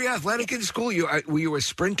you very athletic in school? Were you a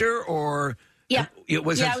sprinter or? Yeah, I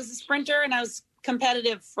was a sprinter and I was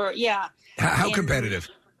competitive for How competitive?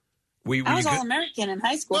 I was All-American in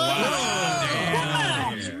high school.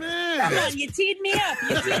 Come on, you teed me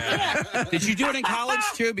up. Did you do it in college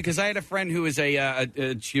too? Because I had a friend who was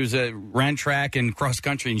ran track and cross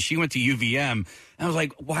country, and she went to UVM. And I was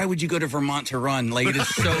like, why would you go to Vermont to run? It is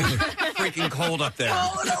so freaking cold up there.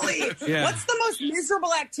 Totally. Yeah. What's the most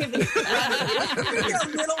miserable activity? What's a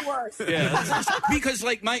little worse? Yeah, because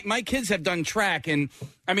my kids have done track, and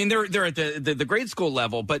I mean they're at the grade school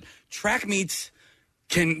level, but track meets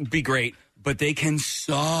can be great, but they can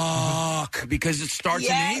suck because it starts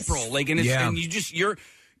in April. And you're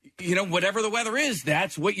whatever the weather is,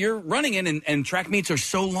 that's what you're running in, and track meets are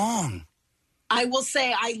so long. I will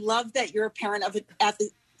say I love that you're a parent of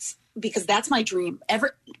athletes because that's my dream.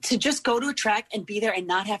 To just go to a track and be there and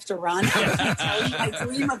not have to run. I can't tell you, I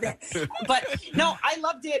dream of it. But no, I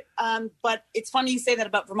loved it. But it's funny you say that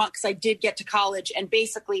about Vermont because I did get to college and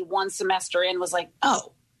basically one semester in was like,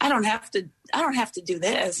 oh, I don't have to do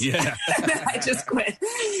this. Yeah. I just quit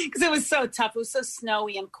because it was so tough. It was so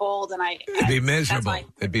snowy and cold, and It'd be miserable.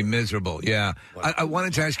 It'd be miserable. Yeah. I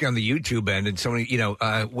wanted to ask you on the YouTube end, and so many,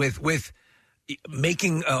 with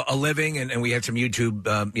making a living, and we had some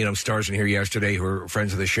YouTube, stars in here yesterday who are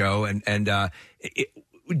friends of the show,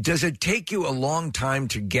 does it take you a long time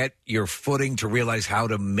to get your footing to realize how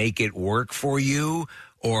to make it work for you?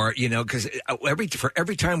 Or, because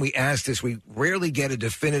every time we ask this, we rarely get a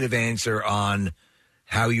definitive answer on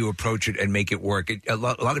how you approach it and make it work. A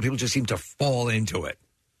lot of people just seem to fall into it.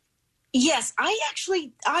 Yes,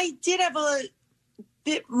 I did have a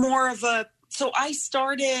bit more of so I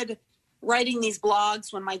started writing these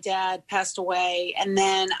blogs when my dad passed away, and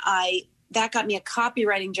then that got me a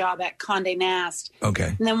copywriting job at Condé Nast.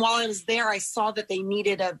 Okay. And then while I was there, I saw that they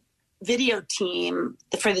needed a video team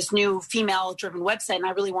for this new female-driven website, and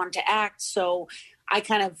I really wanted to act. So I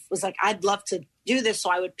kind of was like, I'd love to do this. So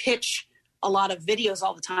I would pitch a lot of videos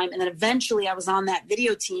all the time. And then eventually I was on that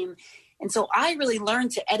video team. And so I really learned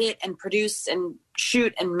to edit and produce and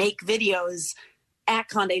shoot and make videos at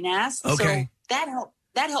Condé Nast. Okay. So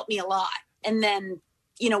that helped me a lot. And then,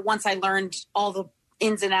 once I learned all the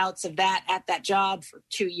ins and outs of that at that job for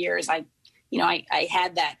 2 years, I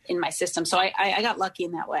had that in my system. So I got lucky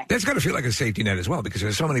in that way. That's got to feel like a safety net as well, because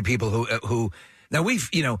there's so many people who now we've,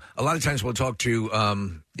 a lot of times we'll talk to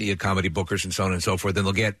the comedy bookers and so on and so forth,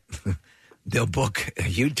 and they'll book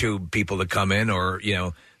YouTube people to come in, or,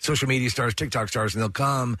 social media stars, TikTok stars, and they'll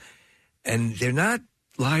come, and they're not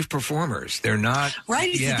live performers. They're not. Right.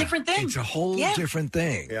 It's a different thing. It's a whole different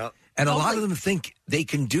thing. Yeah. And a lot of them think they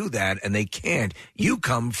can do that, and they can't. You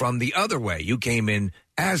come from the other way. You came in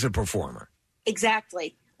as a performer.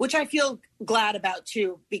 Exactly, which I feel glad about,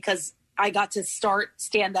 too, because I got to start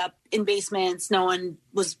stand-up in basements. No one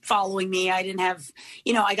was following me. I didn't have,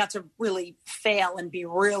 I got to really fail and be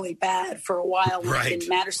really bad for a while. When it didn't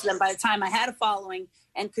matter to them. By the time I had a following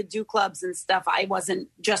and could do clubs and stuff, I wasn't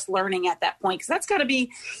just learning at that point, because that's got to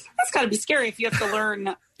be scary if you have to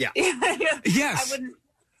learn. Yeah. Yes. I wouldn't,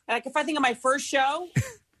 like, if I think of my first show,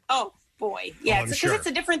 oh, boy. Yeah, because it's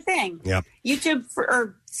a different thing. Yep. YouTube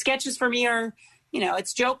or sketches for me are,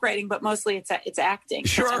 it's joke writing, but mostly it's acting.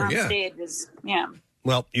 Sure, on stage is,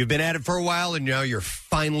 Well, you've been at it for a while, and now you're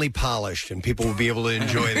finally polished, and people will be able to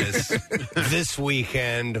enjoy this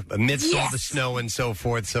weekend amidst all the snow and so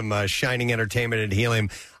forth. Some shining entertainment at Helium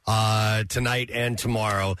tonight and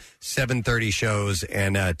tomorrow. 7:30 shows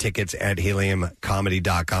and tickets at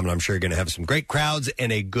heliumcomedy.com. And I'm sure you're going to have some great crowds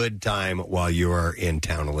and a good time while you are in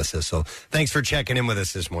town, Alyssa. So thanks for checking in with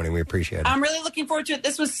us this morning. We appreciate it. I'm really looking forward to it.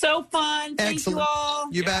 This was so fun. Thank you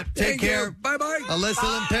all. You bet. Take care. Bye-bye. Alyssa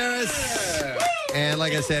Lynn Paris. And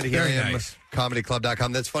like I said,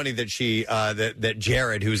 heliumcomedyclub.com. That's funny that she, that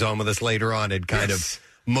Jared, who's on with us later on, had kind of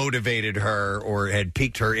motivated her or had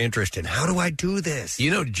piqued her interest in, how do I do this?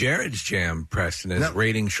 Jared's jam, Preston, is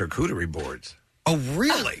rating charcuterie boards. Oh,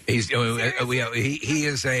 really? He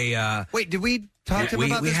is a... Wait, did we talk to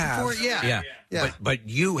him about this before? Yeah. But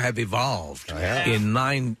you have evolved in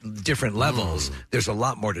 9 different levels. There's a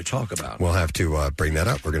lot more to talk about. We'll have to bring that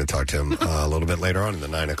up. We're going to talk to him a little bit later on in the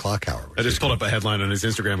 9 o'clock hour. I just pulled up a headline on his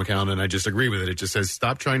Instagram account, and I just agree with it. It just says,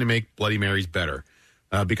 stop trying to make Bloody Marys better,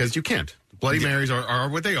 because you can't. Bloody Marys are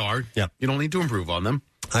what they are. Yep. You don't need to improve on them.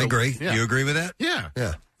 I agree. Yeah. You agree with that? Yeah.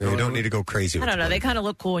 Yeah. You don't need to go crazy with I don't know. They kind of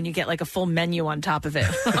look cool when you get like a full menu on top of it.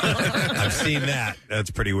 I've seen that. That's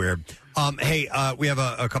pretty weird. Hey, we have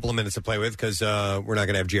a couple of minutes to play with because we're not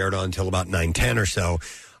going to have Jared on until about 9:10 or so.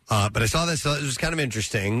 But I saw this. It was kind of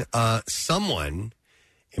interesting. Someone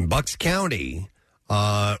in Bucks County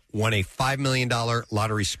won a $5 million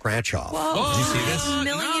lottery scratch-off. Whoa. Did you see this? $5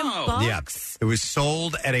 million bucks? Yeah. It was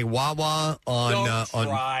sold at a Wawa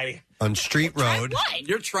on Street Road.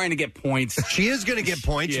 You're trying to get points. She is going to get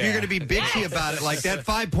points. Yeah. You're going to be bitchy about it like that.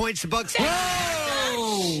 5 points to Bucks.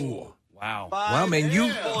 Whoa! Wow. Wow, man,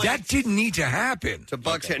 that didn't need to happen. To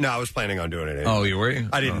Bucks. No, I was planning on doing it anyway. Oh, you were?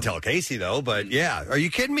 I didn't tell Casey, though, but yeah. Are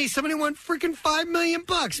you kidding me? Somebody won freaking $5 million, man,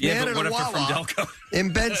 but what at a if they're from Wawa Delco?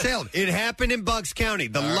 in Ben Salem. It happened in Bucks County.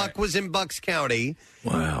 The luck was in Bucks County.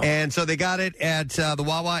 Wow. And so they got it at the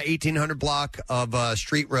Wawa 1800 block of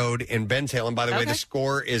Street Road in Ben Salem. By the way, the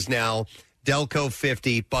score is now Delco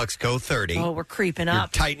 50, Bucksco 30. Oh, we're creeping You're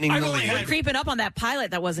up. tightening the lead. We're creeping up on that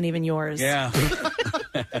pilot that wasn't even yours. Yeah.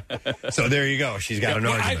 So there you go. She's got an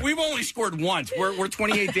argument. We've only scored once. We're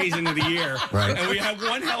 28 days into the year, Right. and we have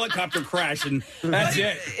one helicopter crash, and that's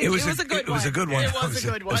it. It was a good one. It was a good one.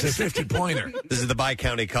 It was a 50-pointer. This is the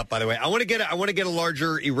Bi-County Cup, by the way. I want to get a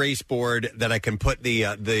larger erase board that I can put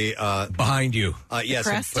the behind you. Yes,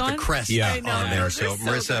 crest put on? the crest Yeah. on there. So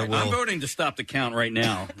Marissa will I'm voting to stop the count right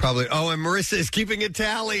now. probably. Oh, and Marissa is keeping a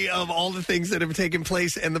tally of all the things that have taken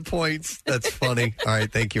place and the points. That's funny. All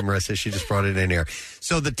right, thank you, Marissa. She just brought it in here.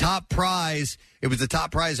 So the top prize. It was the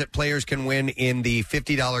top prize that players can win in the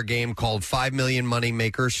 $50 game called 5 Million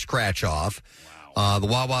Moneymaker Scratch Off. Wow. The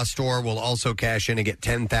Wawa store will also cash in and get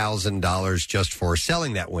 $10,000 just for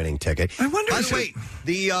selling that winning ticket. I wonder. By the way,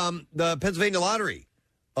 the Pennsylvania Lottery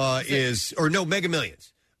Mega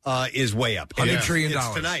Millions is way up. $100 trillion. It's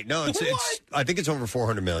tonight. No, it's I think it's over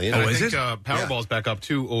 400 million. I think Powerball's back up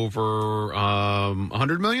to over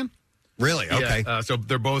 100 million. Really? Okay. Yeah, so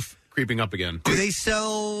they're both creeping up again. Do they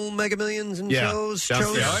sell Mega Millions and shows?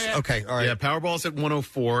 Yeah. Okay, all right. Yeah, Powerball's at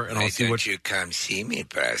 104, and I'll see what you come see me,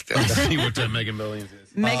 Preston. I'll see what Mega Millions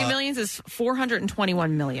is. Mega Millions is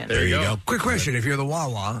 $421 million. There you go. Quick question: if you're the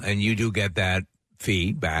Wawa and you do get that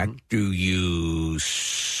fee back, do you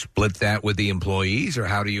split that with the employees, or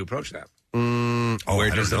how do you approach that?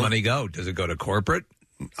 Where does the money go? Does it go to corporate?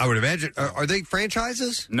 I would imagine. Are they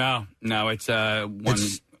franchises? No, it's one.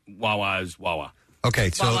 Wawa's Wawa.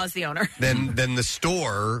 Okay, so Wawa's the owner. Then the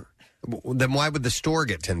store. Then why would the store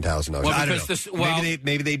get $10,000? Well, I don't know.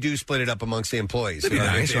 Maybe they do split it up amongst the employees. That'd be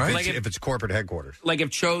nice, right? If it's corporate headquarters. Like if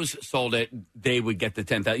Cho's sold it, they would get the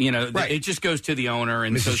 10,000. Right. It just goes to the owner,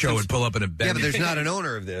 and Mrs. Cho would pull up in a bed. Yeah, but there's not an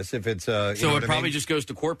owner of this. If it's so it probably just goes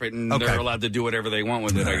to corporate, and they're allowed to do whatever they want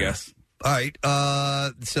with it, I guess. All right.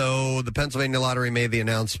 So the Pennsylvania Lottery made the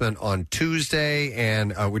announcement on Tuesday,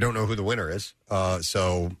 and we don't know who the winner is.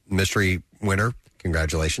 So mystery winner.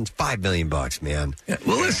 Congratulations, $5 million, man. Yeah,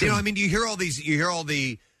 well, listen, you hear all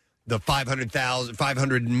these, the 500,000,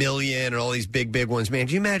 500 million, and all these big ones. Man,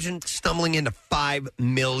 do you imagine stumbling into $5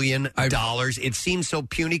 million? It seems so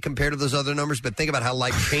puny compared to those other numbers, but think about how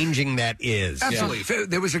life changing that is. Absolutely. Yeah.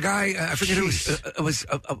 There was a guy, I forget who it was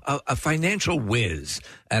a financial whiz,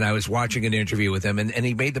 and I was watching an interview with him, and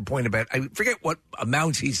he made the point about, I forget what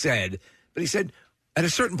amounts he said, but he said, at a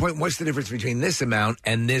certain point, what's the difference between this amount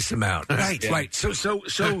and this amount? Right. Yeah. Right. So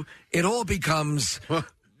it all becomes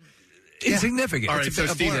insignificant. All right, so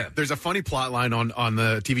Steve, there's a funny plot line on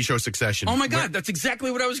the TV show Succession. Oh my God, that's exactly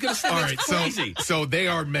what I was going to say. All That's right, crazy. so they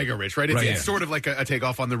are mega rich, right? It's sort of like a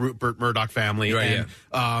takeoff on the Rupert Murdoch family, right?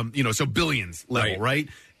 And so billions level, right?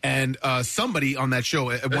 And somebody on that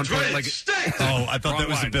show at one point, like, I thought that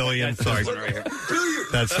was a billion. Sorry,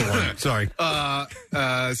 that's the one. Sorry.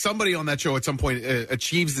 Somebody on that show at some point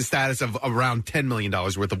achieves the status of around $10 million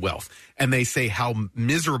worth of wealth, and they say how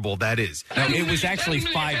miserable that is. It was actually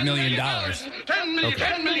 $5 million.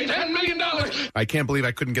 $10 million. I can't believe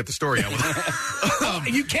I couldn't get the story out.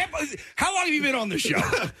 You can't. How long have you been on the show?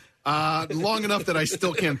 Long enough that I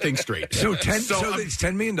still can't think straight. So it's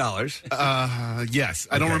 $10 million. Yes,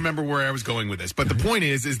 I don't remember where I was going with this, but the point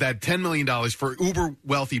is that $10 million for uber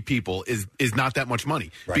wealthy people is not that much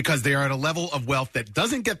money because they are at a level of wealth that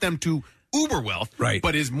doesn't get them to uber wealth,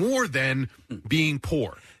 but is more than being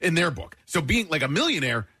poor in their book. So being like a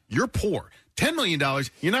millionaire, you're poor. $10 million,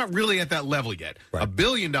 you're not really at that level yet. $1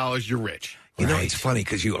 billion, you're rich. You know, it's funny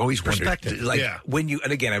because you always wonder, when you,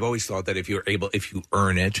 and again, I've always thought that if you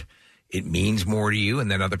earn it, it means more to you.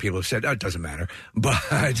 And then other people have said, it doesn't matter. But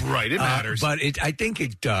it matters. But I think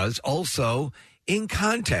it does also in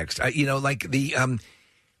context. Like you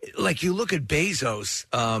look at Bezos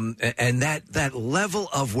and that level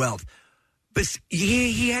of wealth. But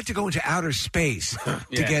he had to go into outer space to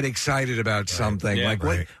get excited about something.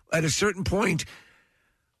 What at a certain point.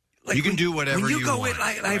 Like you can do whatever you go want. In,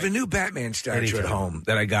 I have a new Batman statue at home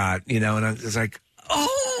that I got, and I was like,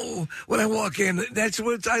 oh, when I walk in, that's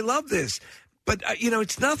what I love this. But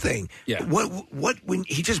it's nothing. Yeah. What when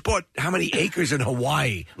he just bought how many acres in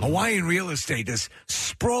Hawaii? Hawaiian real estate, this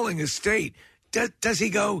sprawling estate. Does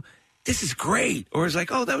he go, this is great? Or is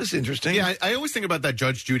like, oh, that was interesting. Yeah, I always think about that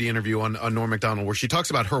Judge Judy interview on Norm Macdonald where she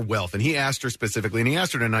talks about her wealth, and he asked her specifically, and he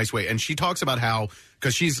asked her in a nice way, and she talks about how,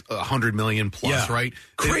 because she's 100 million plus, right?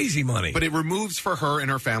 Crazy money. But it removes for her and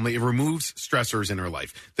her family, it removes stressors in her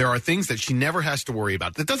life. There are things that she never has to worry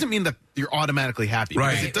about. That doesn't mean that you're automatically happy.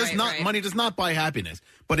 Right. It does not. Money does not buy happiness,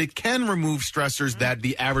 but it can remove stressors that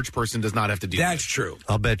the average person does not have to deal with. That's true.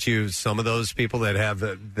 I'll bet you some of those people that have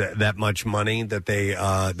that much money that they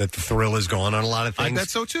that the thrill is gone on a lot of things. I bet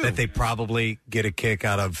so too. That they probably get a kick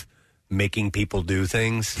out of making people do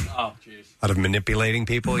things. Oh, jeez. Out of manipulating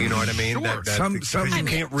people, you know what I mean? Sure. Some you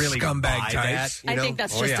can't really scumbag buy types. that, you I know? think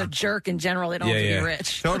that's just a jerk in general. They don't have to be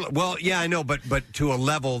rich. Totally. Well, yeah, I know, but to a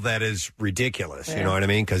level that is ridiculous. You know what I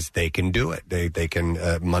mean? Because they can do it. They can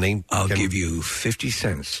money. I'll give you 50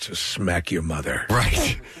 cents to smack your mother.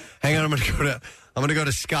 Right. Hang on, I'm gonna go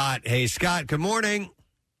to Scott. Hey, Scott. Good morning.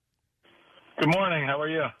 Good morning. How are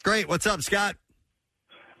you? Great. What's up, Scott?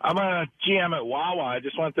 I'm a GM at Wawa. I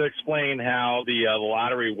just wanted to explain how the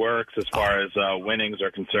lottery works as far as winnings are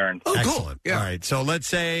concerned. Oh, cool. Yeah. All right. So let's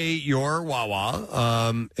say your Wawa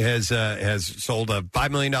has sold a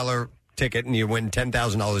 $5 million ticket and you win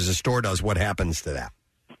 $10,000. The store does. What happens to that?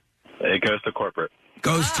 It goes to corporate.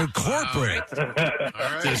 Goes to corporate.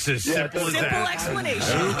 This is simple as that.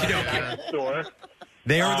 Explanation. Store.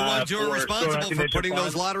 They are the ones who are responsible for putting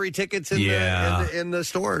those lottery tickets in the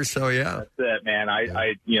stores. So yeah, that's it, man.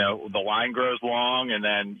 I the line grows long, and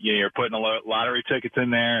then you're putting lottery tickets in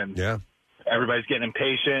there, and everybody's getting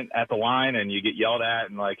impatient at the line, and you get yelled at,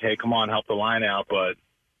 and like, hey, come on, help the line out, but.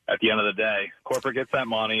 At the end of the day, corporate gets that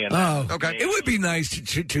money, and it would be nice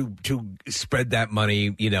to spread that money,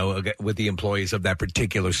 with the employees of that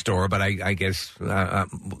particular store. But I guess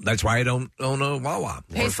that's why I don't own a Wawa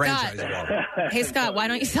or franchise Wawa. Hey Scott, why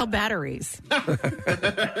don't you sell batteries? Every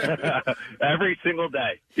single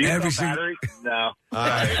day. Do you sell batteries? No. All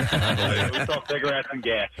right. We sell cigarettes and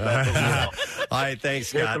gas. That's what we sell. All right, thanks,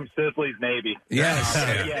 Scott. Here's some Sizzlies, maybe. Yes.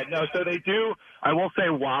 So they do. I will say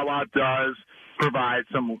Wawa does provide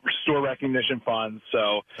some store recognition funds.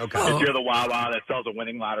 So if you're the Wawa that sells a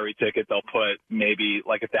winning lottery ticket, they'll put maybe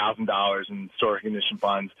like $1,000 in store recognition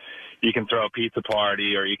funds. You can throw a pizza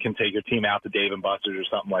party, or you can take your team out to Dave and Buster's or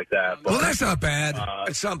something like that. But, well, that's not bad.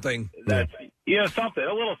 It's something. That's something,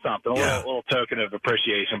 a little token of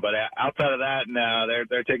appreciation. But outside of that, no,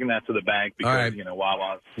 they're taking that to the bank because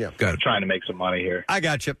Wawa's trying to make some money here. I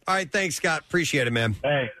got you. All right, thanks, Scott. Appreciate it, man.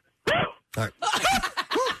 Hey. All right.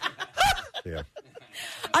 Yeah.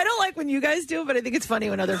 I don't like when you guys do it, but I think it's funny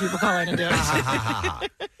when other people call in and do it. All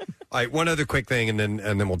right, one other quick thing, and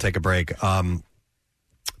then we'll take a break.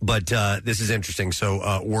 But this is interesting. So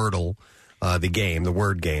Wordle, the game, the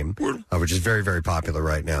word game, which is very, very popular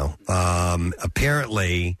right now.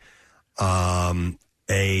 Apparently, a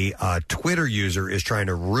Twitter user is trying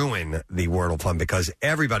to ruin the Wordle fun because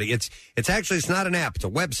everybody, it's not an app, it's a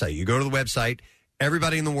website. You go to the website.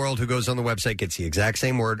 Everybody in the world who goes on the website gets the exact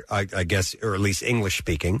same word, I guess, or at least English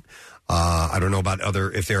speaking. I don't know about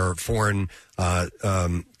if there are foreign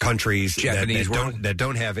countries that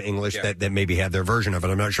don't have English that maybe have their version of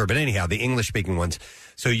it. I'm not sure. But anyhow, the English speaking ones.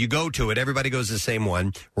 So you go to it. Everybody goes to the same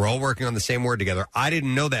one. We're all working on the same word together. I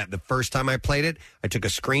didn't know that the first time I played it. I took a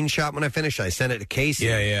screenshot when I finished. I sent it to Casey.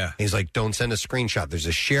 Yeah. He's like, don't send a screenshot. There's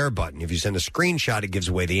a share button. If you send a screenshot, it gives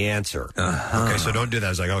away the answer. Okay, so don't do that. I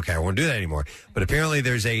was like, okay, I won't do that anymore. But apparently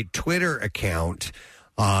there's a Twitter account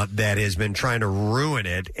that has been trying to ruin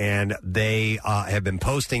it, and they have been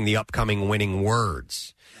posting the upcoming winning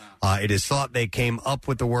words. It is thought they came up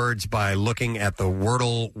with the words by looking at the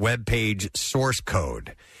Wordle webpage source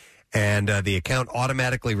code, and the account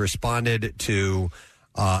automatically responded to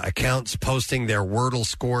accounts posting their Wordle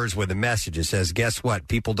scores with a message. It says, guess what?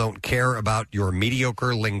 People don't care about your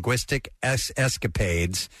mediocre linguistic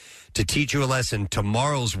escapades. To teach you a lesson,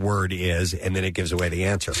 tomorrow's word is, and then it gives away the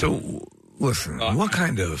answer. So... Listen, what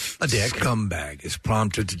kind of scumbag is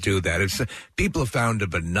prompted to do that? People have found a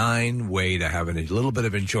benign way to have a little bit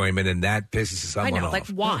of enjoyment, and that pisses someone off. Like,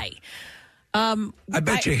 why? I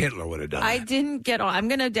bet you Hitler would have done I didn't get on. I'm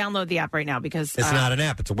going to download the app right now because... It's not an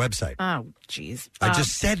app. It's a website. Oh, jeez. I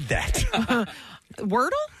just said that. Wordle?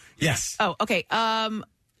 Yes. Oh, okay.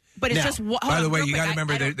 But it's just... By the way, you got to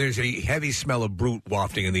remember there's a heavy smell of brute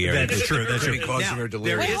wafting in the air. That's true. That's true. Causing her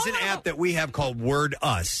delirium. There is an app that we have called Word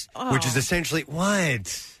Us, which is essentially...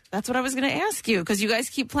 What? That's what I was going to ask you, because you guys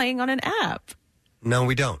keep playing on an app. No,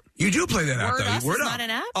 we don't. You do play that app, Word though. Us Word is Up. not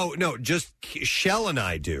an app? Oh, no, just Rochelle and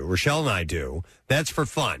I do. That's for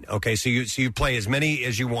fun. Okay, so you play as many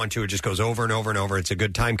as you want to. It just goes over and over and over. It's a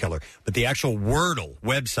good time killer. But the actual Wordle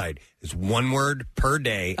website is one word per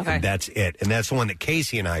day, and that's it. And that's the one that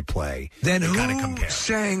Casey and I play. Then who kind of compare.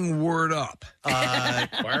 sang Word Up?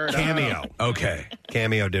 Cameo. Okay.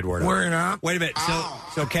 Cameo did Word Up. Word Up. Wait a minute.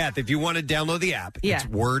 So, Kath, if you want to download the app, it's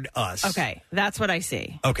Word Us. Okay, that's what I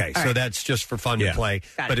see. Okay, All so right. that's just for fun to play.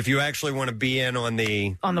 Got But it. if you actually want to be in on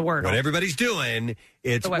the Wordle, what everybody's doing,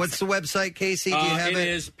 it's what's the website, Casey? Do you have it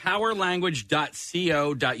is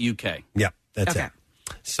powerlanguage.co.uk. Yep, that's it.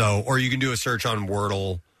 So, or you can do a search on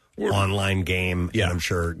Wordle online game, and I'm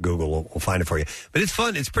sure Google will find it for you. But it's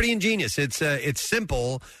fun. It's pretty ingenious. It's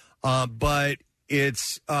simple, but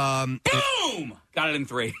It's boom. Got it in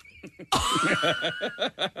 3.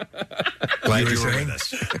 Glad you were with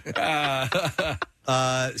us.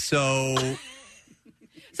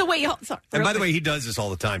 So wait, sorry. And by the way, he does this all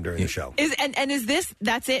the time during the show. Is this,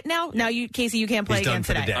 that's it now? Now, Casey, you can't play He's done again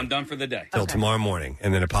for the today. day. I'm done for the day. Till tomorrow morning,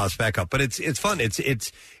 and then it pops back up. But it's fun.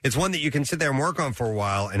 It's one that you can sit there and work on for a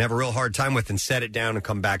while and have a real hard time with, and set it down and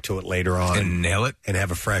come back to it later on and nail it and have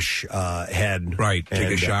a fresh head. Right.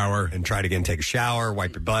 Take a shower and try it again. Take a shower,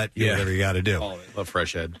 wipe your butt, do whatever you got to do. Love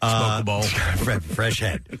fresh head. Smokable. Fresh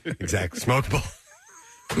head. Exactly. Smokable.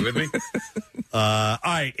 You with me? All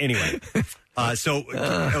right. Anyway. So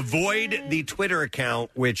avoid the Twitter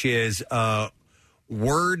account, which is Wordlinator,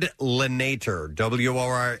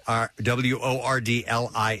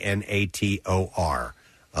 WORDLINATOR,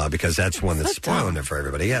 because that's one that's spoiling it for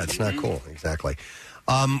everybody. Yeah, it's not cool. Exactly.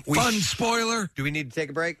 Fun spoiler. Do we need to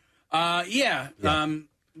take a break? Yeah.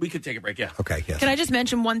 We could take a break, yeah. Okay, yes. Can I just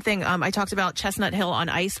mention one thing? I talked about Chestnut Hill on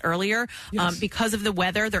ice earlier. Yes. Because of the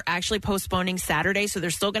weather, they're actually postponing Saturday, so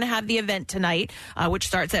they're still going to have the event tonight, which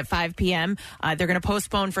starts at 5 p.m. They're going to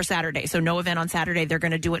postpone for Saturday, so no event on Saturday. They're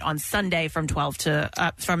going to do it on Sunday from 12 to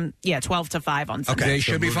 5 on Sunday. They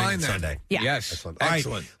should be fine then. Sunday. Yeah. Yes. Excellent. All right,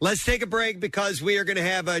 let's take a break because we are going to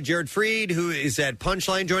have Jared Freed, who is at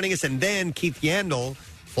Punchline, joining us, and then Keith Yandel,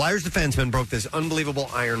 Flyers defenseman, broke this unbelievable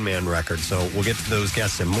Ironman record. So we'll get to those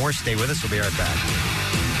guests and more. Stay with us. We'll be right back.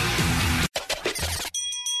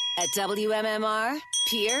 At WMMR,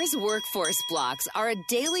 Pierre's workforce blocks are a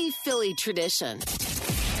daily Philly tradition.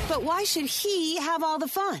 But why should he have all the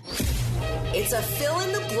fun? It's a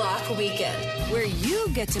fill-in-the-block weekend where you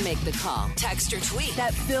get to make the call, text, or tweet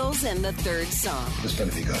that fills in the third song. This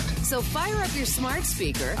better be good. So fire up your smart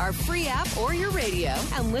speaker, our free app, or your radio,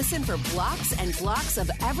 and listen for blocks and blocks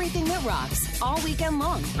of everything that rocks all weekend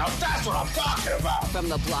long. Now that's what I'm talking about. From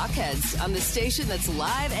the Blockheads on the station that's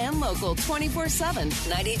live and local 24/7,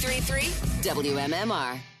 93.3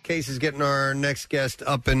 WMMR. Case is getting our next guest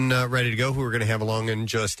up and ready to go, who we're going to have along in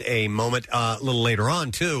just a moment. A little later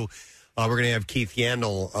on, too, we're going to have Keith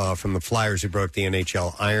Yandel from the Flyers, who broke the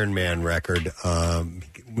NHL Ironman record.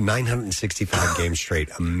 965 games straight.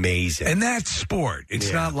 Amazing. And that's sport.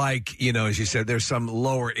 It's not like, as you said, there's some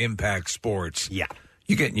lower impact sports. Yeah.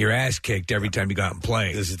 You're getting your ass kicked every time you go out and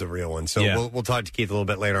play. This is the real one. So we'll talk to Keith a little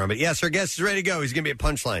bit later on. But yes, our guest is ready to go. He's going to be at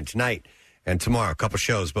Punchline tonight and tomorrow. A couple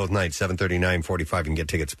shows both nights, 7:30, 9:45. You can get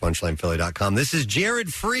tickets at punchlinephilly.com. This is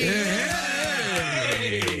Jared Freed.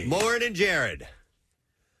 Hey. Morning, Jared.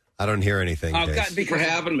 I don't hear anything. Oh, God, thanks for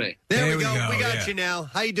having me. There we go. We got you now.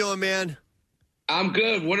 How you doing, man? I'm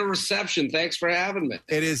good. What a reception. Thanks for having me.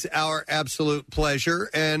 It is our absolute pleasure.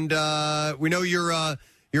 And we know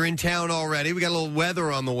you're in town already. We got a little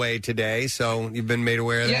weather on the way today, so you've been made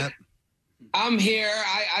aware of that? I'm here.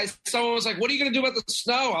 Someone was like, "What are you going to do about the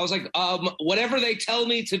snow?" I was like, "Whatever they tell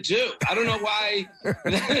me to do." I don't know why.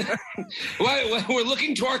 Why we're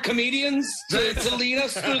looking to our comedians to lead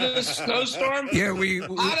us through the snowstorm? Yeah, How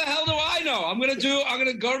the hell do I know? I'm going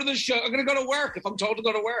to go to the show. I'm going to go to work if I'm told to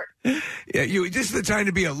go to work. Yeah, this is the time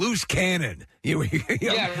to be a loose cannon.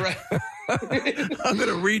 Yeah, right. I'm going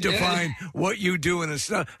to redefine what you do in a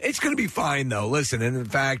snow. It's going to be fine, though. Listen, and in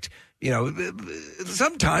fact,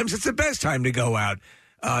 sometimes it's the best time to go out.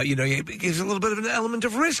 It gives a little bit of an element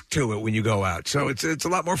of risk to it when you go out. So it's a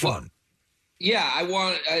lot more fun. Yeah,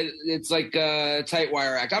 it's like a tight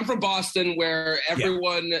wire act. I'm from Boston, where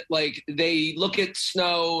everyone, they look at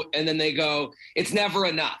snow and then they go, it's never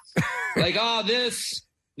enough. Like, oh, this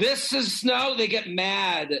is snow. They get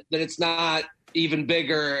mad that it's not even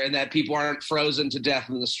bigger and that people aren't frozen to death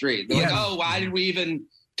in the street. They're like, oh, why did we even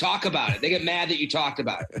talk about it? They get mad that you talked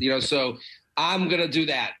about it. So I'm going to do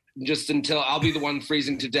that just until I'll be the one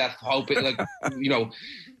freezing to death, hoping,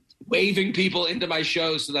 waving people into my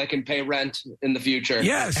shows so that I can pay rent in the future.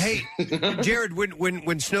 Yes. Hey, Jared,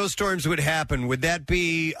 when snowstorms would happen, would that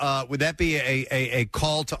be a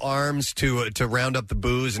call to arms to round up the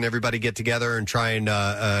booze and everybody get together and try and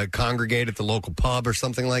congregate at the local pub or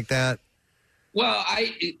something like that? Well,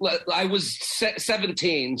 I was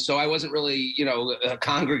 17, so I wasn't really,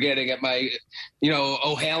 congregating at my,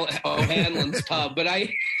 O'Hanlon's pub. But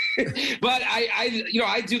I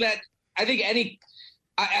do that. I think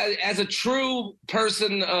as a true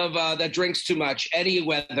person of that drinks too much, any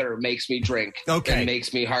weather makes me drink. Okay, and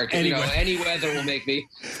makes me hearken. Any weather will make me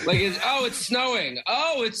like. It's snowing.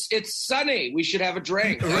 Oh, it's sunny. We should have a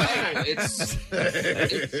drink. Oh,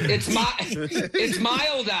 it's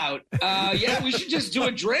mild out. Yeah, we should just do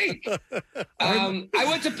a drink. I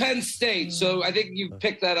went to Penn State, so I think you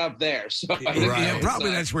picked that up there. So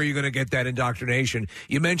probably that's where you're going to get that indoctrination.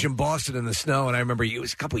 You mentioned Boston and the snow, and I remember it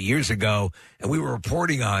was a couple of years ago, and we were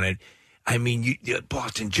reporting on it. I mean,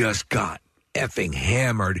 Boston just got effing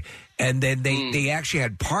hammered, and then they actually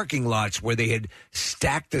had parking lots where they had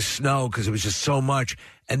stacked the snow because it was just so much.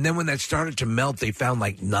 And then when that started to melt, they found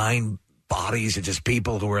like 9 bodies of just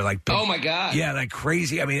people who were like, oh my god, yeah, like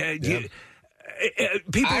crazy. I mean,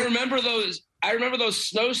 people. I remember those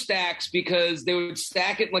snow stacks because they would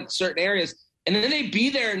stack it in like certain areas, and then they'd be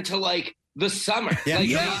there until like the summer.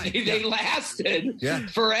 They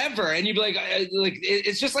lasted forever, and you'd be like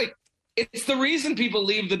it's just like it's the reason people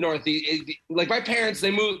leave the Northeast. Like my parents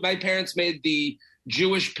made the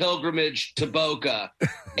Jewish pilgrimage to Boca,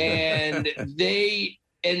 and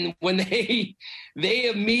when they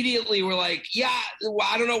immediately were like,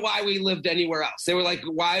 I don't know why we lived anywhere else. They were like,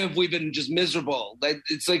 why have we been just miserable?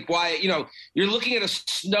 It's like, why, you're looking at a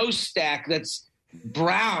snow stack that's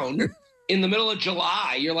brown in the middle of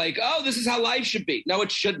July. You're like, oh, this is how life should be. No,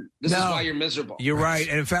 it shouldn't. This is why you're miserable. You're right.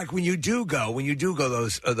 And in fact, when you do go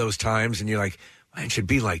those times and you're like, it should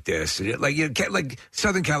be like this. Like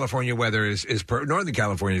Southern California weather is Northern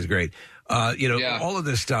California is great. All of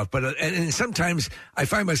this stuff. But and sometimes I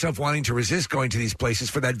find myself wanting to resist going to these places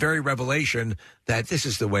for that very revelation that this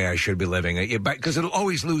is the way I should be living. Because it'll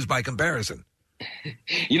always lose by comparison.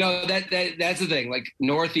 That's the thing. Like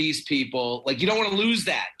Northeast people, like you don't want to lose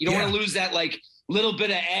that. You don't want to lose that like little bit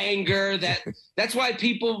of anger. That's why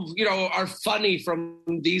people are funny from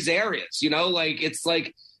these areas. Like it's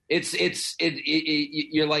like.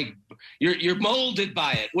 You're like you're molded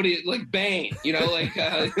by it. What do you like, Bane? Like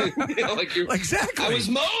exactly. I was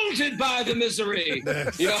molded by the misery.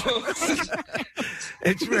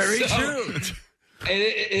 It's very true.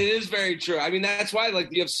 It is very true. I mean, that's why like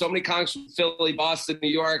you have so many comics from Philly, Boston, New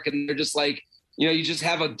York, and they're just like. You just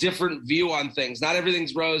have a different view on things. Not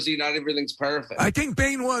everything's rosy. Not everything's perfect. I think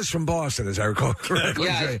Bane was from Boston, as I recall correctly.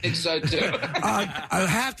 Yeah, I think so, too. I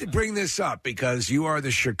have to bring this up because you are the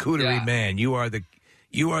charcuterie man. You are the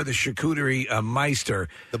charcuterie meister.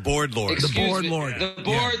 The board lord. The board lord.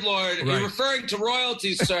 Right. You're referring to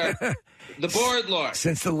royalties, sir. The board lord.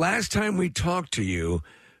 Since the last time we talked to you,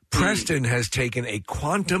 Preston has taken a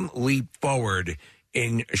quantum leap forward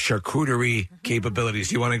in charcuterie capabilities.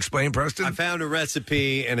 Do you want to explain, Preston? I found a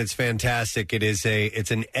recipe and it's fantastic. It's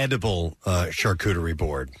an edible charcuterie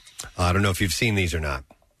board. I don't know if you've seen these or not.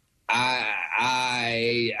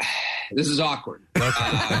 This is awkward. Okay.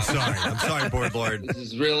 I'm sorry, board lord. This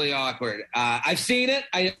is really awkward. I've seen it.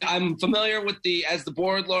 I'm familiar with as the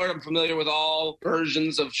board lord. I'm familiar with all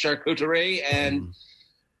versions of charcuterie, and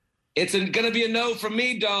it's going to be a no from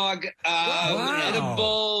me, dog. Wow.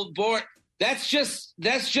 Edible board. That's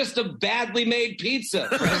just a badly made pizza.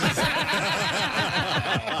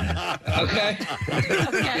 Okay.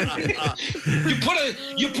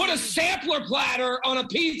 You put a sampler platter on a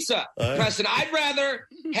pizza, Preston. I'd rather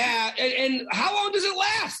have. And how long does it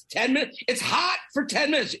last? 10 minutes. It's hot for 10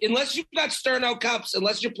 minutes, unless you've got Sterno cups.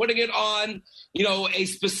 Unless you're putting it on, a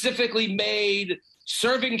specifically made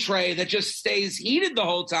serving tray that just stays heated the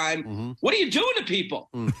whole time. Mm-hmm. What are you doing to people?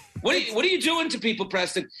 What are you doing to people,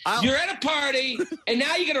 Preston? You're at a party, and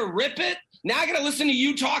now you're going to rip it? Now I got to listen to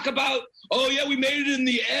you talk about, oh, yeah, we made it in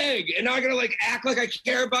the egg. And now I got to, act like I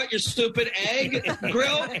care about your stupid egg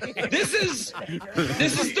grill? This is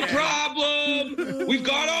the problem. We've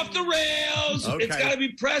gone off the rails. Okay. It's got to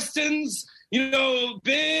be Preston's,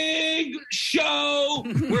 big show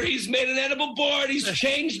where he's made an edible board. He's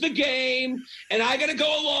changed the game. And I got to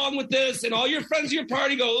go along with this. And all your friends at your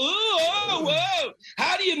party go, oh, whoa.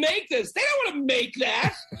 How do you make this? They don't want to make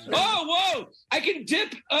that. Oh, whoa. I can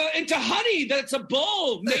dip into honey that's a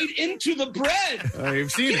bowl made into the bread.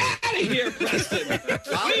 You've seen Get out of here, Preston.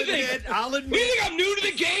 I'll admit. You think I'm new to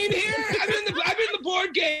the game here? I've been in the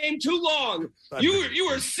board game too long. You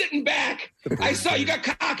were sitting back. I saw you got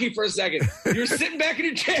cocky for a second. You were sitting back in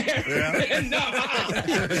your chair. Yeah. And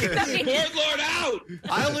board lord out.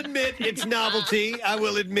 I'll admit it's novelty. I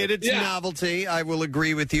will admit it's novelty. I will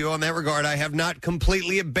agree with you on that regard. I have not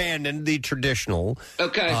completely abandoned the traditional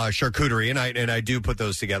charcuterie, and I do put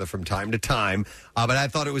those together from time to time. But I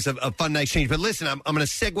thought it was a fun, nice change. But listen, I'm going to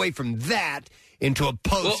segue from that into a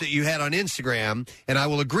post that you had on Instagram, and I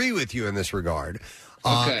will agree with you in this regard.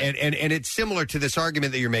 And it's similar to this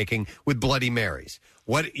argument that you're making with Bloody Marys.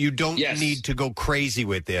 What you don't need to go crazy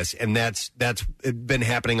with this, and that's been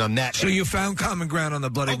happening on that. So you found common ground on the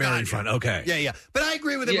Bloody Mary front, okay? Yeah. But I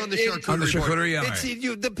agree with him on the charcuterie. On the charcuterie,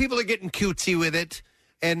 yeah. The people are getting cutesy with it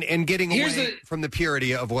and getting away from the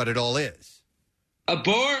purity of what it all is. A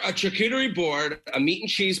charcuterie board, a meat and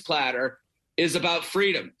cheese platter, is about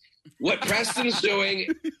freedom. What Preston's doing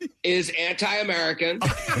is anti-American.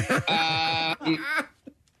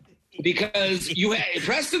 Because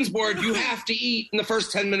Preston's board, you have to eat in the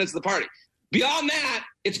first 10 minutes of the party. Beyond that,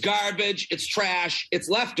 it's garbage, it's trash, it's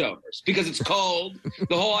leftovers because it's cold.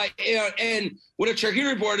 And what a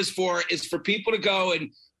charcuterie board is for people to go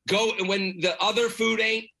and when the other food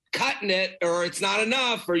ain't cutting it, or it's not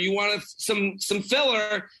enough, or you want some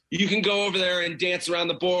filler, you can go over there and dance around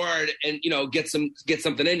the board and get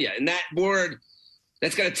something in you. And that board,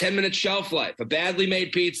 that's got a 10-minute shelf life. A badly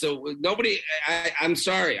made pizza. I'm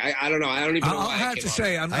sorry. I don't know. I don't even know. I'll have to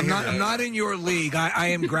say, I'm not in your league. I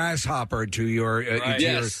am grasshopper to your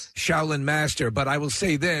Shaolin master. But I will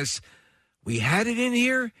say this: we had it in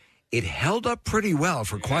here. It held up pretty well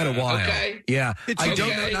for quite a while. Okay. Yeah. I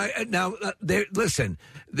don't know. Now, listen.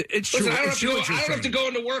 It's true. I don't have to go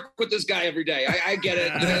into work with this guy every day. I get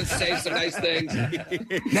it. He does say some nice things.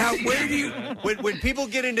 Now, where do you when people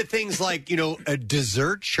get into things like a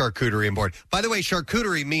dessert charcuterie board? By the way,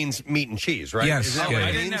 charcuterie means meat and cheese, right? Yes.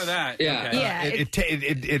 I didn't know that. Yeah. Okay.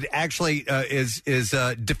 It actually is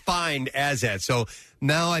defined as that. So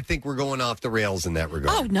now I think we're going off the rails in that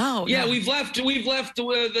regard. Oh no! Yeah, we've left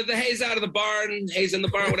the haze out of the barn, haze in the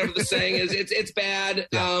barn, whatever the saying is. It's bad.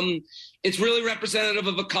 Yeah. It's really representative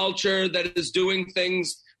of a culture that is doing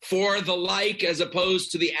things for the like as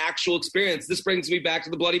opposed to the actual experience. This brings me back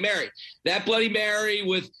to the Bloody Mary. That Bloody Mary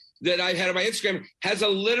that I had on my Instagram has a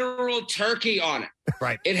literal turkey on it.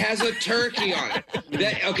 Right. It has a turkey on it.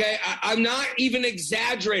 I'm not even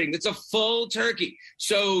exaggerating. It's a full turkey.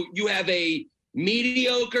 So you have a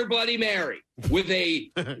mediocre Bloody Mary with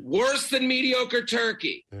a worse than mediocre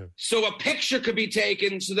turkey. Yeah. So a picture could be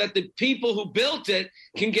taken so that the people who built it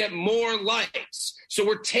can get more likes. So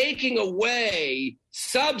we're taking away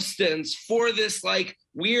substance for this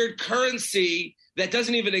weird currency that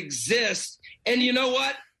doesn't even exist. And you know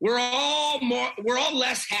what? We're all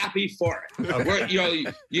less happy for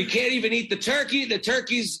it. You can't even eat the turkey. The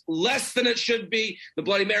turkey's less than it should be. The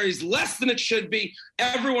Bloody Mary's less than it should be.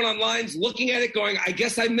 Everyone online's looking at it going, I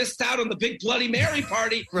guess I missed out on the big Bloody Mary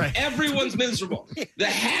party. Right. Everyone's miserable. The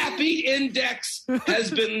happy index has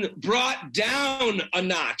been brought down a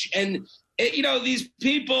notch. And these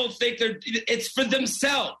people think it's for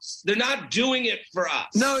themselves. They're not doing it for us.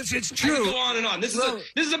 No, it's true. I can go on and on. This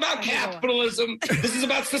is about capitalism. This is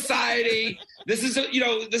about society. This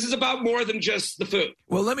is about more than just the food.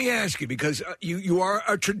 Well, let me ask you, because you are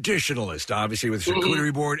a traditionalist, obviously, with the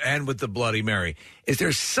charcuterie board and with the Bloody Mary. Is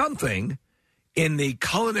there something in the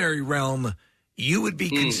culinary realm you would be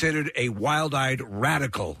considered a wild-eyed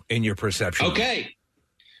radical in your perception? Okay.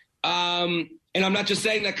 And I'm not just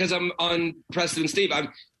saying that because I'm on Preston and Steve. I'm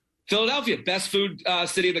Philadelphia, best food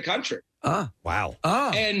city in the country. Wow.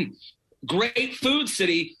 And great food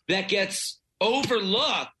city that gets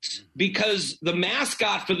overlooked because the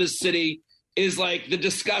mascot for this city is the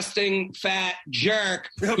disgusting fat jerk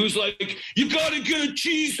who's like, you got to get a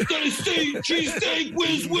cheesesteak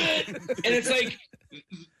whiz wit. And it's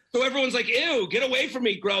so everyone's like, ew, get away from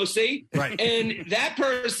me, grossy. Right. And that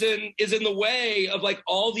person is in the way of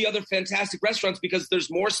all the other fantastic restaurants because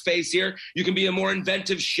there's more space here. You can be a more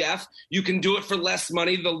inventive chef. You can do it for less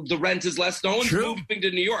money. The rent is less. No one's moving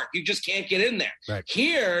to New York. You just can't get in there. Right.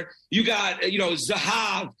 Here, you got,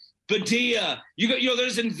 Zahav, Badia. You got,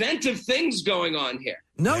 there's inventive things going on here.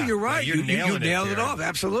 No, you're right. You nailed it off.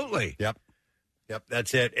 Absolutely. Yep.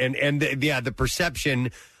 That's it. And the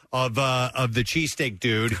perception of the cheesesteak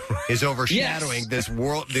dude is overshadowing this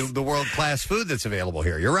the world-class food that's available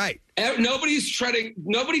here. You're right. Nobody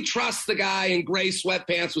trusts the guy in gray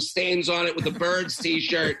sweatpants with stains on it with a Birds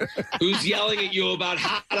t-shirt who's yelling at you about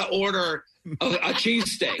how to order a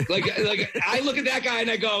cheesesteak. I look at that guy and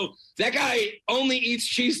I go, that guy only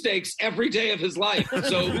eats cheesesteaks every day of his life.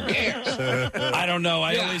 So who cares? I don't know.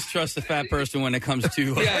 I always trust the fat person when it comes to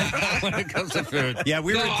food. Yeah,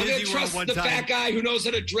 we were at Disney World trust one time. The fat guy who knows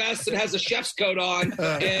how to dress and has a chef's coat on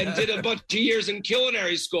and did a bunch of years in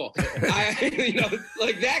culinary school. That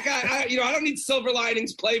guy. I don't need Silver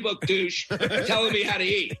Linings Playbook douche telling me how to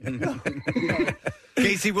eat.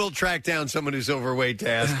 Casey will track down someone who's overweight to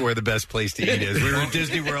ask where the best place place to eat is. We were at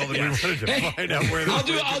Disney World and we wanted to find out where.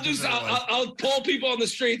 I'll pull people on the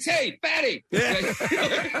streets. Hey, fatty.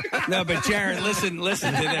 No, but Jared, listen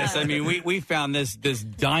to this. I mean, we found this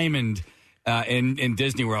diamond in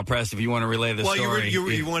Disney World. Press, if you want to relay the story.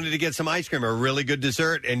 You wanted to get some ice cream, a really good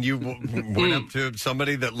dessert, and you went up to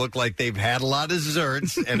somebody that looked like they've had a lot of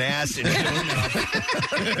desserts and asked.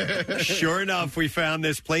 And sure enough, we found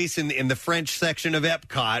this place in the French section of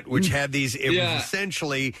Epcot, which had these. It was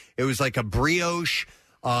essentially, it was like a brioche.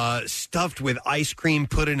 Stuffed with ice cream,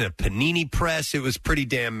 put in a panini press. It was pretty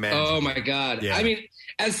damn magical. Oh my God! Yeah. I mean,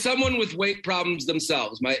 as someone with weight problems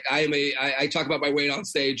themselves, I talk about my weight on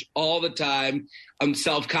stage all the time. I'm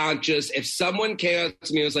self-conscious. If someone came up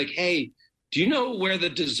to me and was like, "Hey, do you know where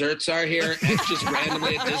the desserts are here?" just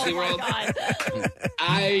randomly at Disney World,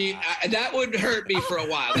 that would hurt me for a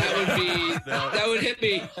while. That would hit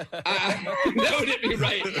me. That would hit me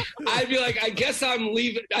right. I'd be like, I guess I'm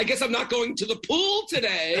leaving. I guess I'm not going to the pool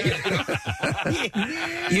today.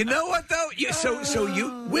 You know what though? So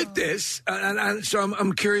you with this, so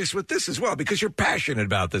I'm curious with this as well because you're passionate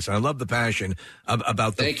about this. And I love the passion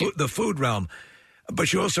about the food realm.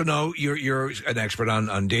 But you also know you're an expert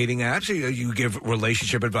on dating apps. You give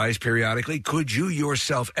relationship advice periodically. Could you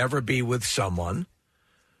yourself ever be with someone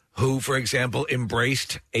who, for example,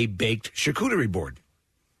 embraced a baked charcuterie board?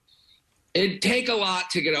 It'd take a lot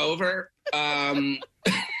to get over. But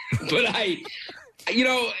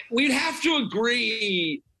we'd have to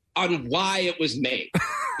agree on why it was made.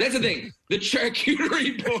 That's the thing. The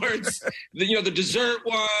charcuterie boards, the dessert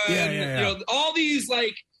one, all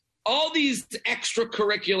these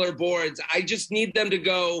extracurricular boards, I just need them to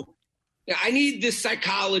go, I need the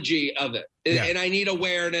psychology of it. Yeah. And I need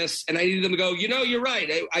awareness. And I need them to go, you're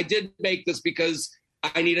right. I did make this because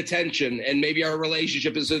I need attention. And maybe our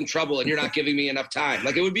relationship is in trouble and you're not giving me enough time.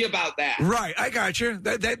 Like, it would be about that. Right. I got you.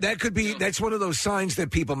 That could be, that's one of those signs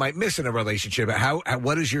that people might miss in a relationship.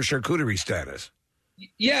 What is your charcuterie status?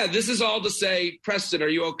 Yeah, this is all to say, Preston, are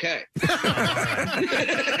you okay? Oh my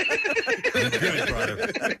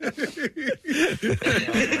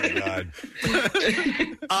God!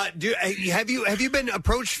 Have you been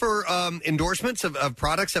approached for endorsements of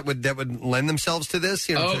products that would lend themselves to this?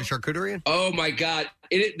 To charcuterie? Oh my God!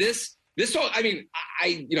 This whole, I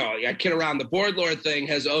kid around. The Board Lord thing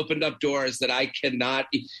has opened up doors that I cannot,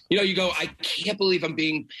 you go, I can't believe I'm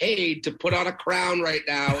being paid to put on a crown right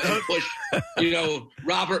now and push,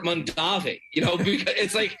 Robert Mondavi, because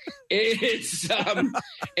it's like,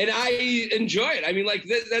 and I enjoy it. I mean, like,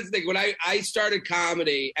 that's the thing. When I started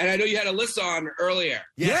comedy, and I know you had Alyssa on earlier.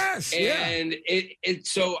 Yes. And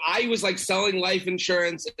so I was like selling life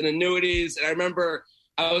insurance and annuities. And I remember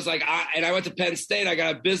I was like, I went to Penn State. I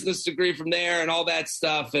got a business degree from there and all that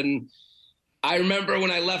stuff. And I remember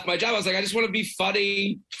when I left my job, I was like, I just want to be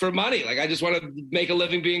funny for money. Like, I just want to make a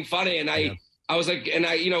living being funny. And I was like, and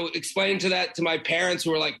I, explained that to my parents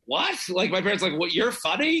who were like, what? Like, my parents like, what, you're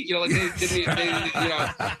funny? Like,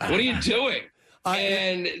 what are you doing?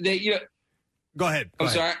 And they, Go ahead. I'm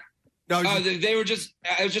sorry. No, they were just,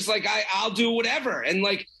 I was just like, I'll do whatever. And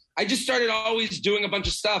like, I just started always doing a bunch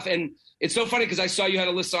of stuff. And it's so funny because I saw you had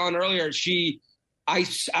Alyssa on earlier. I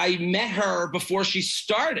met her before she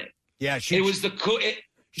started. Yeah, it was the cool.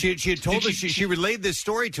 She had told us, she relayed this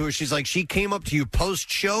story to us. She's like, she came up to you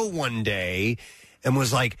post show one day and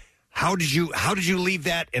was like, how did you leave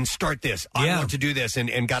that and start this? I want to do this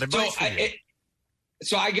and got advice from you.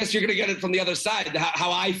 So I guess you're going to get it from the other side,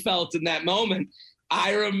 how I felt in that moment.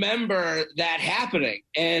 I remember that happening.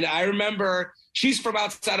 And I remember she's from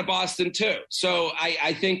outside of Boston too. So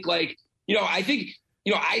I think I'm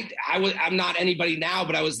not anybody now,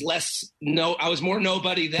 but I was I was more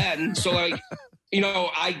nobody then. So like,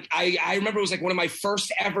 I remember it was like one of my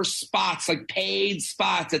first ever spots, like paid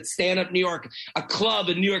spots at Stand Up New York, a club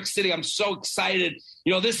in New York City. I'm so excited.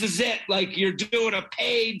 This is it. Like, you're doing a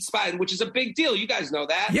paid spot, which is a big deal. You guys know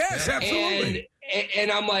that. Yes, absolutely. And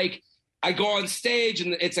I'm like, I go on stage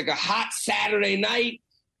and it's like a hot Saturday night.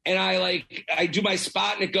 And I do my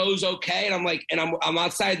spot and it goes okay. And I'm like, and I'm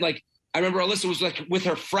outside. Like, I remember Alyssa was like with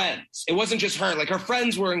her friends. It wasn't just her. Like, her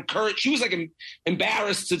friends were encouraged. She was like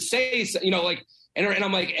embarrassed to say, and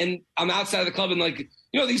I'm like, and I'm outside of the club and like,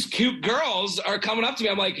 these cute girls are coming up to me.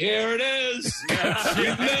 I'm like, here it is.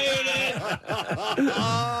 You made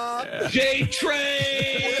it.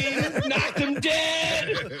 J-Train knocked him dead.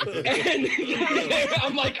 And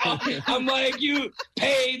I'm like, you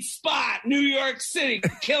paid spot, New York City,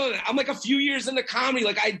 killing it. I'm like a few years into comedy.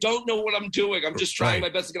 Like, I don't know what I'm doing. I'm just trying my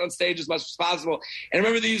best to get on stage as much as possible. And I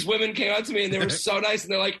remember these women came out to me and they were so nice.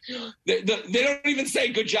 And they're like, they don't even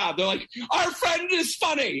say good job. They're like, our friend is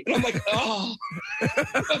funny. And I'm like, oh,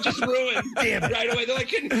 I'm just ruined right away. They're like,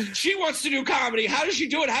 she wants to do comedy. How does she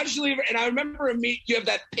do it? How does she leave it? And I remember you have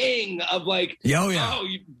that ping of like, oh,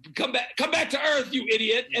 you come back to earth, you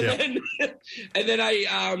idiot. And then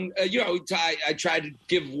I tried to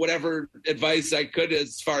give whatever advice I could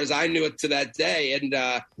as far as I knew it to that day. And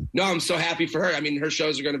no, I'm so happy for her. I mean, her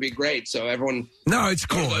shows are going to be great. So everyone. No, it's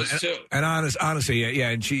cool. And honestly, yeah.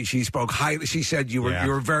 And she spoke highly. She said you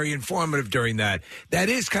were very informative during that. That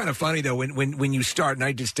is kind of funny though. When you start, and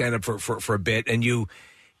I did stand up for a bit, and your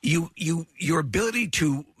ability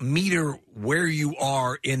to meter where you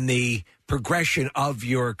are in the progression of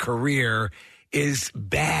your career is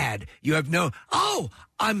bad. You have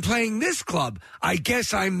I'm playing this club. I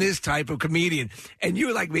guess I'm this type of comedian. And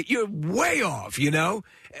you're like, you're way off, you know?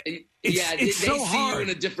 It's they so see hard. you in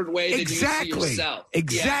a different way than you see yourself.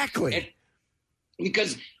 Exactly. Yeah.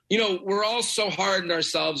 Because, we're all so hard on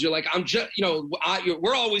ourselves. You're like, I'm just,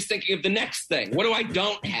 we're always thinking of the next thing. What do I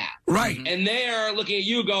don't have? Right. And they're looking at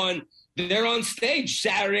you going, they're on stage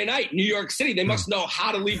Saturday night, New York City. They must know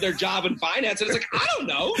how to leave their job in finance. And it's like, I don't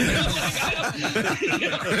know.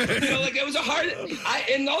 It was a hard.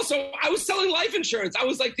 And also, I was selling life insurance. I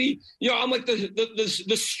was like I'm like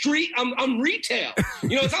the street. I'm retail.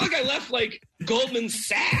 It's not like I left like Goldman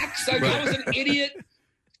Sachs. Like I was an idiot.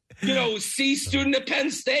 C student at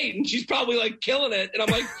Penn State, and she's probably like killing it. And I'm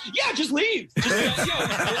like, yeah, just leave. Just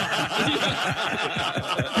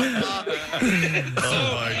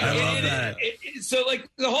So like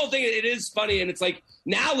the whole thing, it is funny, and it's like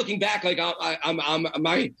now looking back, like I'm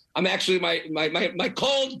actually my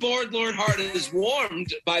cold board Lord heart is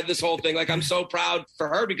warmed by this whole thing. Like I'm so proud for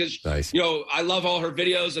her because I love all her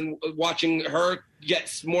videos and watching her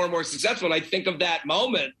get more and more successful. And I think of that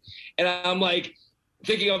moment, and I'm like.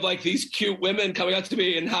 Thinking of like these cute women coming up to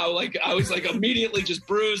me and how like I was like immediately just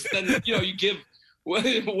bruised. Then you give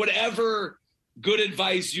whatever good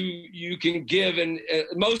advice you can give, and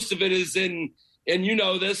most of it is in. And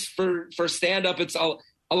this for stand up, it's a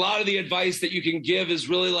lot of the advice that you can give is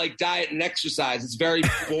really like diet and exercise. It's very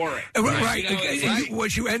boring, right?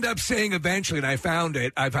 What you end up saying eventually, and I found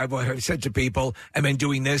it. I've said to people, I've been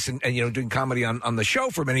doing this and doing comedy on the show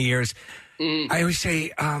for many years. I always say.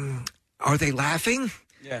 Are they laughing?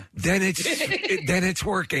 Yeah. Then it's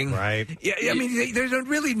working. Right. Yeah. I mean, there's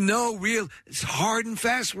really no real hard and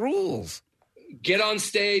fast rules. Get on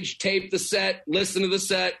stage, tape the set, listen to the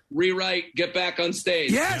set, rewrite, get back on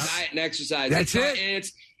stage. Yes. Diet and exercise. That's it.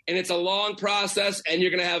 And it's a long process, and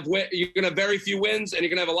you're gonna have very few wins, and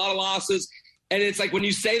you're gonna have a lot of losses. And it's like when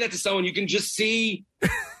you say that to someone, you can just see,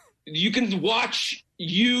 you can watch.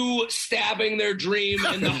 You stabbing their dream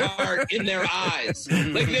in the heart in their eyes.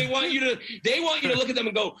 Like they want you to look at them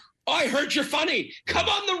and go, oh, I heard you're funny. Come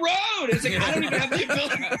on the road. It's like, I don't even have the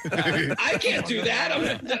ability. I can't do that.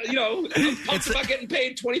 I'm pumped about getting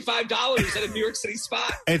paid $25 at a New York City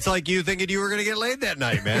spot. It's like you thinking you were going to get laid that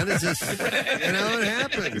night, man. It's just, it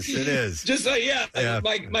happens. It is. Just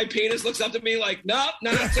like, my penis looks up to me like, nope,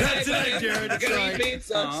 not tonight, Jared.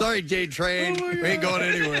 Sorry, Jade Train. We ain't going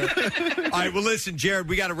anywhere. All right, well, listen, Jared,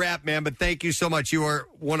 we got to wrap, man, but thank you so much. You are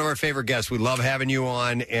one of our favorite guests. We love having you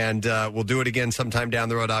on, and we'll do it again sometime down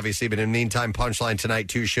the road, obviously. But in the meantime, Punchline tonight,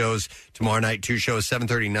 2 shows. Tomorrow night, 2 shows,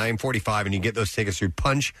 7:30, 9:45, and you get those tickets through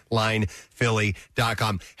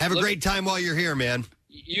punchlinephilly.com. Have a great time while you're here, man.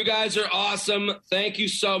 You guys are awesome. Thank you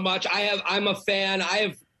so much. I'm a fan.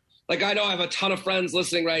 I know I have a ton of friends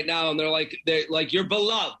listening right now, and they're like, you're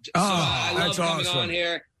beloved. So I love coming on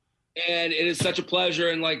here. And it is such a pleasure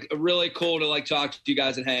and like really cool to like talk to you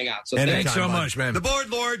guys and hang out. So thanks so much, man. The Board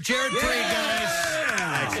Lord, Jared Train, guys.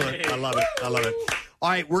 Excellent. I love it. All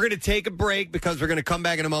right, we're going to take a break because we're going to come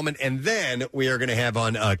back in a moment, and then we are going to have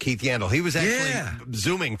on Keith Yandel. He was actually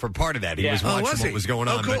Zooming for part of that. He was watching what was going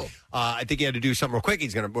on. Cool. But I think he had to do something real quick.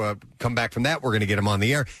 He's going to come back from that. We're going to get him on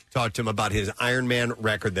the air, talk to him about his Ironman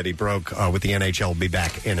record that he broke with the NHL. We'll be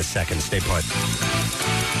back in a second. Stay put.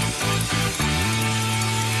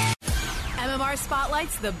 MMR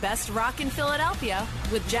spotlights the best rock in Philadelphia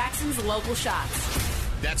with Jackson's Local Shots.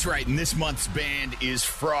 That's right, and this month's band is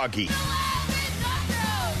Froggy.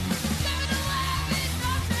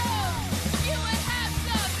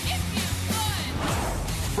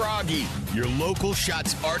 Froggy, your local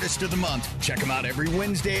Shots Artist of the Month. Check him out every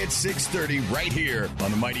Wednesday at 6:30 right here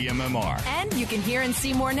on the Mighty MMR. And you can hear and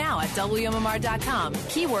see more now at WMMR.com.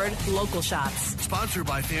 Keyword local shots. Sponsored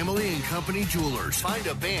by Family and Company Jewelers. Find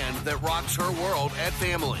a band that rocks her world at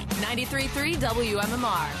Family. 93.3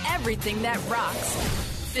 WMMR. Everything that rocks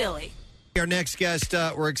Philly. Our next guest,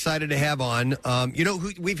 we're excited to have on.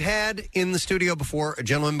 Who we've had in the studio before, a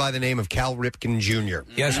gentleman by the name of Cal Ripken Jr.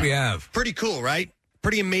 Yes, we have. Pretty cool, right?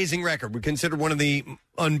 Pretty amazing record. We consider one of the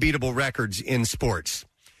unbeatable records in sports.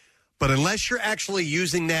 But unless you're actually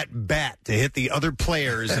using that bat to hit the other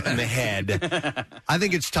players in the head, I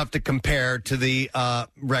think it's tough to compare to the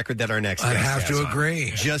record that our next guest I have has to on,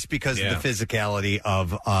 agree. just because of the physicality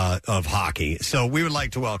of hockey. So we would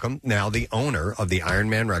like to welcome now the owner of the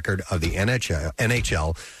Ironman record of the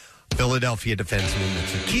NHL, Philadelphia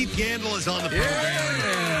defenseman Keith Yandle is on the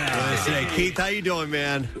program. Today. Keith, how you doing,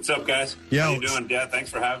 man? What's up, guys? Yo. How you doing? Yeah, thanks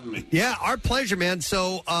for having me. Yeah, our pleasure, man.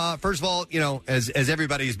 So, first of all, as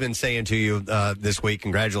everybody's been saying to you this week,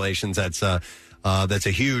 congratulations. That's a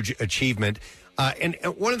huge achievement. And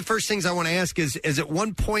one of the first things I want to ask is at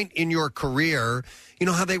one point in your career, you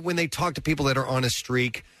know how when they talk to people that are on a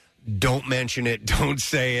streak, don't mention it, don't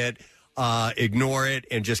say it, ignore it,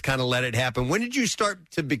 and just kind of let it happen. When did you start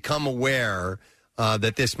to become aware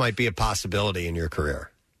that this might be a possibility in your career?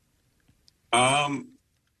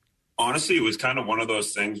 Honestly, it was kind of one of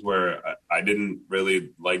those things where I didn't really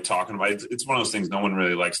like talking about it. It's one of those things no one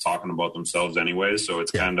really likes talking about themselves anyway. So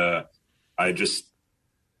it's kind of, I just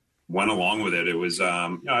went along with it. It was,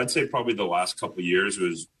 I'd say probably the last couple of years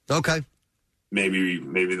was okay. Maybe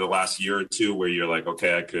the last year or two where you're like,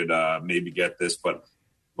 okay, I could maybe get this. But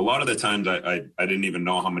a lot of the times I didn't even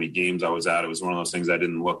know how many games I was at. It was one of those things I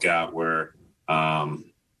didn't look at where,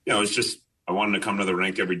 it's just, I wanted to come to the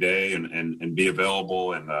rink every day and be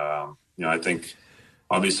available. And, I think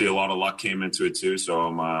obviously a lot of luck came into it too. So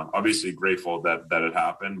I'm obviously grateful that it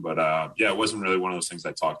happened. But it wasn't really one of those things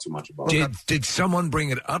I talked too much about. Did someone bring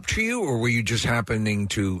it up to you, or were you just happening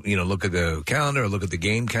to, look at the calendar or look at the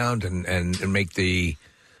game count and make the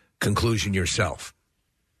conclusion yourself?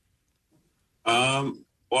 Well,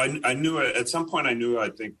 I knew at some point I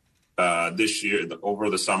think this year, over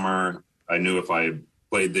the summer, I knew if I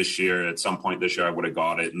played this year, at some point this year, I would have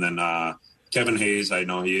got it. And then Kevin Hayes, I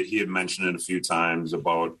know he had mentioned it a few times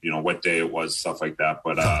about, what day it was, stuff like that.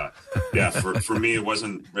 But for me, it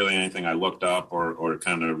wasn't really anything I looked up or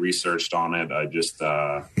kind of researched on it. I just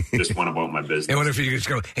went about my business. And what if you just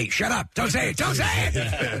go, hey, shut up, don't say it.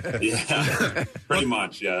 Yeah, pretty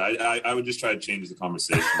much. Yeah, I would just try to change the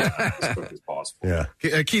conversation as quick as possible.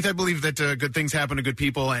 Yeah, Keith, I believe that good things happen to good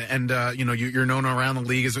people, and you're known around the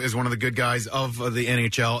league as one of the good guys of the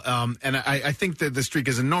NHL. And I think that the streak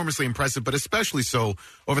is enormously impressive, but especially so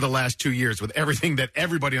over the last 2 years with everything that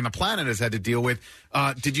everybody on the planet has had to deal with.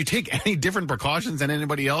 Did you take any different precautions than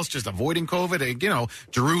anybody else, just avoiding COVID?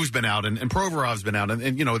 Giroux's been out and Provorov's been out, and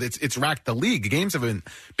it's racked the league. Games have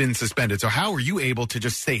been suspended. So how are you able to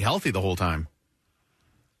just stay healthy the whole time?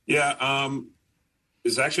 Yeah,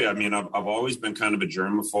 it's actually, I've always been kind of a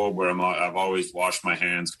germaphobe where I've always washed my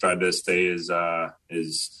hands, tried to stay as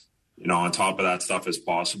on top of that stuff as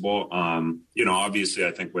possible. Obviously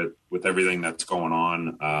I think with everything that's going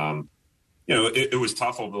on, it was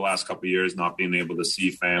tough over the last couple of years, not being able to see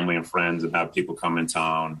family and friends and have people come in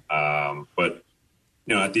town. But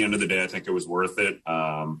at the end of the day, I think it was worth it.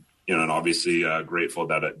 And obviously grateful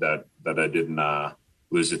that I didn't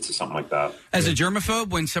lose it to something like that. As a germaphobe,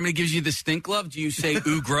 when somebody gives you the stink glove, do you say,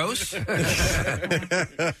 ooh, gross? Yeah,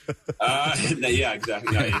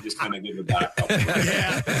 exactly. Yeah, you just kind of give it back.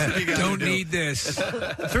 Don't need this.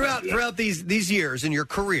 Throughout these years in your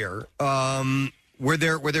career, were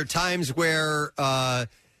there times where,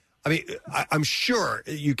 I'm sure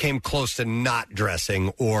you came close to not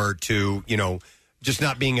dressing or to, just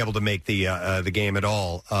not being able to make the game at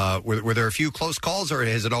all. Were there a few close calls, or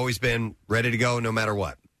has it always been ready to go no matter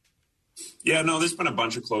what? Yeah, no, there's been a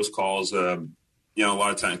bunch of close calls. A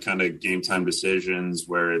lot of time, kind of game time decisions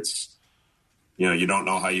where it's, you don't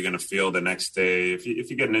know how you're going to feel the next day. If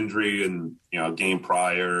you get an injury and a game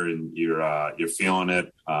prior and you're feeling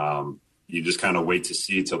it, you just kind of wait to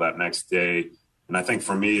see till that next day. And I think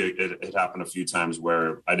for me, it happened a few times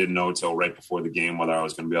where I didn't know until right before the game whether I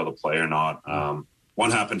was going to be able to play or not. One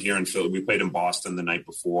happened here in Philly. We played in Boston the night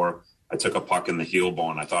before. I took a puck in the heel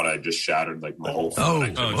bone. I thought I just shattered like my whole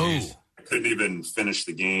foot. I couldn't even finish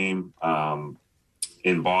the game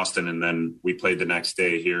in Boston. And then we played the next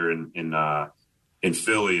day here in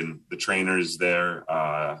Philly, and the trainers there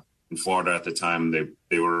in Florida at the time,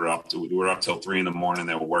 we were up till 3 a.m.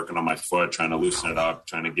 They were working on my foot, trying to loosen it up,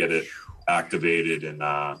 trying to get it activated, and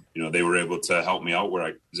they were able to help me out where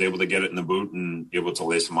I was able to get it in the boot and able to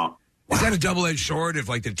lace them up. Is that a double-edged sword if,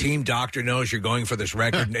 like, the team doctor knows you're going for this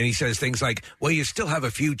record and he says things like, well, you still have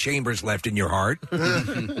a few chambers left in your heart?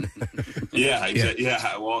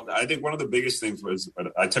 Yeah. Well, I think one of the biggest things was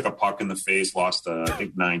I took a puck in the face, lost, I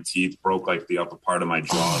think, 9 teeth, broke, like, the upper part of my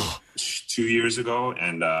jaw 2 years ago,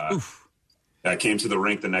 and I came to the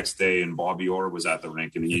rink the next day, and Bobby Orr was at the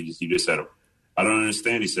rink, and he just said, I don't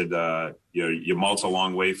understand. He said, your mout's a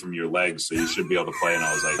long way from your legs, so you should be able to play. And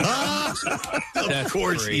I was like, of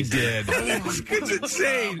course he did. It's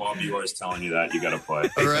insane. Bobby Orr is telling you that you got to play.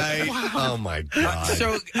 Right? Wow. Oh, my God.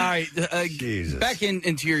 So, all right, back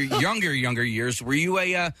into your younger years, were you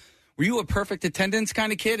a perfect attendance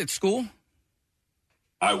kind of kid at school?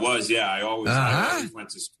 I was, yeah. I always went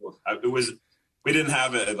to school. We didn't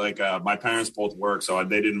have it, like, my parents both worked, so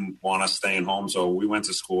they didn't want us staying home, so we went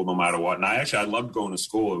to school no matter what. And I loved going to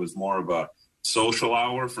school. It was more of a social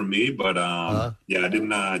hour for me, but, I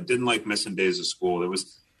didn't like missing days of school. I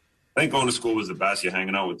think going to school was the best. You're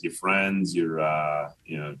hanging out with your friends, you're,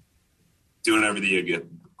 doing everything. You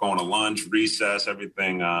get going to lunch, recess,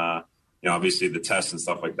 everything, obviously the tests and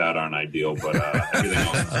stuff like that aren't ideal, but everything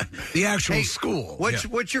else. The actual school.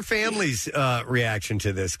 What's your family's reaction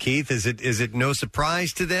to this, Keith? Is it no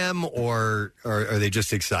surprise to them, or are they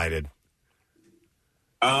just excited?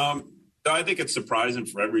 I think it's surprising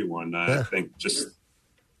for everyone. I think just,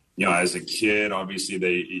 as a kid, obviously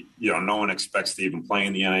they, no one expects to even play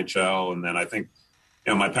in the NHL. And then I think,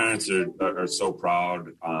 my parents are so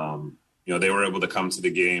proud. They were able to come to the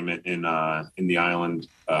game in the island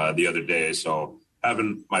the other day. So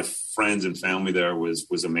having my friends and family there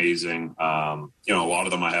was amazing. A lot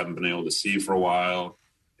of them I haven't been able to see for a while.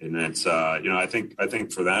 And it's, I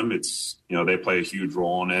think for them, it's, they play a huge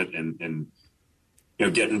role in it and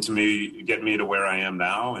getting me to where I am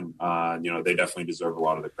now. And, they definitely deserve a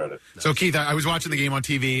lot of the credit. So, Keith, I was watching the game on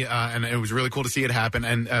TV, and it was really cool to see it happen.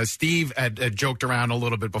 And Steve had joked around a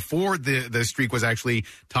little bit before the streak was actually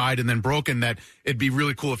tied and then broken that it'd be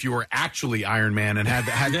really cool if you were actually Iron Man and had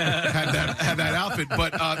that outfit.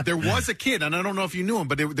 But there was a kid, and I don't know if you knew him,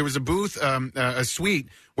 but there was a booth, a suite,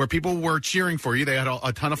 where people were cheering for you. They had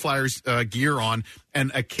a ton of Flyers gear on,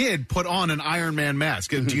 and a kid put on an Iron Man mask.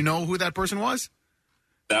 Do you know who that person was?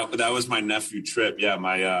 That was my nephew Trip. Yeah,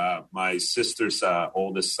 my sister's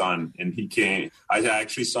oldest son, and he came. I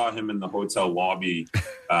actually saw him in the hotel lobby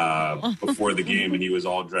before the game, and he was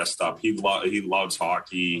all dressed up. He loves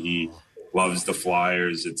hockey. He loves the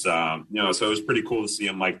Flyers. It's so it was pretty cool to see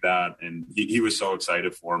him like that, and he was so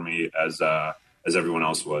excited for me as everyone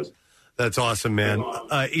else was. That's awesome, man.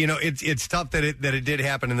 It's tough that it did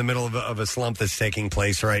happen in the middle of a slump that's taking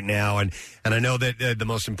place right now, and I know that the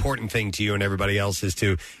most important thing to you and everybody else is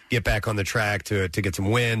to get back on the track to get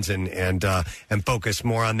some wins and focus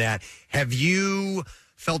more on that. Have you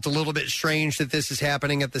felt a little bit strange that this is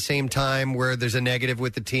happening at the same time where there's a negative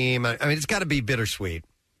with the team? I mean, it's got to be bittersweet.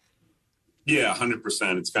 Yeah,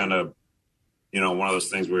 100%. It's kind of one of those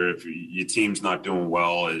things where if your team's not doing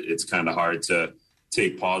well, it's kind of hard to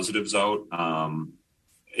take positives out. And,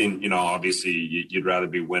 obviously you'd rather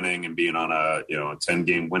be winning and being on a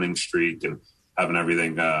 10-game winning streak and having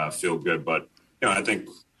everything feel good. But, I think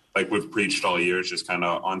like we've preached all year, it's just kind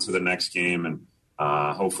of on to the next game. And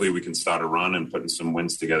hopefully we can start a run and putting some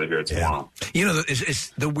wins together here tomorrow. Yeah.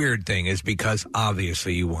 It's the weird thing is because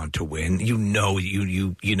obviously you want to win,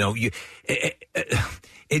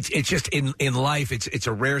 it's just in life, it's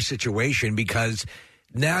a rare situation because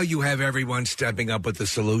now you have everyone stepping up with the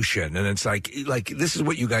solution, and it's like this is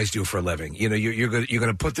what you guys do for a living. You're going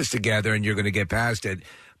to put this together, and you're going to get past it.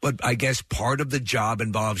 But I guess part of the job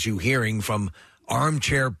involves you hearing from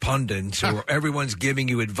armchair pundits, who everyone's giving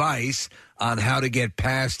you advice on how to get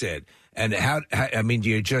past it. And do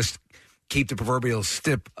you just keep the proverbial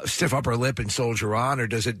stiff upper lip and soldier on, or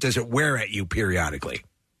does it wear at you periodically?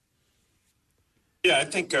 Yeah, I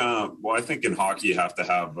think. I think in hockey you have to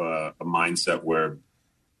have a mindset where.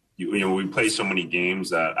 We play so many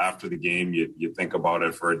games that after the game, you think about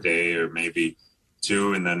it for a day or maybe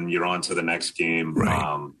two, and then you're on to the next game.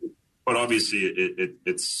 Right. But obviously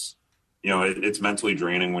it's mentally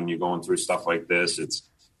draining when you're going through stuff like this. It's,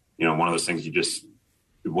 one of those things you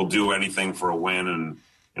will do anything for a win. And,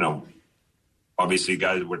 obviously,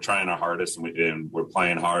 guys, we're trying our hardest and we're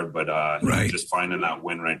playing hard, but just finding that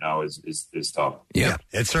win right now is tough. Yeah,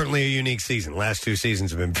 it's certainly a unique season. Last 2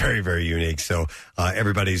 seasons have been very, very unique. So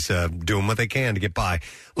everybody's doing what they can to get by.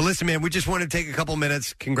 Well, listen, man, we just want to take a couple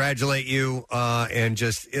minutes, congratulate you, and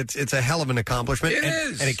just it's a hell of an accomplishment. It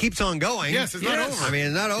is, and it keeps on going. Yes, it's not over. I mean,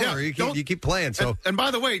 it's not over. Yeah, you keep playing. So, and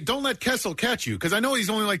by the way, don't let Kessel catch you, because I know he's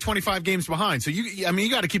only like 25 games behind. So you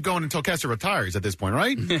got to keep going until Kessel retires at this point,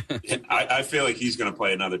 right? I feel like he's going to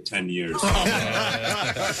play another 10 years.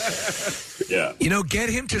 Yeah. You know, get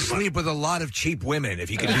him to sleep with a lot of cheap women if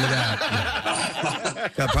you can do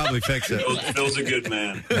that. That'll probably fix it. Phil's a good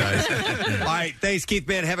man. Nice. All right, thanks, Keith,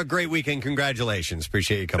 man. Have a great weekend. Congratulations.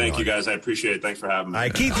 Appreciate you coming Thank you, guys. I appreciate it. Thanks for having me. All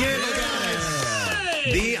right, Keith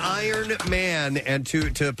the Iron Man. And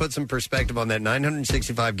to put some perspective on that,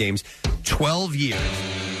 965 games, 12 years,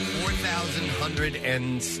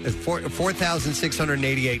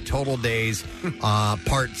 4,688 total days,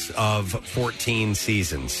 parts of 14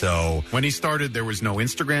 seasons. So when he started, there was no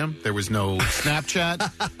Instagram, there was no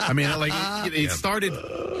Snapchat. I mean, like it started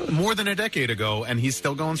more than a decade ago, and he's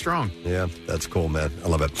still going strong. Yeah, that's cool, man. I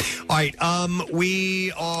love it. All right,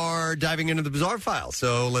 we are diving into the Bizarre File,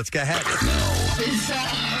 so let's go ahead.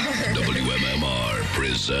 WMMR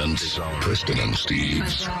presents Preston and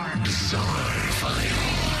Steve's Bizarre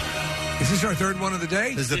File. Is this our third one of the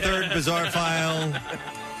day? This is the third Bizarre File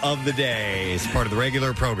of the day. It's part of the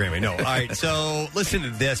regular programming. No. All right, so listen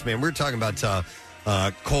to this, man. We were talking about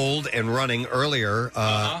cold and running earlier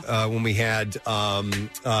when we had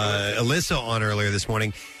Alyssa on earlier this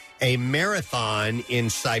morning. A marathon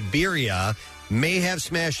in Siberia may have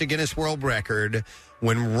smashed a Guinness World Record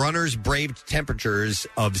when runners braved temperatures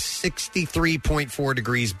of 63.4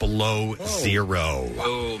 degrees below zero.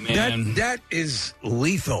 Oh, man. That is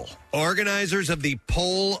lethal. Organizers of the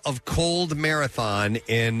Pole of Cold Marathon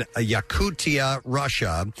in Yakutia,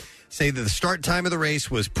 Russia, say that the start time of the race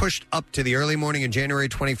was pushed up to the early morning of January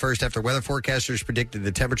 21st after weather forecasters predicted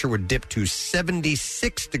the temperature would dip to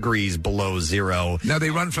 76 degrees below zero. Now, they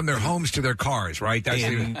run from their homes to their cars, right? That's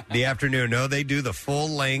in the afternoon. No, they do the full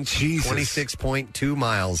length, 26.2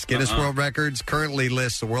 miles. Guinness World Records currently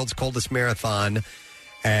lists the world's coldest marathon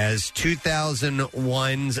as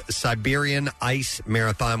 2001's Siberian Ice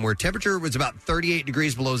Marathon, where temperature was about 38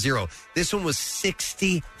 degrees below zero. This one was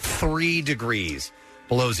 63 degrees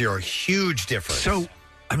below zero. Huge difference. So,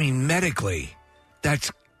 I mean, medically,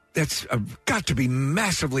 that's got to be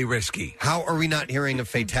massively risky. How are we not hearing of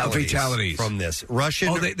fatalities from this? Russian.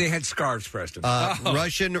 Oh, they had scarves, Preston.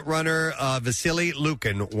 Russian runner Vasily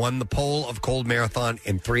Lukin won the Pole of Cold Marathon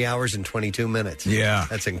in 3 hours and 22 minutes. Yeah.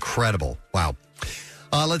 That's incredible. Wow.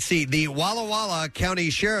 Let's see. The Walla Walla County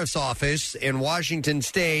Sheriff's Office in Washington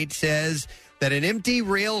State says that an empty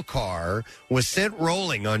rail car was sent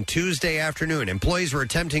rolling on Tuesday afternoon. Employees were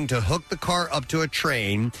attempting to hook the car up to a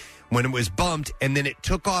train when it was bumped, and then it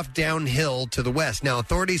took off downhill to the west. Now,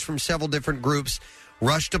 authorities from several different groups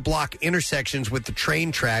rushed to block intersections with the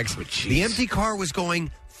train tracks. The empty car was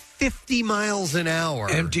going 50 miles an hour.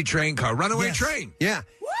 Empty train car. Runaway train. Yeah.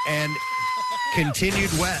 And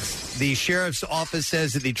continued west. The sheriff's office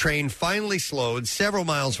says that the train finally slowed several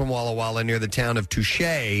miles from Walla Walla near the town of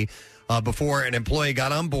Touche before an employee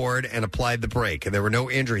got on board and applied the brake. And there were no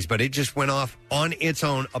injuries, but it just went off on its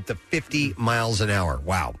own up to 50 miles an hour.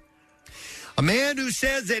 Wow. A man who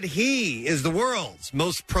says that he is the world's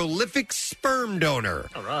most prolific sperm donor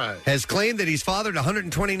has claimed that he's fathered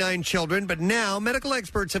 129 children, but now medical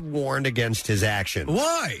experts have warned against his action.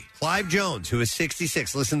 Why? Clive Jones, who is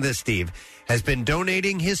 66, listen to this, Steve, has been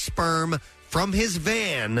donating his sperm from his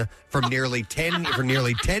van for nearly 10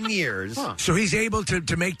 years. So he's able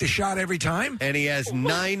to make the shot every time? And he has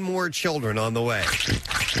 9 more children on the way.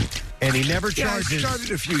 And he never charges. I started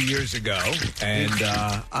a few years ago, and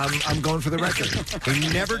I'm going for the record. He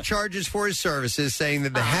never charges for his services, saying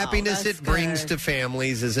that the happiness it brings to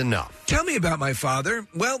families is enough. Tell me about my father.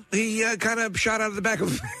 Well, he kind of shot out of the back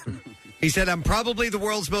of. He said, I'm probably the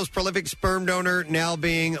world's most prolific sperm donor, now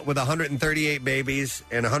being with 138 babies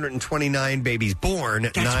and 129 babies born.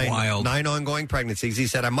 That's wild. 9 ongoing pregnancies. He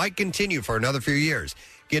said, I might continue for another few years,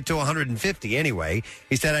 get to 150 anyway.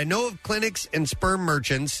 He said, I know of clinics and sperm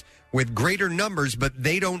merchants with greater numbers, but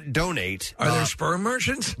they don't donate. Are there sperm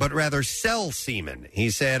merchants? But rather sell semen.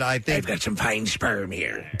 He said, I think I've got some fine sperm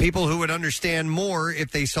here. People who would understand more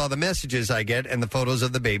if they saw the messages I get and the photos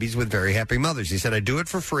of the babies with very happy mothers. He said, I do it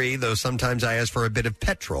for free, though sometimes I ask for a bit of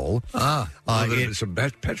petrol. There's some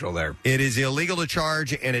petrol there. It is illegal to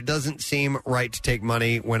charge, and it doesn't seem right to take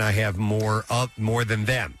money when I have more than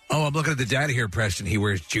them. Oh, I'm looking at the data here, Preston. He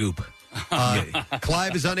wears jupe.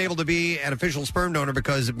 Clive is unable to be an official sperm donor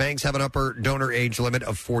because banks have an upper donor age limit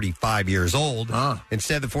of 45 years old.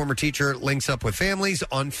 Instead, the former teacher links up with families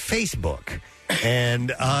on Facebook.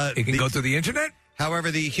 And it can go through the internet?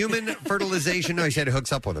 However, the Human Fertilization... No, he said it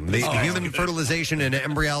hooks up with them. The Human Fertilization and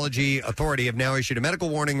Embryology Authority have now issued a medical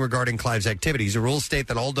warning regarding Clive's activities. The rules state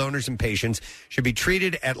that all donors and patients should be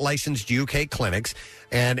treated at licensed UK clinics.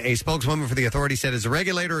 And a spokeswoman for the authority said, as a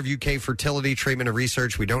regulator of UK fertility treatment and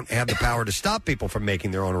research, we don't have the power to stop people from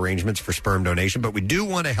making their own arrangements for sperm donation, but we do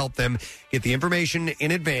want to help them get the information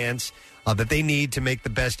in advance that they need to make the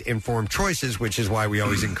best informed choices, which is why we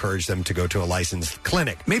always encourage them to go to a licensed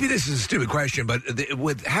clinic. Maybe this is a stupid question, but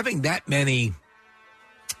with having that many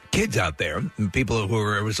kids out there, people who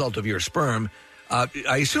are a result of your sperm, I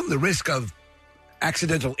assume the risk of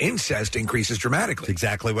accidental incest increases dramatically. That's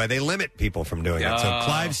exactly why they limit people from doing it. So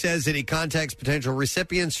Clive says that he contacts potential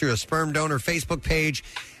recipients through a sperm donor Facebook page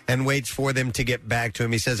and waits for them to get back to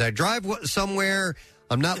him. He says, I drive somewhere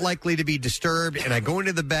I'm not likely to be disturbed, and I go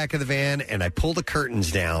into the back of the van and I pull the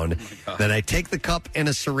curtains down. Then I take the cup and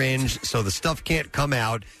a syringe so the stuff can't come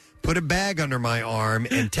out, put a bag under my arm,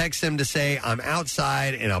 and text them to say I'm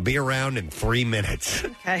outside and I'll be around in 3 minutes.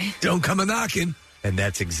 Okay. Don't come a-knocking. And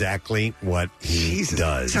that's exactly what he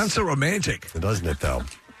does. Sounds so romantic. Doesn't it, though?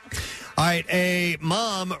 All right, a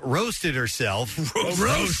mom roasted herself.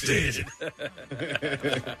 Roasted.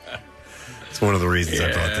 It's one of the reasons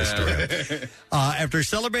I brought this story up. After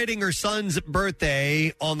celebrating her son's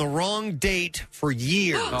birthday on the wrong date for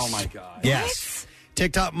years. Oh, my God. Yes.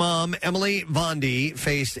 TikTok mom Emily Vondi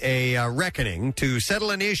faced a reckoning to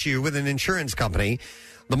settle an issue with an insurance company.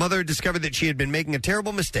 The mother discovered that she had been making a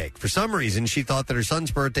terrible mistake. For some reason, she thought that her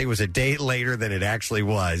son's birthday was a day later than it actually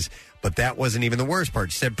was. But that wasn't even the worst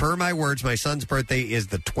part. She said, per my words, my son's birthday is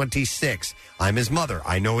the 26th. I'm his mother.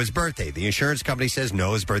 I know his birthday. The insurance company says,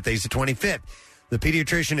 no, his birthday is the 25th. The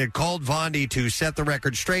pediatrician had called Vondi to set the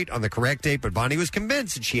record straight on the correct date, but Vondi was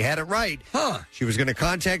convinced that she had it right. She was going to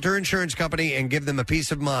contact her insurance company and give them a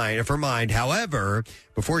peace of her mind. However,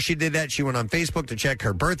 before she did that, she went on Facebook to check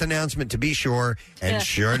her birth announcement to be sure, and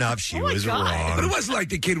sure enough, she was wrong. But it wasn't like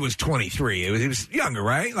the kid was 23. It was younger,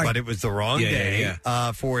 right? But it was the wrong day.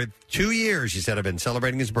 For 2 years, she said, I've been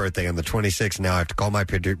celebrating his birthday on the 26th. Now I have to call my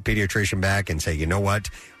pediatrician back and say, you know what?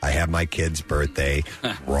 I have my kid's birthday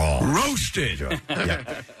wrong. Roasted.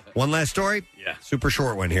 Yeah. One last story. Yeah. Super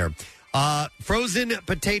short one here. Frozen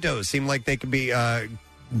potatoes seem like they could be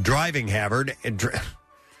driving hazard.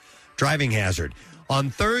 Driving hazard. On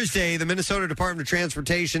Thursday, the Minnesota Department of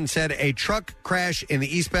Transportation said a truck crashed in the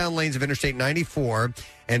eastbound lanes of Interstate 94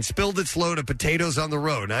 and spilled its load of potatoes on the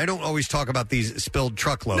road. Now, I don't always talk about these spilled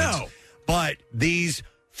truckloads, but these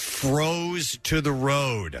froze to the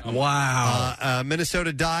road. Wow.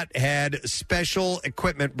 Minnesota DOT had special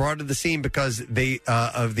equipment brought to the scene because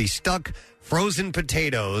of the stuck frozen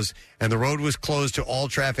potatoes, and the road was closed to all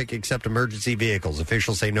traffic except emergency vehicles.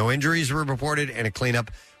 Officials say no injuries were reported, and a cleanup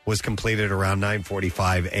was completed around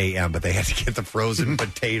 9:45 a.m., but they had to get the frozen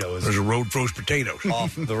potatoes. There's a road froze potatoes.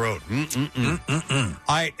 Off the road. All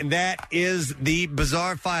right, and that is the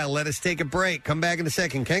Bizarre File. Let us take a break. Come back in a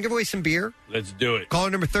second. Can I give away some beer? Let's do it. Caller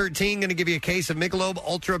number 13, going to give you a case of Michelob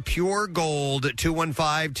Ultra Pure Gold,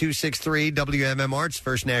 215-263-WMMR. It's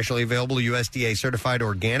first nationally available USDA certified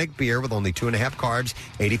organic beer with only 2.5 carbs,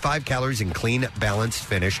 85 calories, and clean, balanced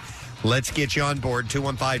finish. Let's get you on board.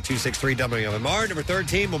 215-263-WMMR. Number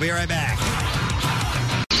 13. We'll be right back.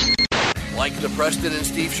 Like the Preston and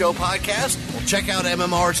Steve Show podcast? Well, check out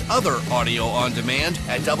MMR's other audio on demand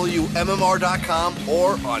at WMMR.com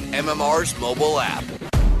or on MMR's mobile app.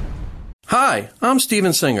 Hi, I'm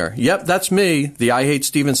Steven Singer. Yep, that's me, the I Hate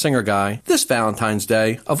Steven Singer guy. This Valentine's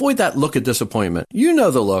Day, avoid that look of disappointment. You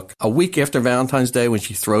know the look. A week after Valentine's Day when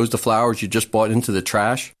she throws the flowers you just bought into the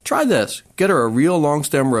trash? Try this. Get her a real long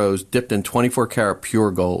stem rose dipped in 24 karat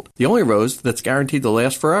pure gold. The only rose that's guaranteed to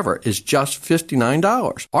last forever is just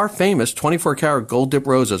 $59. Our famous 24 karat gold dip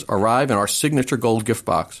roses arrive in our signature gold gift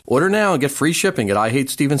box. Order now and get free shipping at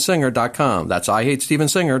IHateStevenSinger.com. That's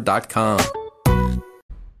IHateStevenSinger.com.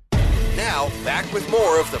 Now, back with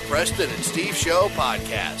more of the Preston and Steve Show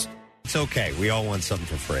podcast. It's okay. We all want something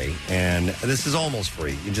for free, and this is almost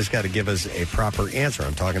free. You just got to give us a proper answer.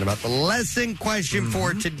 I'm talking about the lesson question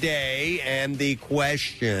for today, and the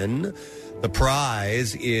question, the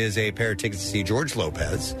prize, is a pair of tickets to see George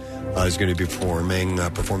Lopez. He's going to be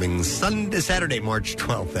performing Saturday, March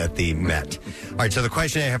 12th at the Met. All right, so the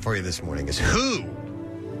question I have for you this morning is, who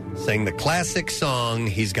sang the classic song,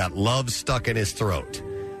 He's Got Love Stuck in His Throat?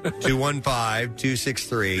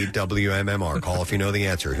 215-263-WMMR. Call if you know the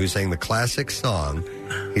answer. Who sang the classic song,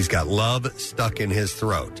 He's Got Love Stuck in His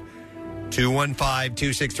Throat?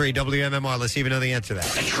 215-263-WMMR. Let's see if we know the answer to that.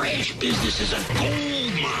 The trash business is a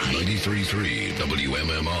gold mine. 93.3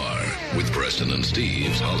 WMMR with Preston and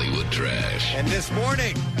Steve's Hollywood Trash. And this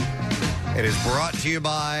morning, it is brought to you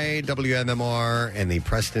by WMMR and the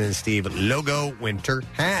Preston and Steve logo winter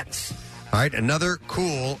hats. All right, another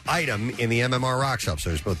cool item in the MMR Rock Shop.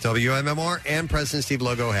 So there's both WMMR and Preston and Steve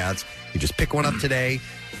logo hats. You just pick one up today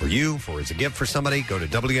for you, for as a gift for somebody. Go to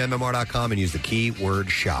WMMR.com and use the keyword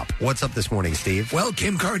shop. What's up this morning, Steve? Well,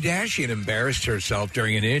 Kim Kardashian embarrassed herself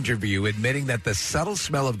during an interview, admitting that the subtle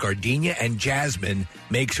smell of gardenia and jasmine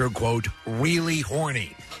makes her, quote, really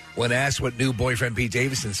horny. When asked what new boyfriend Pete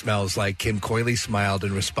Davidson smells like, Kim coyly smiled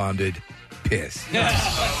and responded, piss.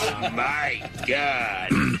 Oh, my God.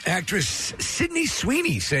 Actress Sydney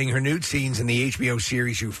Sweeney saying her nude scenes in the HBO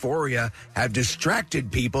series Euphoria have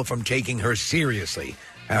distracted people from taking her seriously.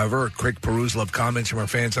 However, a quick perusal of comments from her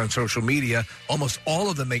fans on social media, almost all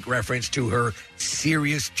of them make reference to her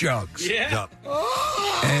serious jugs. Yeah.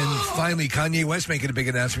 And finally, Kanye West making a big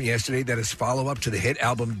announcement yesterday that his follow-up to the hit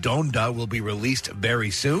album Donda will be released very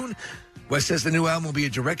soon. West says the new album will be a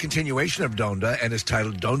direct continuation of Donda and is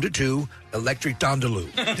titled Donda 2 Electric Dondaloo.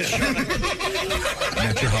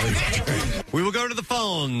 That's your Hollywood. We will go to the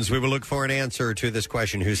phones. We will look for an answer to this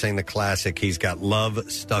question. Who sang the classic He's Got Love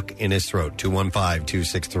Stuck in His Throat?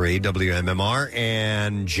 215-263-WMMR.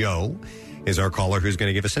 And Joe is our caller who's going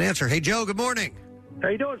to give us an answer. Hey, Joe, good morning. How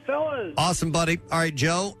you doing, fellas? Awesome, buddy. All right,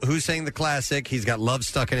 Joe, who sang the classic He's Got Love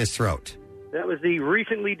Stuck in His Throat? That was the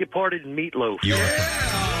recently departed Meatloaf. You are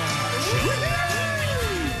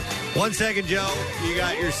 1 second, Joe. You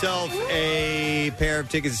got yourself a pair of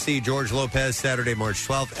tickets to see George Lopez Saturday, March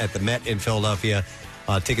 12th at the Met in Philadelphia.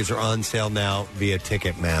 Tickets are on sale now via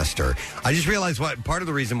Ticketmaster. I just realized part of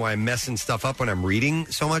the reason why I'm messing stuff up when I'm reading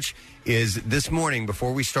so much is this morning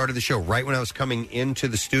before we started the show, right when I was coming into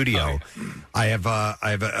the studio, I have a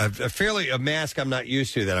mask I'm not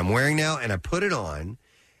used to that I'm wearing now, and I put it on,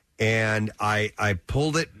 and I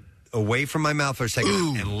pulled it away from my mouth for a second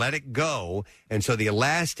and let it go, and so the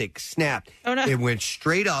elastic snapped. Oh, no. It went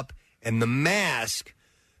straight up, and the mask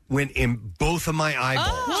went in both of my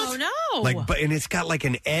eyeballs. Oh, no. And it's got like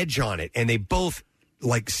an edge on it, and they both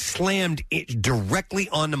like slammed it directly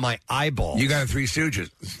onto my eyeball. You got a Three Stooges.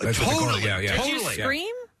 That's what they call it. Yeah. Did you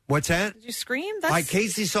scream? What's that? Did you scream?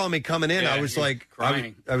 Casey saw me coming in. Yeah, I was like,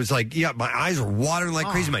 crying. I was like, yeah, my eyes were watering like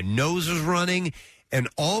crazy. My nose was running. And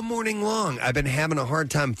all morning long, I've been having a hard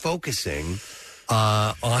time focusing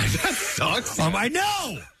on... That sucks. I know!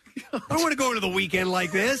 I don't want to go into the weekend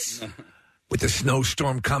like this. With the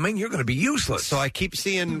snowstorm coming, you're going to be useless. So I keep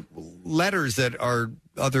seeing letters that are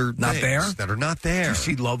other not things there that are not there. Do you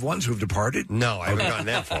see loved ones who've departed? No, I haven't gotten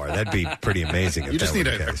that far. That'd be pretty amazing. If You just that need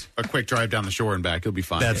were the case. a quick drive down the shore and back. You'll be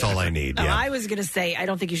fine. That's all I need. No, Yeah. I was going to say, I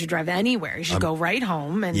don't think you should drive anywhere. You should go right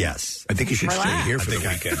home. And Yes, I think you should relax. stay here for the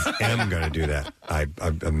weekend. I am going to do that. I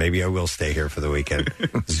maybe I will stay here for the weekend.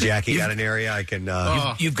 Has Jackie got an area I can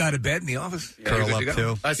You've got a bed in the office. curl up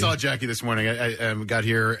to? I saw Jackie this morning. I got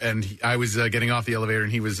here and I was getting off the elevator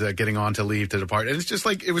and he was getting on to leave to depart. And it's just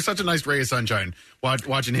like it was such a nice ray of sunshine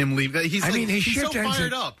watching him leave. He's his he's shift so ends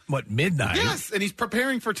fired at, up. Midnight? Yes, and he's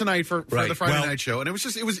preparing for tonight for the Friday night show. And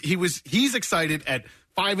he's excited at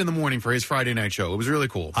 5 a.m. for his Friday night show. It was really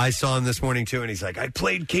cool. I saw him this morning too, and he's like, "I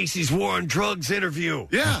played Casey's War on Drugs interview."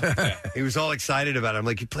 Yeah, he was all excited about it. I'm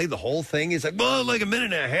like, "You played the whole thing?" He's like, "Well, like a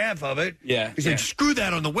minute and a half of it." Yeah, he's like, "Screw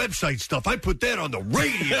that on the website stuff. I put that on the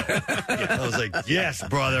radio." I was like, "Yes,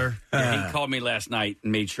 brother." Yeah, he called me last night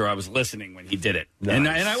and made sure I was listening when he did it, Nice. and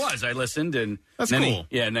I was. I listened, and That's then cool.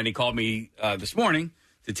 and then he called me this morning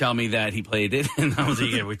to tell me that he played it, and I was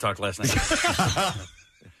like, "Yeah, we talked last night."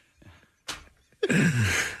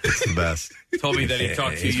 It's the best. Told me that he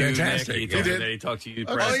talked to He's you, fantastic. Nick. He told He me did? that he talked to you,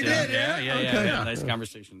 Oh, Preston. he did? Yeah. Nice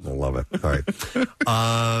conversations. I love it. All right.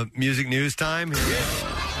 Music news time. Here we go.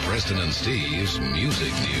 Preston and Steve's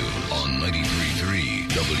Music News on 93.3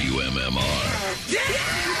 WMMR.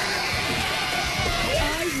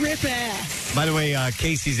 I rip ass. By the way,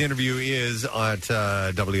 Casey's interview is at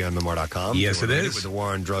WMMR.com. Yes, it is. With the War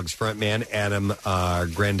on Drugs frontman, Adam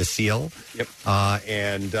Grandacil. Yep.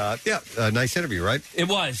 A nice interview, right? It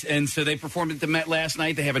was. And so they performed at the Met last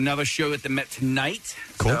night. They have another show at the Met tonight.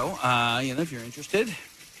 Cool. So, if you're interested,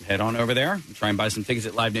 head on over there. Try and buy some tickets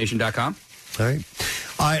at livenation.com. All right.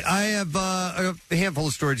 I have a handful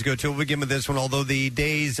of stories to go to. We'll begin with this one. Although the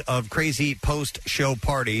days of crazy post-show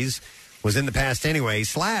parties was in the past anyway,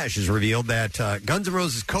 Slash has revealed that Guns N'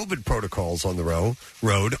 Roses' COVID protocols on the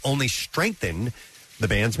road only strengthened the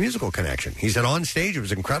band's musical connection. He said on stage it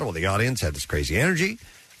was incredible. The audience had this crazy energy.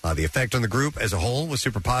 The effect on the group as a whole was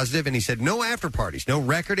super positive, and he said no after parties, no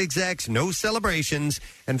record execs, no celebrations,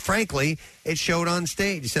 and frankly, it showed on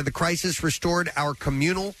stage. He said the crisis restored our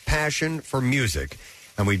communal passion for music,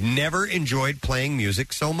 and we've never enjoyed playing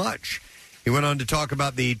music so much. He went on to talk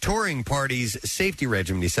about the touring party's safety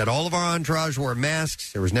regimen. He said all of our entourage wore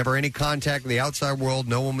masks. There was never any contact with the outside world.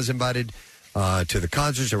 No one was invited to the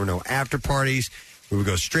concerts. There were no after parties. We would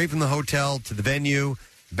go straight from the hotel to the venue,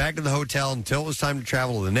 back to the hotel until it was time to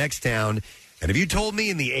travel to the next town. And if you told me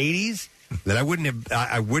in the 80s that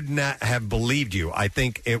I would not have believed you. I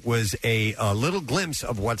think it was a little glimpse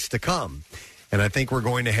of what's to come. And I think we're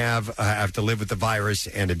going to have to live with the virus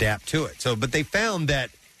and adapt to it. So, but they found that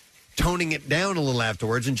toning it down a little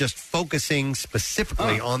afterwards and just focusing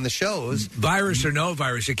specifically on the shows. Virus or no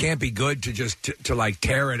virus, it can't be good to just to like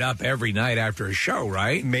tear it up every night after a show,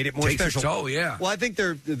 right? Made it more Takes special. its toll, yeah. Well, I think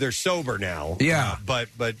they're sober now. Yeah. But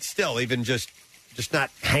still, even just not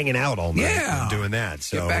hanging out all night and doing that.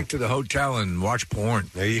 So get back to the hotel and watch porn.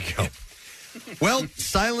 There you go. Well,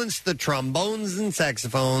 silence the trombones and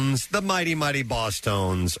saxophones. The mighty, mighty Boss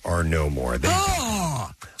Tones are no more.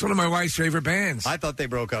 It's one of my wife's favorite bands. I thought they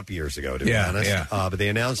broke up years ago, to be honest. Yeah. But they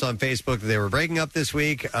announced on Facebook that they were breaking up this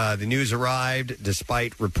week. The news arrived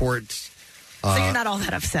despite reports. So you're not all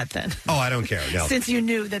that upset then? Oh, I don't care. No. Since you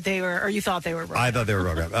knew that they were, or you thought they were broken. I thought they were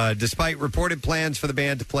broken up. Despite reported plans for the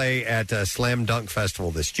band to play at Slam Dunk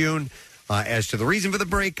Festival this June. As to the reason for the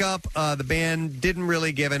breakup, the band didn't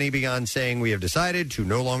really give any beyond saying we have decided to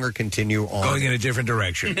no longer continue on going in a different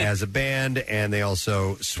direction as a band, and they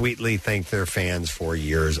also sweetly thanked their fans for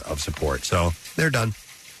years of support. So they're done.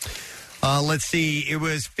 Let's see. It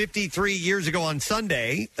was 53 years ago on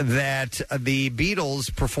Sunday that the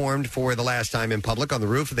Beatles performed for the last time in public on the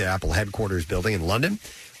roof of the Apple headquarters building in London.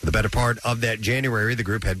 For the better part of that January, the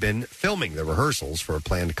group had been filming the rehearsals for a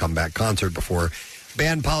planned comeback concert before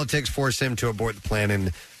band politics forced him to abort the plan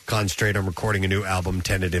and concentrate on recording a new album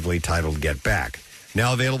tentatively titled Get Back.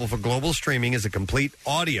 Now available for global streaming is a complete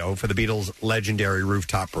audio for the Beatles' legendary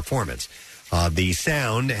rooftop performance. The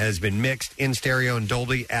sound has been mixed in stereo and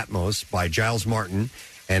Dolby Atmos by Giles Martin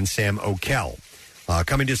and Sam O'Kell.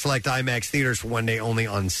 Coming to select IMAX theaters for one day only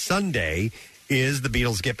on Sunday is the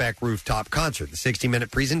Beatles' Get Back rooftop concert. The 60-minute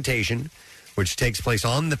presentation, which takes place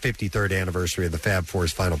on the 53rd anniversary of the Fab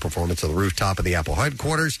Four's final performance on the rooftop of the Apple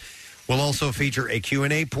headquarters, will also feature a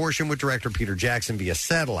Q&A portion with director Peter Jackson via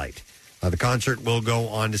satellite. The concert will go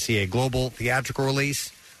on to see a global theatrical release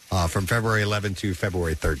from February 11th to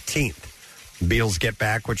February 13th. Beatles Get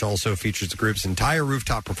Back, which also features the group's entire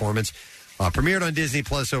rooftop performance, premiered on Disney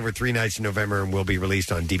Plus over 3 nights in November and will be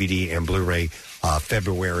released on DVD and Blu-ray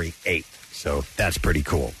February 8th. So that's pretty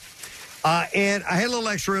cool. And I had a little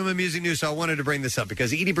extra room in music news, so I wanted to bring this up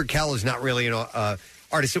because Edie Brickell is not really an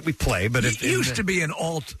artist that we play, but it used to be an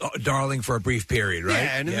alt darling for a brief period, right?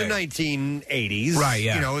 Yeah, and in the 1980s, right,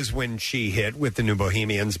 yeah. You know, is when she hit with the New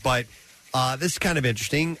Bohemians. But this is kind of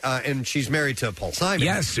interesting, and she's married to Paul Simon.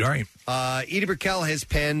 Yes, right. Edie Brickell has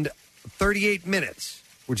penned 38 Minutes,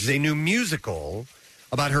 which is a new musical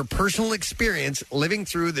about her personal experience living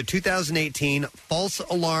through the 2018 false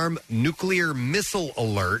alarm nuclear missile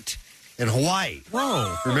alert in Hawaii.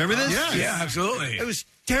 Whoa. Remember this? Yeah, absolutely. It was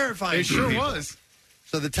terrifying. It sure was.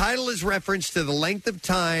 So the title is reference to the length of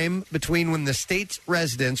time between when the state's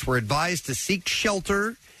residents were advised to seek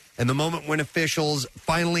shelter and the moment when officials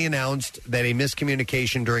finally announced that a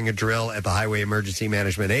miscommunication during a drill at the Highway Emergency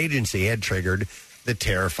Management Agency had triggered the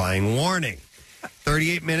terrifying warning.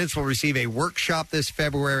 38 Minutes will receive a workshop this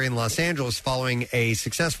February in Los Angeles following a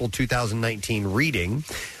successful 2019 reading.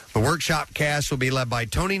 The workshop cast will be led by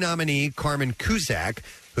Tony nominee Carmen Cusack,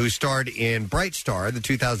 who starred in Bright Star, the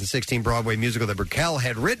 2016 Broadway musical that Brickell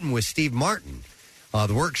had written with Steve Martin.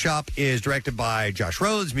 The workshop is directed by Josh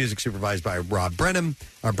Rhodes, music supervised by Rob Bremen,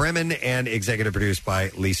 and executive produced by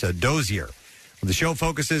Lisa Dozier. The show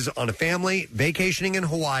focuses on a family vacationing in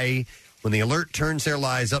Hawaii when the alert turns their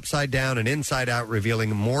lives upside down and inside out,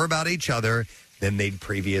 revealing more about each other than they'd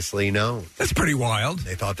previously known. That's pretty wild.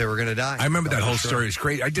 They thought they were going to die. I remember that whole story. It's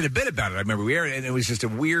crazy. I did a bit about it. I remember we aired it, and it was just a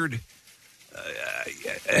weird...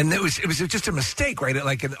 and it was just a mistake, right?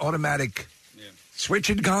 Like an automatic switch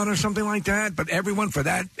had gone or something like that. But everyone for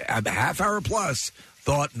that half hour plus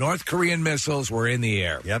thought North Korean missiles were in the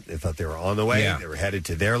air. Yep, they thought they were on the way. Yeah. They were headed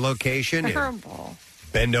to their location. Terrible.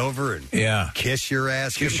 Bend over and kiss your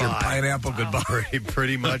ass kiss goodbye. your pineapple goodbye.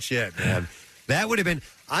 Pretty much it, man. That would have been...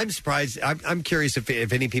 I'm surprised. I'm curious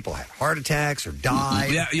if any people had heart attacks or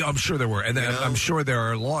died. Yeah, I'm sure there were. And I'm sure there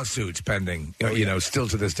are lawsuits pending, still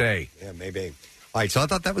to this day. Yeah, maybe. All right, so I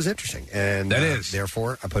thought that was interesting. And that is.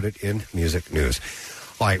 Therefore, I put it in music news.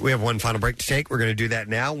 All right, we have one final break to take. We're going to do that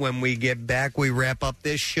now. When we get back, we wrap up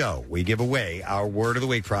this show. We give away our Word of the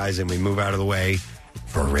Week prize, and we move out of the way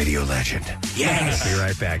for a radio legend. Yes. Be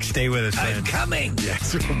right back. Stay with us, man. I'm coming.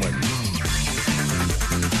 Yes. If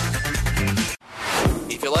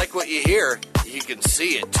you like what you hear, you can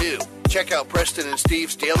see it too. Check out Preston and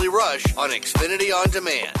Steve's Daily Rush on Xfinity On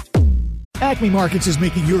Demand. Acme Markets is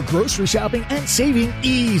making your grocery shopping and saving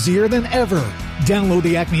easier than ever. Download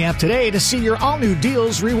the Acme app today to see your all-new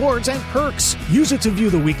deals, rewards, and perks. Use it to view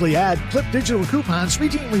the weekly ad, clip digital coupons,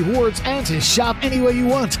 redeem rewards, and to shop any way you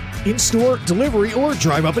want. In-store, delivery, or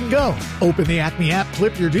drive up and go. Open the Acme app,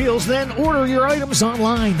 clip your deals, then order your items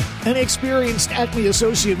online. An experienced Acme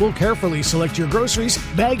associate will carefully select your groceries,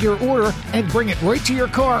 bag your order, and bring it right to your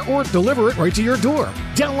car or deliver it right to your door.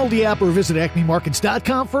 Download the app or visit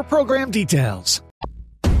acmemarkets.com for program details.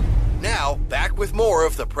 Now, back with more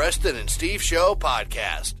of the Preston and Steve Show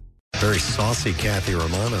podcast. Very saucy Kathy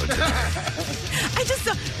Romano today. I just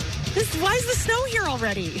why is the snow here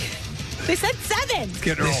already? They said 7.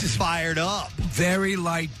 Getting all fired up. Very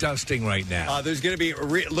light dusting right now. There's going to be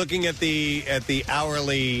looking at the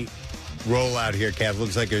hourly rollout here, Kath.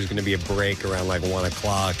 Looks like there's going to be a break around like 1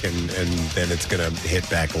 o'clock, and then it's going to hit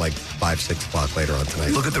back like 5, 6 o'clock later on tonight.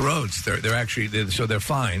 Look at the roads; they're actually they're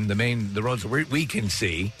fine. The roads we can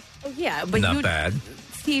see. Oh, yeah, but not bad.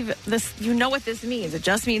 Steve, you know what this means. It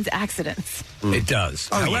just means accidents. It does.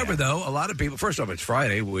 However, though, a lot of people, first off, it's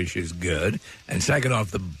Friday, which is good. And second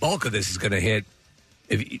off, the bulk of this is going to hit.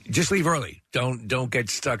 Just leave early. Don't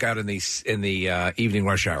get stuck out in the evening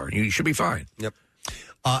rush hour. You should be fine. Yep.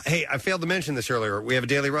 Hey, I failed to mention this earlier. We have a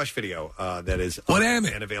Daily Rush video that is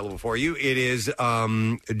and available for you. It is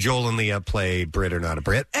Joel and Leah play Brit or Not a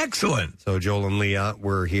Brit. Excellent. So Joel and Leah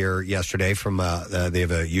were here yesterday from they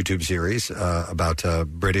have a YouTube series about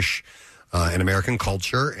British and American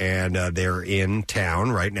culture, and they're in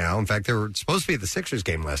town right now. In fact, they were supposed to be at the Sixers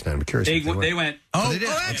game last night. I'm curious. They went. Oh, they did.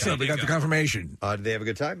 Excellent. They got the confirmation. Did they have a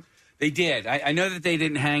good time? They did. I know that they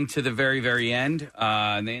didn't hang to the very, very end,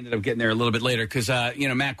 and they ended up getting there a little bit later because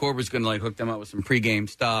Matt Korb was going to hook them up with some pregame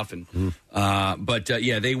stuff, and but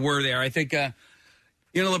they were there. I think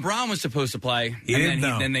LeBron was supposed to play, he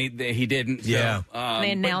didn't. So, yeah,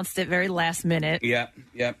 they announced it very last minute. Yeah.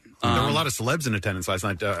 There were a lot of celebs in attendance last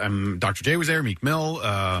night. Dr. J was there, Meek Mill.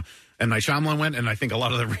 And Night Shyamalan went, and I think a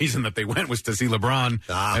lot of the reason that they went was to see LeBron.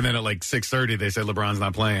 And then at 6:30, they said LeBron's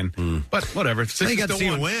not playing. But whatever. They got to see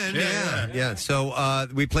a win. Yeah. So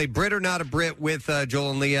we played Brit or Not a Brit with Joel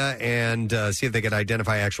and Leah, and see if they could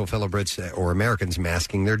identify actual fellow Brits or Americans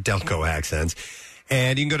masking their Delco accents.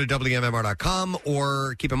 And you can go to WMMR.com,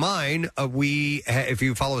 or keep in mind, if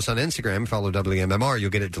you follow us on Instagram, follow WMMR, you'll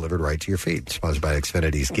get it delivered right to your feed. Sponsored by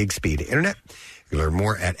Xfinity's Gig Speed Internet. You learn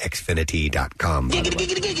more at Xfinity.com.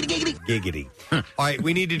 Giggity. All right,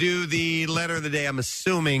 we need to do the letter of the day. I'm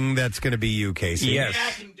assuming that's going to be you, Casey. Yes.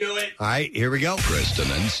 I can do it. All right, here we go.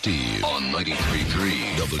 Preston and Steve on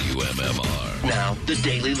 93.3 WMMR. Now, the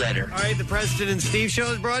Daily Letter. All right, the Preston and Steve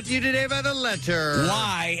Show is brought to you today by the letter.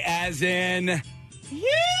 Y as in...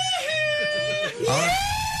 All right.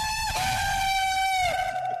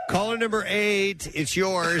 Caller number 8, it's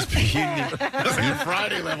yours.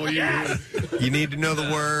 Friday level, you need to know the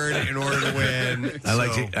word in order to win.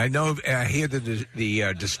 I know. I hear the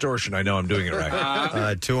distortion. I know I'm doing it right.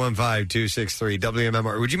 215-263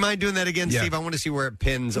 WMMR. Would you mind doing that again, Steve? I want to see where it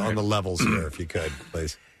pins on the levels here, if you could,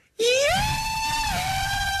 please.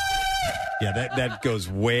 Yeah, that goes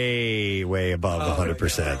way, way above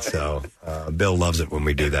 100%. So Bill loves it when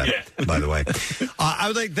we do that, by the way. I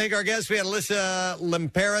would like to thank our guests. We had Alyssa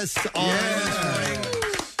Lemperis on this morning.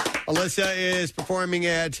 Alyssa is performing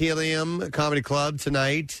at Helium Comedy Club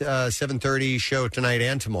tonight, 7:30 show tonight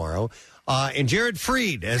and tomorrow. And Jared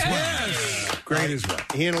Freed as well. Great as well.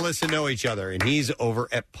 He and Alyssa know each other, and he's over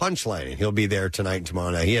at Punchline, and he'll be there tonight and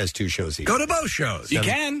tomorrow night. He has 2 shows. Go to both shows. You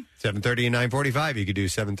can. 7:30 and 9:45. You could do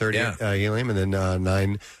 7:30 at Helium and then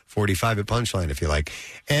 9:45 at Punchline if you like.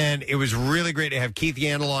 And it was really great to have Keith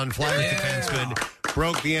Yandel on, Flyers defenseman,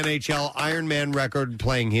 broke the NHL Ironman record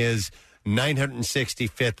playing his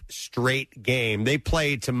 965th straight game. They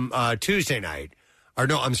play Tuesday night. Or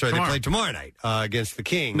no, I'm sorry, they play tomorrow night against the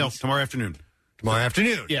Kings. No, tomorrow afternoon. Tomorrow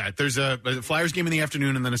afternoon? Yeah, there's a Flyers game in the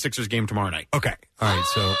afternoon and then a Sixers game tomorrow night. Okay. All right,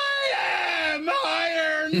 so...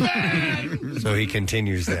 Iron Man! So he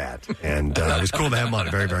continues that. And it was cool to have him on.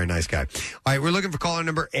 A very, very nice guy. All right, we're looking for caller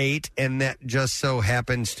number 8, and that just so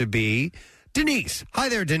happens to be Denise. Hi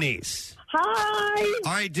there, Denise. Hi.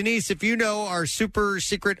 All right, Denise, if you know our super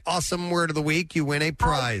secret awesome word of the week, you win a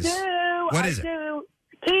prize. I do. What is it?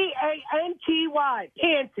 TANT. P-A-N-T-Y.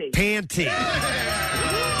 Panty. Panty.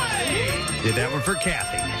 Did that one for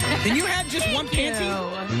Kathy. Can you have just one panty?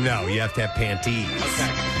 No, you have to have panties.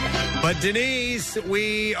 Okay. But Denise,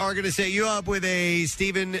 we are going to set you up with a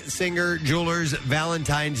Steven Singer Jewelers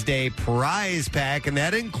Valentine's Day prize pack, and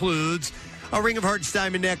that includes a Ring of Hearts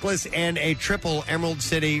diamond necklace and a triple Emerald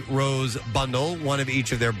City rose bundle, one of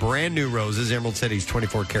each of their brand new roses, Emerald City's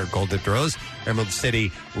 24-karat gold dipped rose, Emerald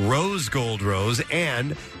City rose gold rose,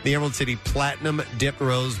 and the Emerald City platinum dipped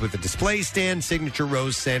rose with a display stand, signature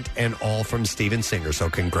rose scent, and all from Steven Singer. So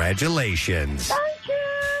congratulations. Thank you.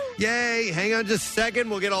 Yay. Hang on just a second.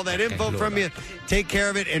 We'll get all that info from you. Take care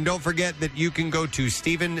of it. And don't forget that you can go to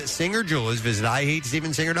Steven Singer Jewelers. Visit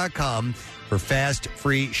IHateStevenSinger.com for fast,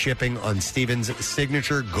 free shipping on Steven's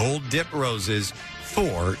signature gold dip roses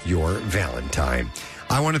for your Valentine.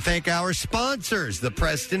 I want to thank our sponsors. The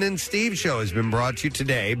Preston and Steve Show has been brought to you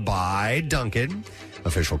today by Dunkin',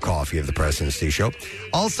 official coffee of the Preston and Steve Show.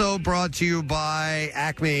 Also brought to you by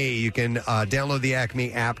Acme. You can download the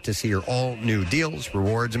Acme app to see your all-new deals,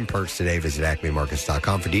 rewards, and perks today. Visit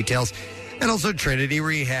acmemarkets.com for details. And also Trinity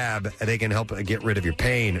Rehab. They can help get rid of your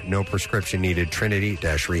pain. No prescription needed.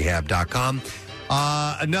 Trinity-rehab.com.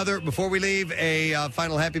 Before we leave, a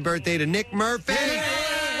final happy birthday to Nick Murphy.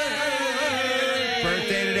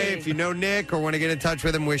 Birthday today. If you know Nick or want to get in touch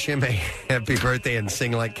with him, wish him a happy birthday and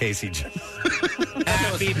sing like Casey Jones.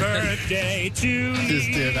 Happy birthday to you.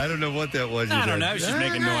 Just did. I don't know what that was. I don't know. I was just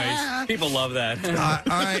making noise. People love that. All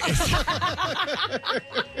right.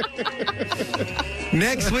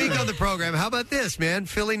 Next week on the program, how about this, man?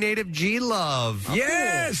 Philly native G-Love.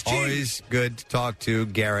 Yes, cool. Always good to talk to.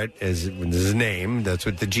 Garrett is his name. That's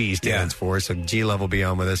what the G stands for. So G-Love will be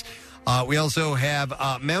on with us. We also have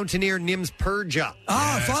Mountaineer Nims Purja.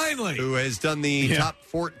 Finally. Who has done the top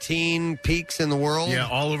 14 peaks in the world. Yeah,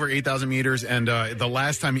 all over 8,000 meters. And the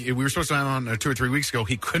last time we were supposed to have on 2 or 3 weeks ago,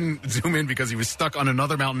 he couldn't zoom in because he was stuck on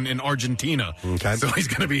another mountain in Argentina. Okay. So he's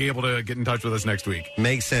going to be able to get in touch with us next week.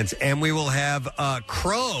 Makes sense. And we will have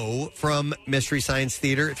Crow from Mystery Science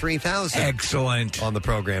Theater 3000. Excellent. On the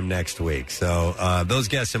program next week. So those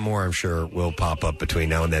guests and more, I'm sure, will pop up between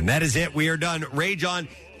now and then. That is it. We are done. Rage on.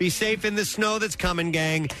 Be safe in the snow that's coming,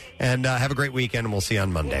 gang. And have a great weekend, and we'll see you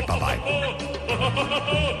on Monday. Bye-bye.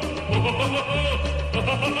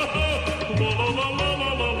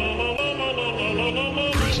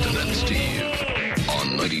 Preston and Steve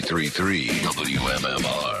on 93.3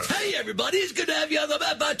 WMMR. Hey, everybody. It's good to have you on the